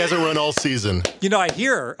know? He hasn't run all season. You know, I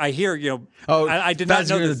hear. You know. Oh, I did not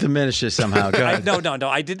know going to diminish this somehow. Go ahead. No.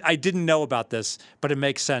 I didn't know about this, but it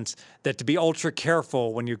makes sense that to be ultra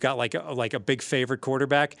careful when you've got like a big favorite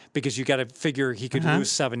quarterback, because you got to figure he could lose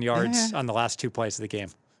 7 yards on the last 2 plays of the game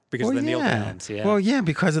because of the kneel downs. Yeah. Well, yeah,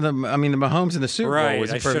 because of the Mahomes in the Super Bowl. Right.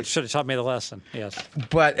 I should have taught me the lesson. Yes.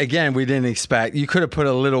 But again, we didn't expect. You could have put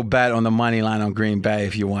a little bet on the money line on Green Bay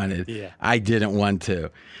if you wanted. Yeah. I didn't want to.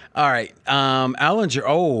 All right.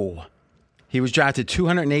 Ellinger. He was drafted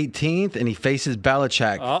 218th, and he faces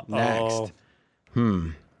Belichick next.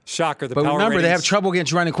 Shocker. But remember, they have trouble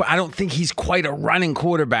against running. I don't think he's quite a running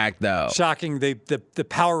quarterback, though. Shocking. The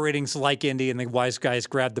power ratings like Indy, and the wise guys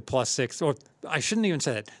grabbed the +6. Or I shouldn't even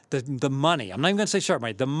say that. The money. I'm not even going to say sharp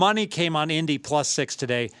money. The money came on Indy +6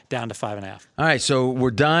 today, down to 5.5. All right, so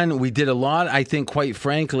we're done. We did a lot, I think, quite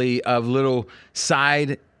frankly, of little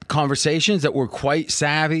side conversations that were quite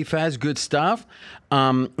savvy, Fez. Good stuff.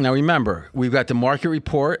 Now, remember, we've got the market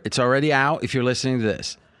report. It's already out if you're listening to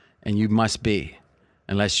this, and you must be,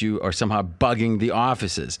 unless you are somehow bugging the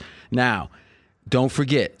offices. Now, don't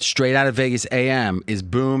forget, Straight Out of Vegas AM is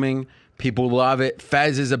booming. People love it.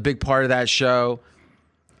 Fez is a big part of that show.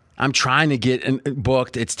 I'm trying to get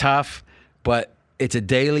booked. It's tough, but it's a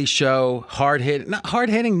daily show. Hard-hitting. Not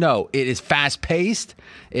hard-hitting, no. It is fast-paced.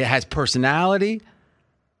 It has personality.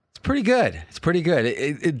 It's pretty good. It's pretty good.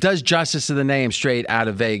 It does justice to the name, Straight Out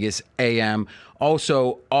of Vegas AM.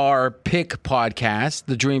 Also, our pick podcast,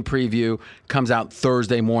 The Dream Preview, comes out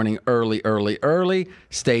Thursday morning early.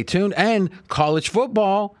 Stay tuned. And college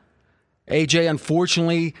football. AJ,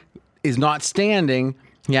 unfortunately, is not standing.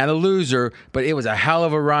 He had a loser, but it was a hell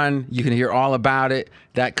of a run. You can hear all about it.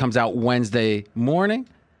 That comes out Wednesday morning.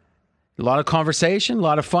 A lot of conversation, a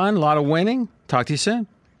lot of fun, a lot of winning. Talk to you soon.